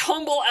Roddick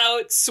tumble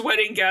out,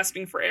 sweating,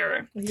 gasping for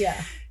air.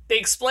 Yeah. They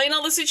explain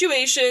all the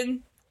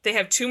situation. They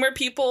have 2 more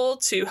people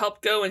to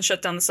help go and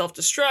shut down the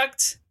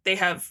self-destruct. They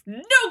have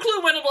no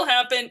clue when it'll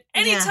happen.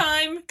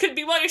 Anytime. Yeah. Could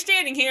be while you're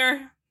standing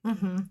here.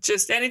 Mm-hmm.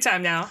 Just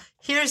anytime now.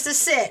 Here's the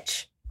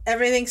sitch.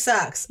 Everything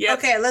sucks. Yep.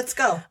 Okay, let's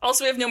go.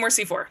 Also, we have no more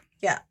C4.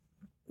 Yeah.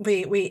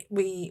 We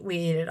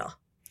ate it all.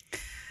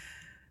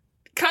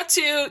 Cut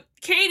to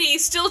Katie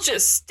still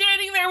just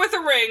standing there with a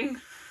ring.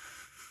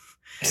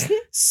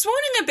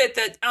 Swooning a bit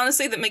that,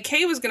 honestly, that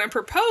McKay was going to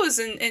propose.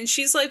 And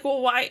she's like,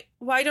 well,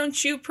 why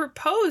don't you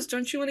propose?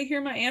 Don't you want to hear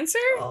my answer?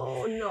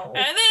 Oh, no.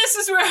 And this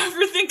is where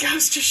everything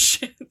goes to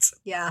shit.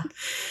 Yeah.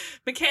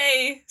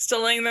 McKay,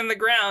 still laying on the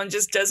ground,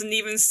 it doesn't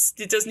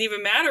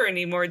even matter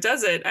anymore,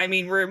 does it? I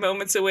mean, we're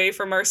moments away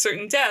from our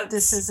certain death.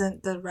 This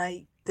isn't the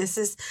right... This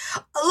is...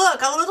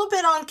 Look, a little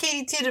bit on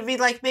Katie, too, to be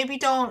like, maybe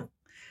don't...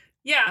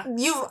 Yeah.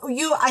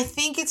 I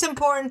think it's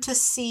important to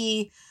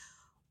see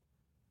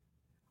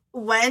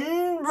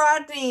when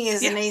Rodney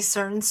is in a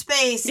certain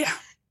space. Yeah.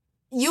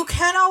 You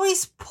can't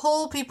always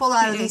pull people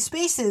out of these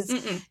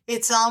spaces.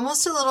 It's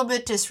almost a little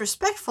bit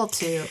disrespectful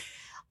to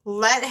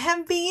let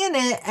him be in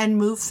it and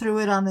move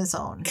through it on his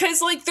own.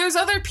 Because, like, there's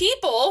other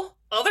people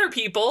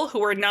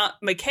who are not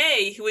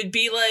McKay who would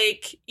be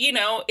like,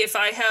 if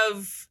I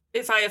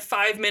have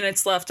 5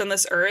 minutes left on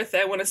this earth,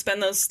 I want to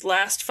spend those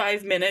last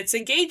 5 minutes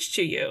engaged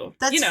to you.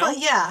 That's fun,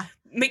 yeah.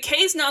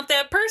 McKay's not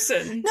that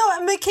person.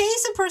 No,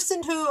 McKay's a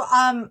person who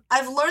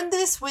I've learned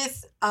this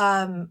with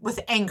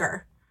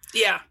anger.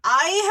 Yeah.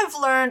 I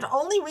have learned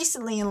only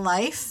recently in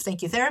life,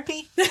 thank you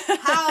therapy,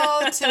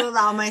 how to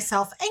allow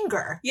myself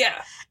anger.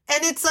 Yeah.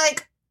 And it's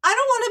like, I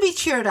don't want to be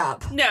cheered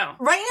up. No.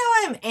 Right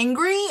now I'm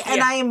angry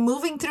and I am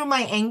moving through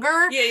my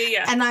anger.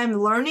 Yeah. And I'm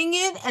learning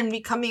it and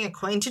becoming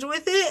acquainted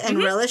with it and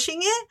relishing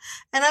it.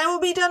 And I will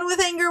be done with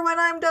anger when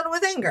I'm done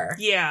with anger.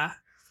 Yeah.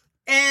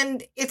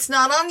 And it's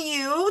not on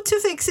you to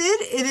fix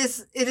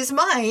it. It is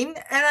mine.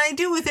 And I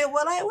do with it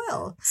what I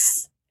will.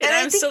 And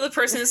I'm still the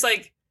person who's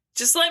like,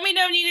 just let me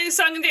know when you need a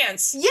song and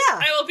dance. Yeah.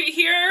 I will be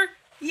here.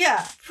 Yeah.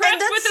 Prepped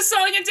with a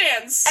song and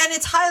dance. And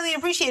it's highly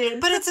appreciated.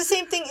 But it's the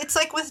same thing. It's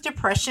like with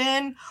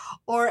depression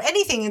or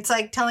anything. It's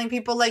like telling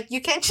people, like,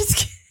 you can't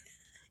just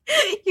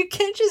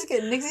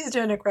get Nixie's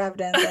doing a crab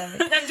dance at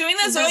me. I'm doing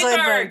the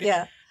Zoidberg.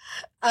 Yeah.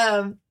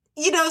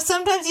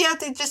 Sometimes you have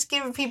to just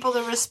give people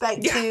the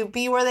respect to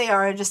be where they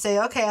are and just say,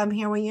 okay, I'm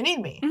here when you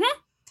need me. Mm-hmm.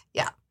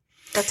 Yeah.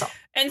 That's all.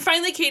 And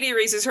finally, Katie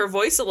raises her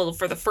voice a little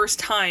for the first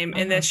time.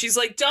 And then she's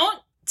like, don't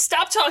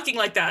stop talking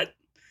like that.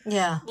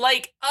 Yeah.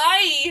 Like,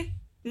 I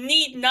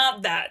need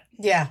not that.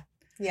 Yeah.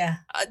 Yeah.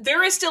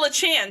 There is still a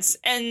chance.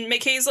 And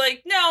McKay's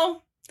like,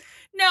 no,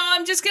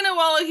 I'm just going to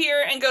wallow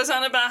here, and goes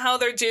on about how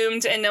they're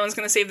doomed and no one's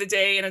going to save the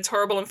day and it's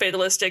horrible and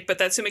fatalistic, but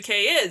that's who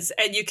McKay is.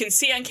 And you can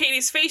see on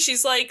Katie's face,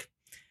 she's like,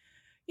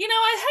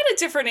 I had a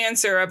different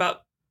answer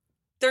about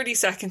 30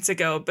 seconds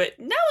ago, but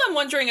now I'm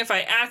wondering if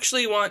I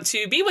actually want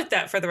to be with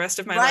that for the rest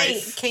of my life.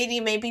 Right, Katie,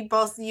 maybe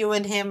both you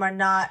and him are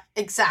not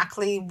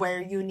exactly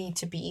where you need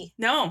to be.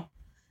 No.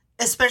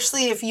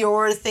 Especially if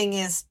your thing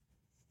is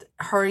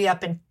hurry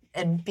up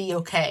and be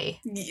okay.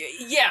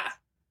 Yeah.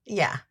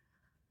 Yeah.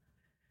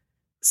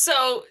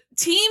 So,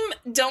 Team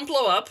Don't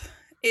Blow Up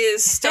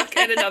is stuck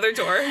at another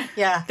door.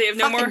 Yeah. They have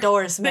no more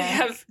doors, man. They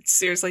have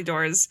seriously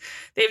doors.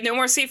 They have no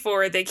more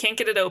C4. They can't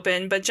get it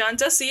open, but John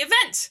does see a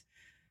vent,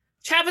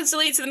 which happens to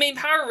lead to the main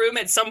power room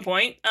at some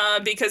point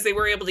because they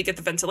were able to get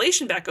the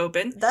ventilation back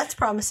open. That's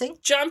promising.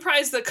 John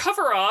pries the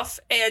cover off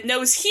and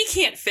knows he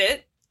can't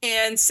fit,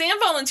 and Sam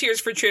volunteers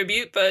for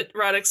tribute, but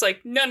Roddick's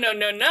like,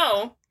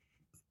 no.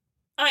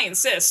 I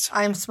insist.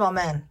 I'm a small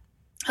man.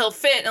 He'll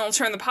fit and he'll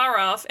turn the power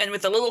off, and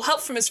with a little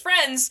help from his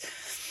friends,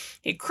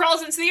 he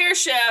crawls into the air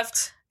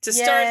shaft to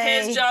start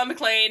his John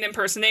McClane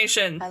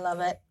impersonation. I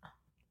love it.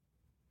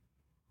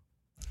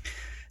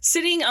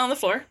 Sitting on the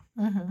floor,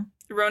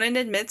 Ronan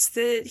admits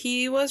that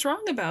he was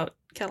wrong about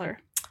Keller.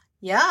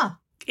 Yeah.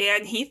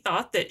 And he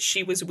thought that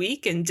she was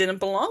weak and didn't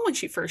belong when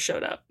she first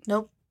showed up.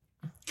 Nope.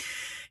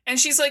 And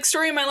she's like,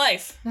 story of my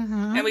life.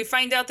 And we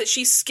find out that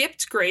she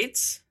skipped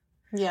grades.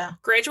 Yeah.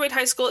 Graduated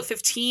high school at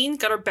 15,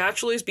 got her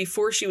bachelor's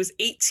before she was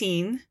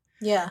 18.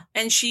 Yeah.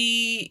 And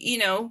she,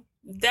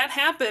 that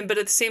happened, but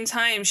at the same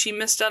time, she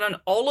missed out on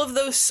all of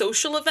those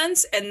social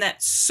events and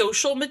that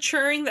social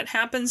maturing that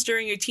happens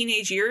during your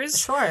teenage years.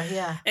 Sure,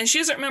 yeah. And she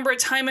doesn't remember a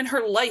time in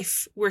her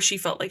life where she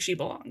felt like she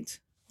belonged.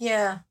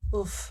 Yeah.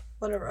 Oof.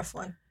 What a rough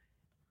one.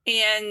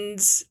 And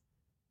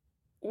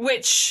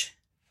which,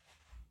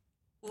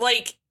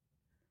 like,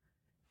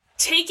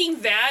 taking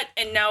that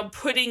and now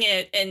putting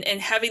it and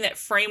having that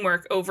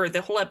framework over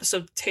the whole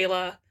episode of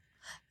Taylor.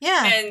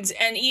 Yeah.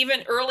 And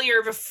even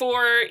earlier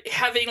before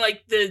having,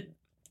 like, the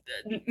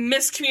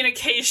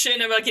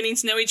miscommunication about getting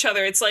to know each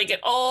other, it's like it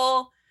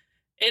all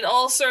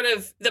sort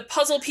of, the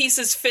puzzle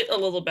pieces fit a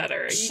little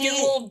better. You get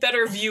a little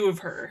better view of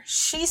her.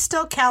 She's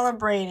still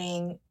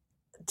calibrating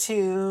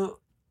to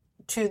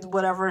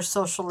whatever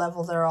social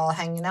level they're all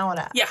hanging out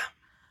at. Yeah.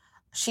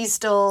 She's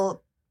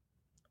still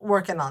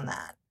working on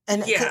that.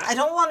 And I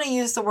don't want to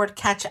use the word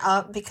catch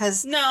up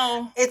because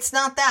it's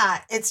not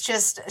that. It's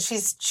just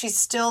she's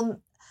still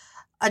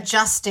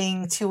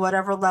adjusting to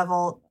whatever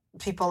level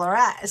people are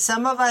at.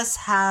 Some of us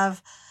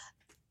have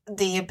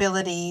the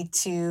ability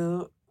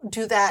to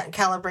do that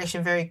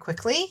calibration very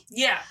quickly.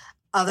 Yeah.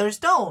 Others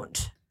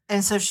don't.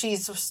 And so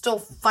she's still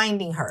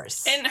finding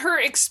hers. And her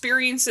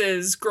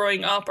experiences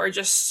growing up are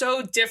just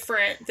so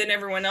different than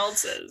everyone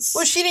else's.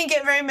 Well, she didn't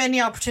get very many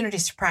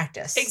opportunities to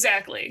practice.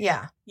 Exactly.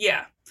 Yeah.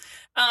 Yeah.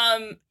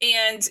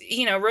 And,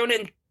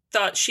 Ronan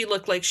thought she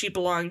looked like she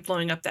belonged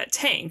blowing up that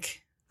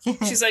tank.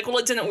 She's like, well,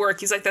 it didn't work.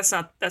 He's like, that's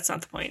not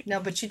the point.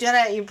 No, but you did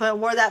it. You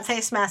wore that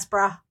face mask,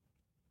 brah.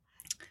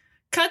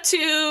 Cut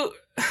to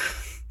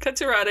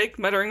Roddick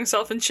muttering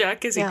himself in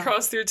check as he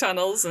crossed through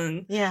tunnels.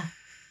 And yeah.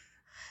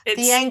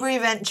 The angry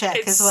vent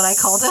check is what I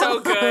called it. So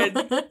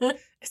good.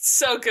 It's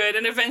so good.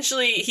 And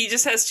eventually he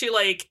just has to,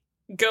 like,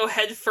 go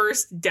head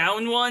first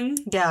down one.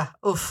 Yeah.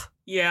 Oof.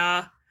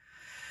 Yeah.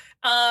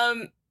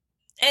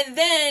 And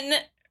then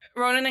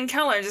Ronan and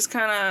Keller just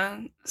kind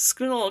of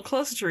scoot a little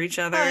closer to each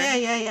other. Oh,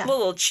 yeah.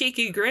 Little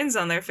cheeky grins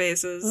on their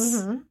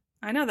faces. Mm-hmm.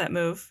 I know that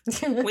move.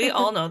 We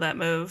all know that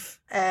move.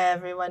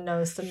 Everyone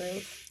knows the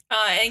move.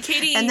 And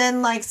Katie... And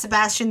then, like,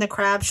 Sebastian the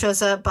Crab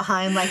shows up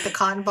behind, like, the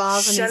cotton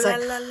balls, and he's like,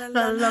 you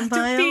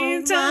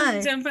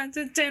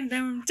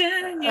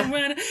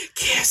wanna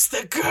kiss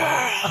the girl.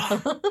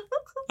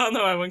 I don't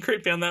know, I went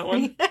creepy on that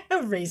one.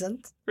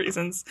 Reasons.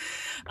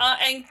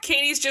 And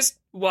Katie's just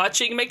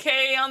watching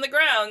McKay on the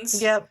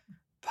grounds. Yep.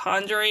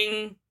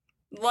 Pondering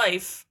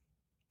life.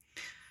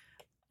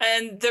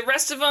 And the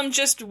rest of them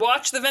just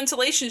watch the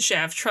ventilation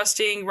shaft,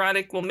 trusting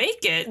Roddick will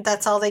make it.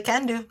 That's all they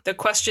can do. The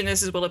question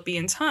is will it be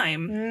in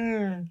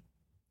time?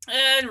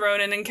 And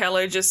Ronan and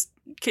Keller just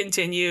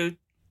continue.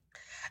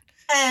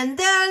 And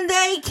then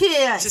they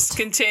kiss. Just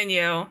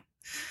continue.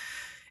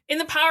 In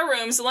the power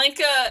room,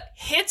 Zelenka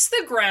hits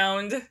the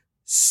ground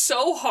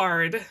so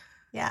hard.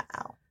 Yeah.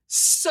 Ow.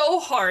 So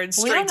hard,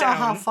 straight down. We don't know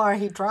how far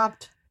he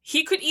dropped.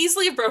 He could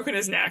easily have broken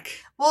his neck.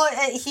 Well,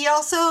 he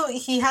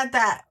had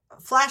that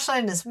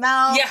flashlight in his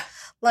mouth. Yeah.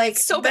 Like,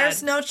 so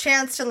there's no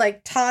chance to,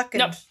 like, talk.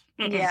 And,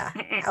 nope. Yeah.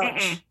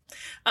 Ouch.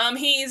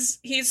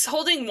 He's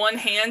holding one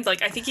hand,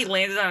 like, I think he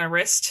landed on a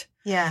wrist.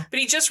 Yeah. But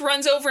he just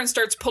runs over and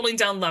starts pulling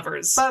down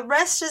levers. But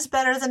rest is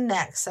better than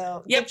neck,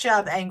 so good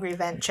job, Angry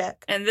Vent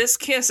Chick. And this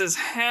kiss is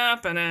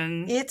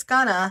happening. It's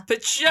gonna.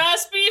 But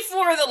just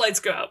before the lights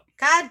go out.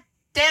 God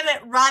damn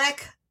it,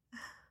 Roddick.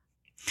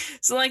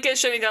 Zelenka is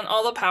shutting down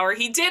all the power.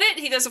 He did it.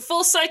 He does a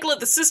full cycle at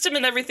the system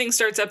and everything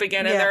starts up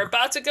again. And they're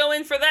about to go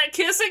in for that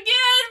kiss again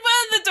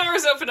when the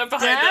doors open up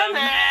behind them.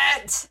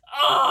 Damn it!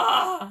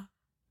 Oh.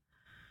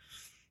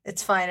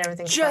 It's fine.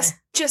 Everything's fine.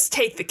 Just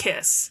take the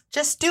kiss.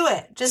 Just do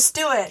it. Just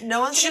do it.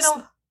 No one's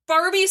gonna...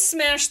 Barbie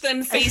smash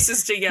them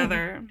faces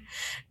together.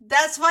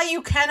 That's why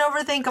you can't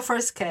overthink a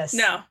first kiss.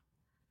 No.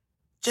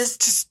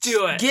 Just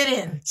do it. Get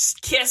in.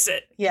 Just kiss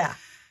it. Yeah.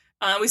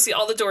 We see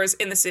all the doors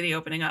in the city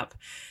opening up.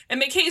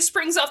 And McKay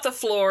springs off the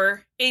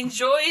floor.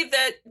 Enjoy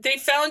that they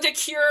found a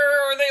cure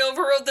or they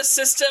overrode the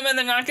system and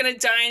they're not going to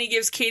die. And he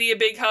gives Katie a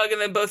big hug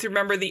and then both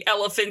remember the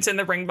elephant in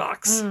the ring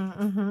box.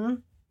 Mm-hmm.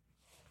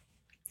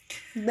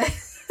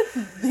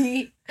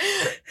 The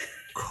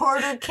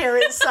quarter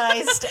carat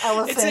sized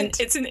elephant.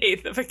 It's an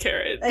eighth of a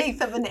carat.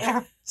 Eighth of an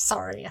air.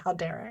 Sorry, how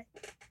dare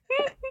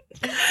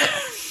I?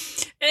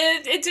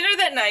 And at dinner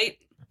that night,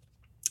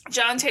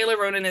 John, Taylor,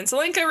 Ronan, and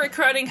Zelenka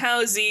recounting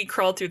how Z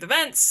crawled through the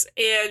vents,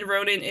 and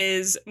Ronan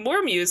is more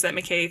amused that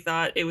McKay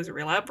thought it was a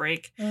real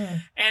outbreak.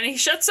 And he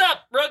shuts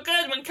up real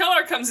good when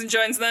Keller comes and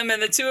joins them,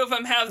 and the two of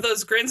them have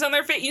those grins on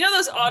their face. You know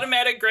those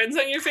automatic grins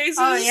on your faces?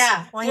 Oh,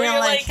 yeah. When where you're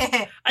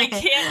like, I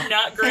can't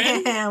not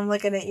grin. I'm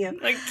looking at you.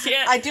 I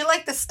can't. I do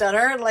like the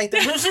stutter, like the...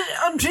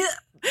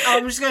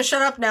 I'm just going to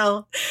shut up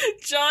now.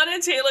 John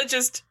and Taylor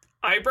just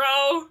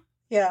eyebrow,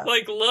 yeah,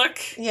 like look.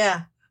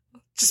 Yeah.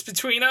 Just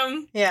between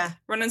them. Yeah.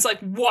 Ronan's like,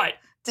 what?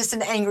 Just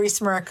an angry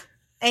smirk.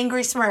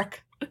 Angry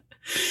smirk.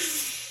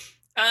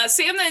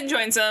 Sam then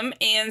joins them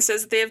and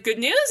says that they have good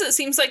news. It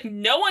seems like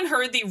no one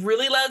heard the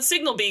really loud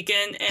signal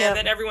beacon and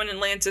that everyone in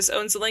Atlantis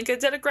owns Zelenka a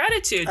debt of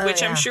gratitude,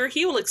 which I'm sure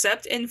he will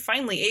accept in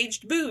finely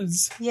aged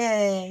booze.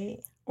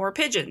 Yay. Or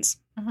pigeons.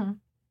 Mm-hmm.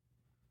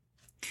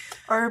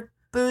 Or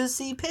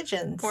boozy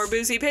pigeons. Or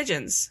boozy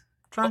pigeons.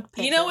 Drunk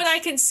pigeons. You know what I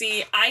can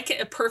see?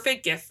 A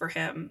perfect gift for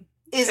him.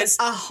 Is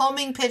a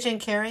homing pigeon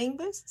carrying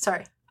booze?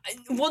 Sorry.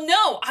 Well,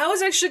 no. I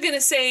was actually going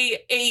to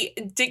say a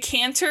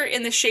decanter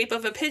in the shape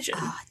of a pigeon.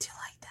 Oh, I do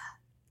like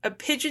that. A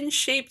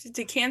pigeon-shaped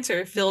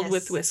decanter filled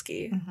with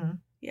whiskey. Mm-hmm.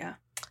 Yeah.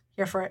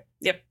 Here for it.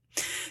 Yep.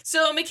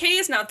 So McKay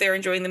is not there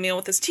enjoying the meal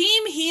with his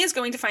team. He is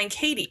going to find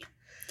Katie.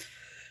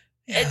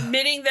 Yeah.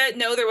 Admitting that,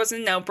 no, there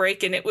wasn't an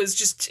outbreak and it was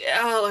just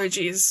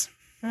allergies.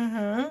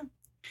 Mm-hmm.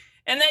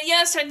 And that,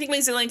 yes,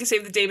 technically Zelenka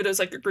saved the day, but it was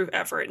like a group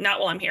effort. Not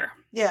while I'm here.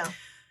 Yeah.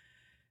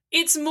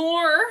 It's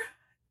more,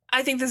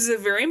 I think this is a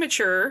very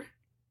mature,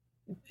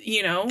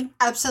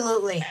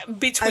 absolutely.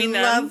 Between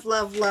them. I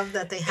love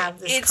that they have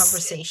this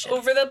conversation.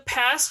 Over the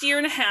past year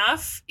and a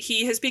half,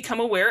 he has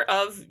become aware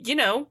of, he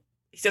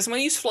doesn't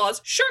want to use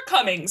flaws,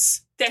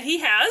 shortcomings that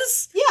he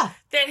has. Yeah.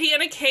 That he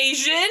on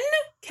occasion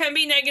can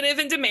be negative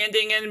and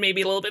demanding and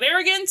maybe a little bit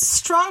arrogant.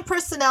 Strong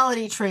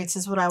personality traits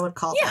is what I would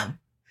call them.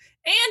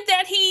 And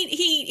that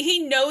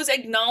he knows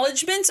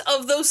acknowledgement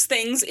of those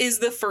things is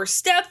the first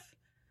step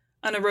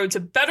on a road to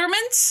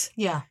betterment.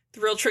 Yeah.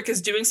 The real trick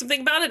is doing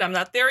something about it. I'm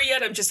not there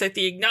yet. I'm just at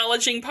the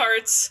acknowledging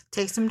parts.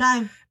 Take some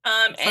time.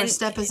 First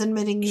step is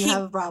admitting you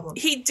have a problem.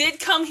 He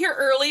did come here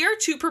earlier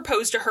to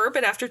propose to her,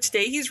 but after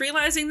today, he's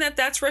realizing that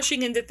that's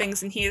rushing into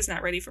things and he is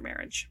not ready for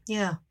marriage.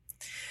 Yeah.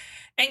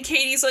 And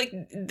Katie's like,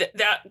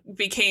 that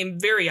became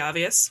very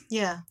obvious.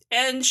 Yeah.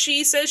 And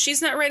she says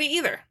she's not ready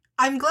either.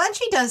 I'm glad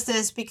she does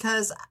this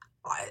because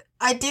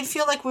I did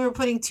feel like we were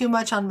putting too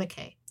much on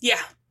McKay.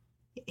 Yeah.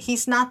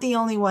 He's not the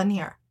only one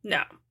here.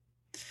 No.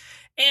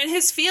 And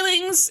his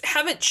feelings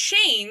haven't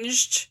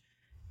changed.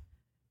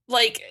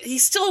 Like, he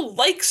still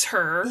likes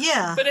her.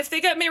 Yeah. But if they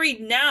got married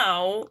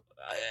now,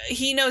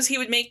 he knows he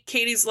would make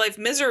Katie's life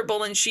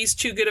miserable, and she's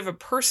too good of a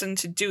person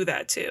to do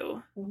that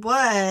to.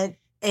 What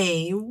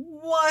a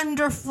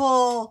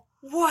wonderful...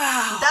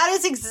 Wow. That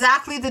is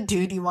exactly the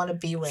dude you want to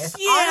be with.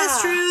 Yeah.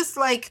 Honest truth,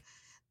 like...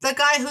 The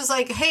guy who's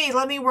like, hey,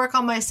 let me work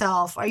on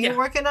myself. Are you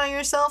working on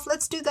yourself?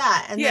 Let's do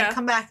that. And then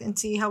come back and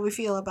see how we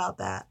feel about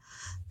that.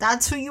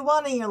 That's who you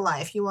want in your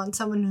life. You want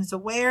someone who's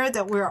aware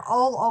that we're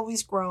all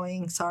always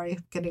growing. Sorry,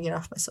 I'm going to get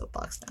off my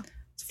soapbox now.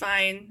 It's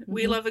fine. Mm-hmm.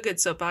 We love a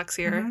good soapbox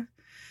here. Mm-hmm.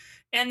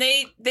 And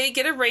they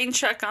get a rain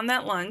check on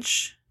that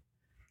lunch.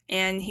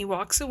 And he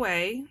walks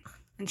away.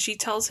 And she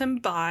tells him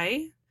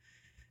bye.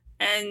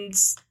 And...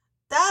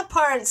 That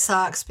part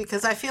sucks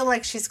because I feel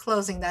like she's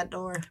closing that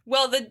door.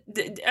 Well,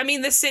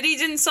 the city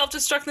didn't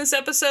self-destruct in this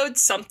episode.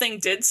 Something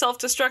did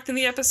self-destruct in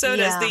the episode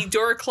as the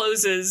door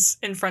closes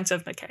in front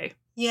of McKay.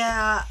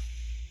 Yeah.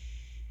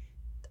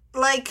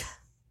 Like,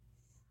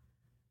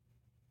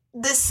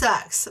 this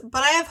sucks,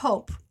 but I have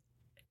hope.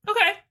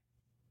 Okay.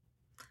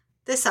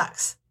 This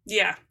sucks.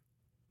 Yeah.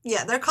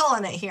 Yeah, they're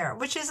calling it here,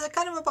 which is a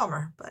kind of a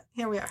bummer, but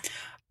here we are.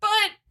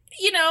 But,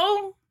 you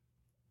know,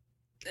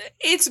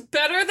 it's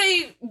better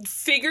they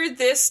figured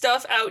this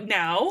stuff out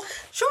now.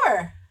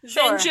 Sure.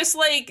 Than just,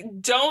 like,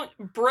 don't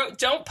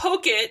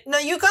poke it. No,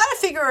 you gotta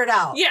figure it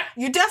out. Yeah.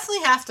 You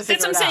definitely have to figure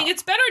it out. That's what I'm saying.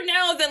 It's better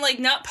now than, like,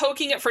 not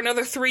poking it for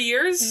another 3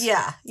 years.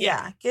 Yeah.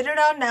 Get it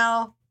out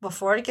now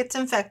before it gets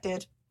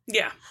infected.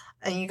 Yeah.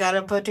 And you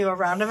gotta do a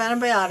round of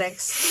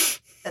antibiotics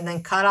and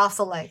then cut off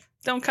the leg.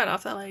 Don't cut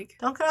off that leg.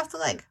 Don't cut off the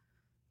leg.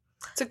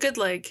 It's a good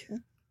leg.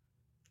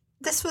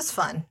 This was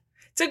fun.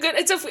 Like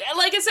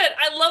I said,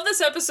 I love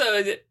this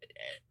episode.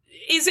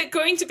 Is it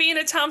going to be in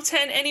a top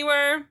 10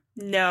 anywhere?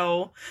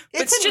 No.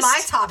 It's in my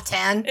top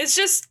 10. It's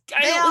just...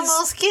 They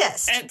almost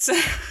kissed. This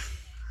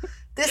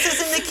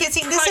isn't the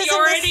kissing.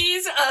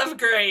 Priorities of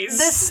Grace.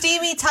 The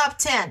steamy top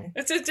 10.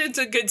 It's a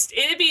good...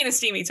 It'd be in a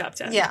steamy top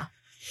 10. Yeah.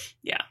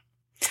 Yeah.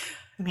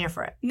 I'm here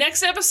for it.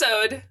 Next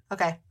episode.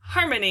 Okay.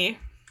 Harmony.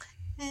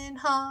 In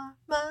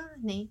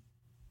harmony.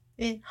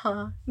 In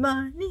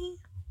harmony.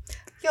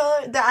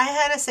 I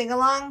had a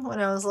sing-along when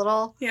I was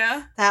little.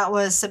 Yeah. That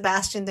was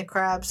Sebastian the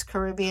Crab's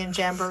Caribbean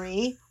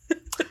Jamboree.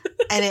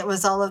 And it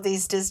was all of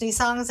these Disney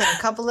songs and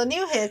a couple of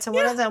new hits. And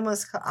one of them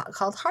was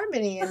called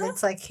Harmony. And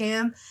it's like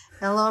him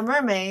and Little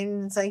Mermaid.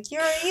 And it's like,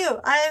 you're you,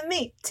 I am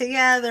me.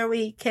 Together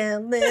we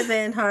can live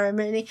in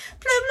harmony.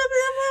 Blah, blah,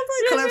 blah, blah,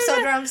 blah.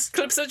 Calypso drums.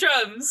 Calypso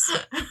drums.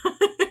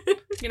 I'm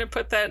going to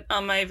put that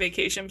on my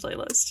vacation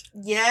playlist.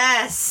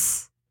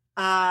 Yes.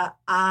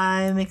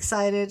 I'm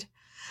excited.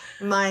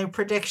 My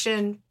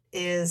prediction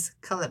is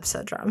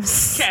Calypso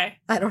drums. Okay.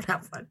 I don't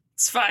have one.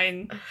 It's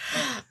fine.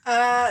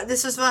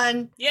 This was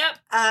fun.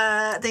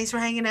 Yep. Thanks for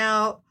hanging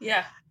out.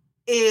 Yeah.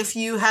 If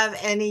you have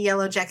any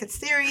Yellow Jackets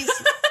theories,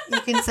 you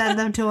can send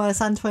them to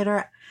us on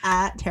Twitter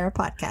at Terra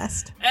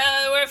Podcast.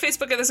 We're at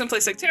Facebook at There's No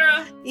Place Like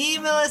Terra.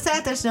 Email us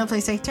at There's No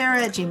Place Like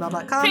Terra at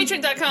gmail.com.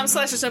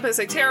 Patreon.com/There's No Place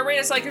Like Terra. Rate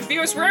us, like,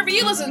 reviewers wherever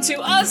you listen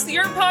to us,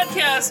 your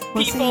podcast.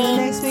 We'll people. See you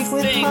next week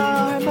with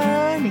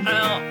Harmony.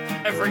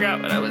 I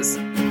forgot what I was.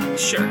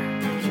 Sure.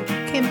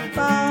 Okay,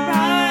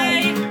 bye.